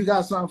 pretty much you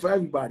got something for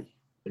everybody.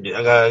 Yeah,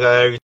 I got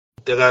everything.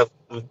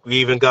 We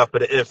even got for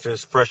the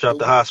infants fresh out the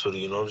The hospital.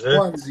 You know what I'm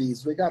saying?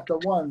 onesies. We got the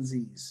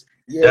onesies.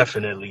 Yeah.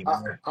 Definitely,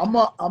 I, man. I'm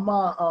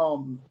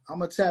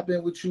gonna tap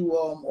in with you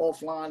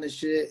offline and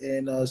shit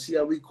and see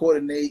how we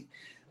coordinate.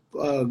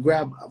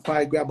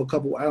 Probably grab a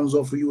couple items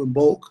off for you in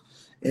bulk,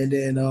 and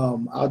then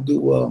I'll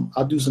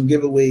do some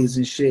giveaways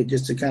and shit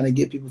just to kind of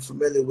get people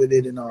familiar with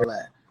it and all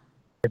that.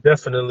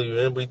 Definitely,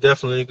 man. We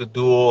definitely could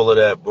do all of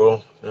that, bro.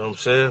 You know what I'm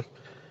saying?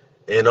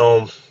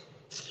 And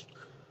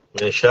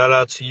man, shout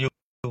out to you,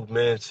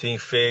 man. Team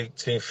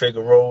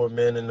Figueroa,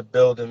 man, in the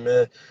building,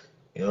 man.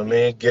 You know what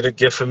I mean?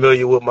 Get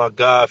familiar with my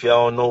guy if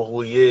y'all don't know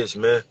who he is,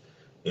 man.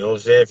 You know what I'm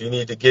saying? If you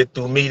need to get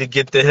through me to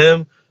get to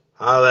him,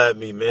 holla at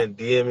me, man.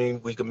 DM me.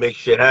 We can make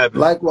shit happen.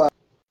 Likewise,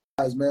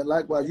 man.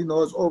 Likewise,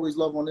 it's always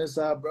love on this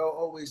side, bro.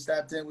 Always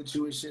tapped in with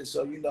you and shit.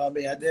 So what I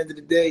mean, at the end of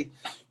the day,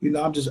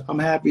 I'm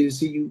happy to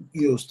see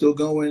you, still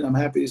going. I'm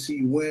happy to see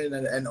you win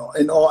and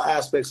in all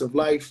aspects of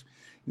life.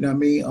 You know what I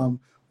mean?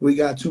 We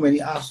got too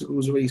many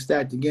obstacles already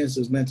stacked against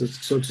us, man.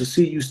 So to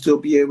see you still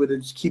be able to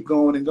just keep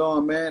going and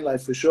going, man, like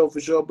for sure,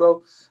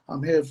 bro.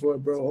 I'm here for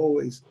it, bro.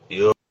 Always.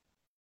 You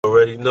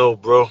already know,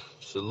 bro.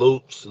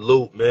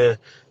 Salute, man.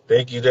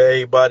 Thank you to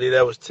everybody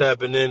that was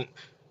tapping in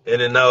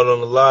and out on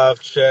the live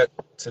chat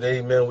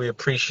today, man. We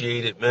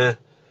appreciate it, man.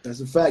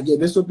 That's a fact. Yeah,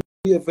 this will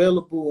be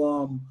available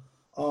on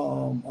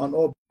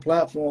all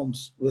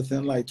platforms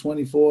within like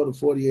 24 to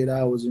 48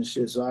 hours and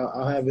shit. So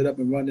I'll have it up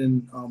and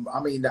running.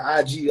 I mean, the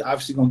IG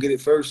obviously gonna get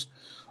it first,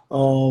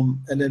 and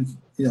then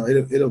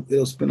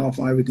it'll spin off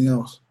on everything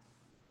else.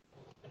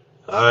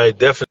 All right,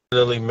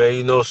 definitely,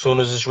 man. As soon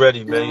as it's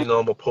ready, man, I'm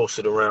gonna post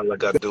it around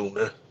like I do, man.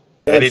 Got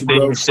you, Anything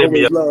bro. you send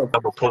me, Always I'm love.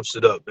 gonna post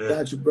it up, man.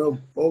 Got you, bro.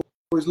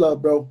 Always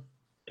love, bro.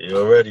 You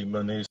already,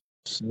 man.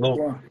 Salute.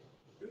 One.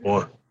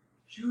 One.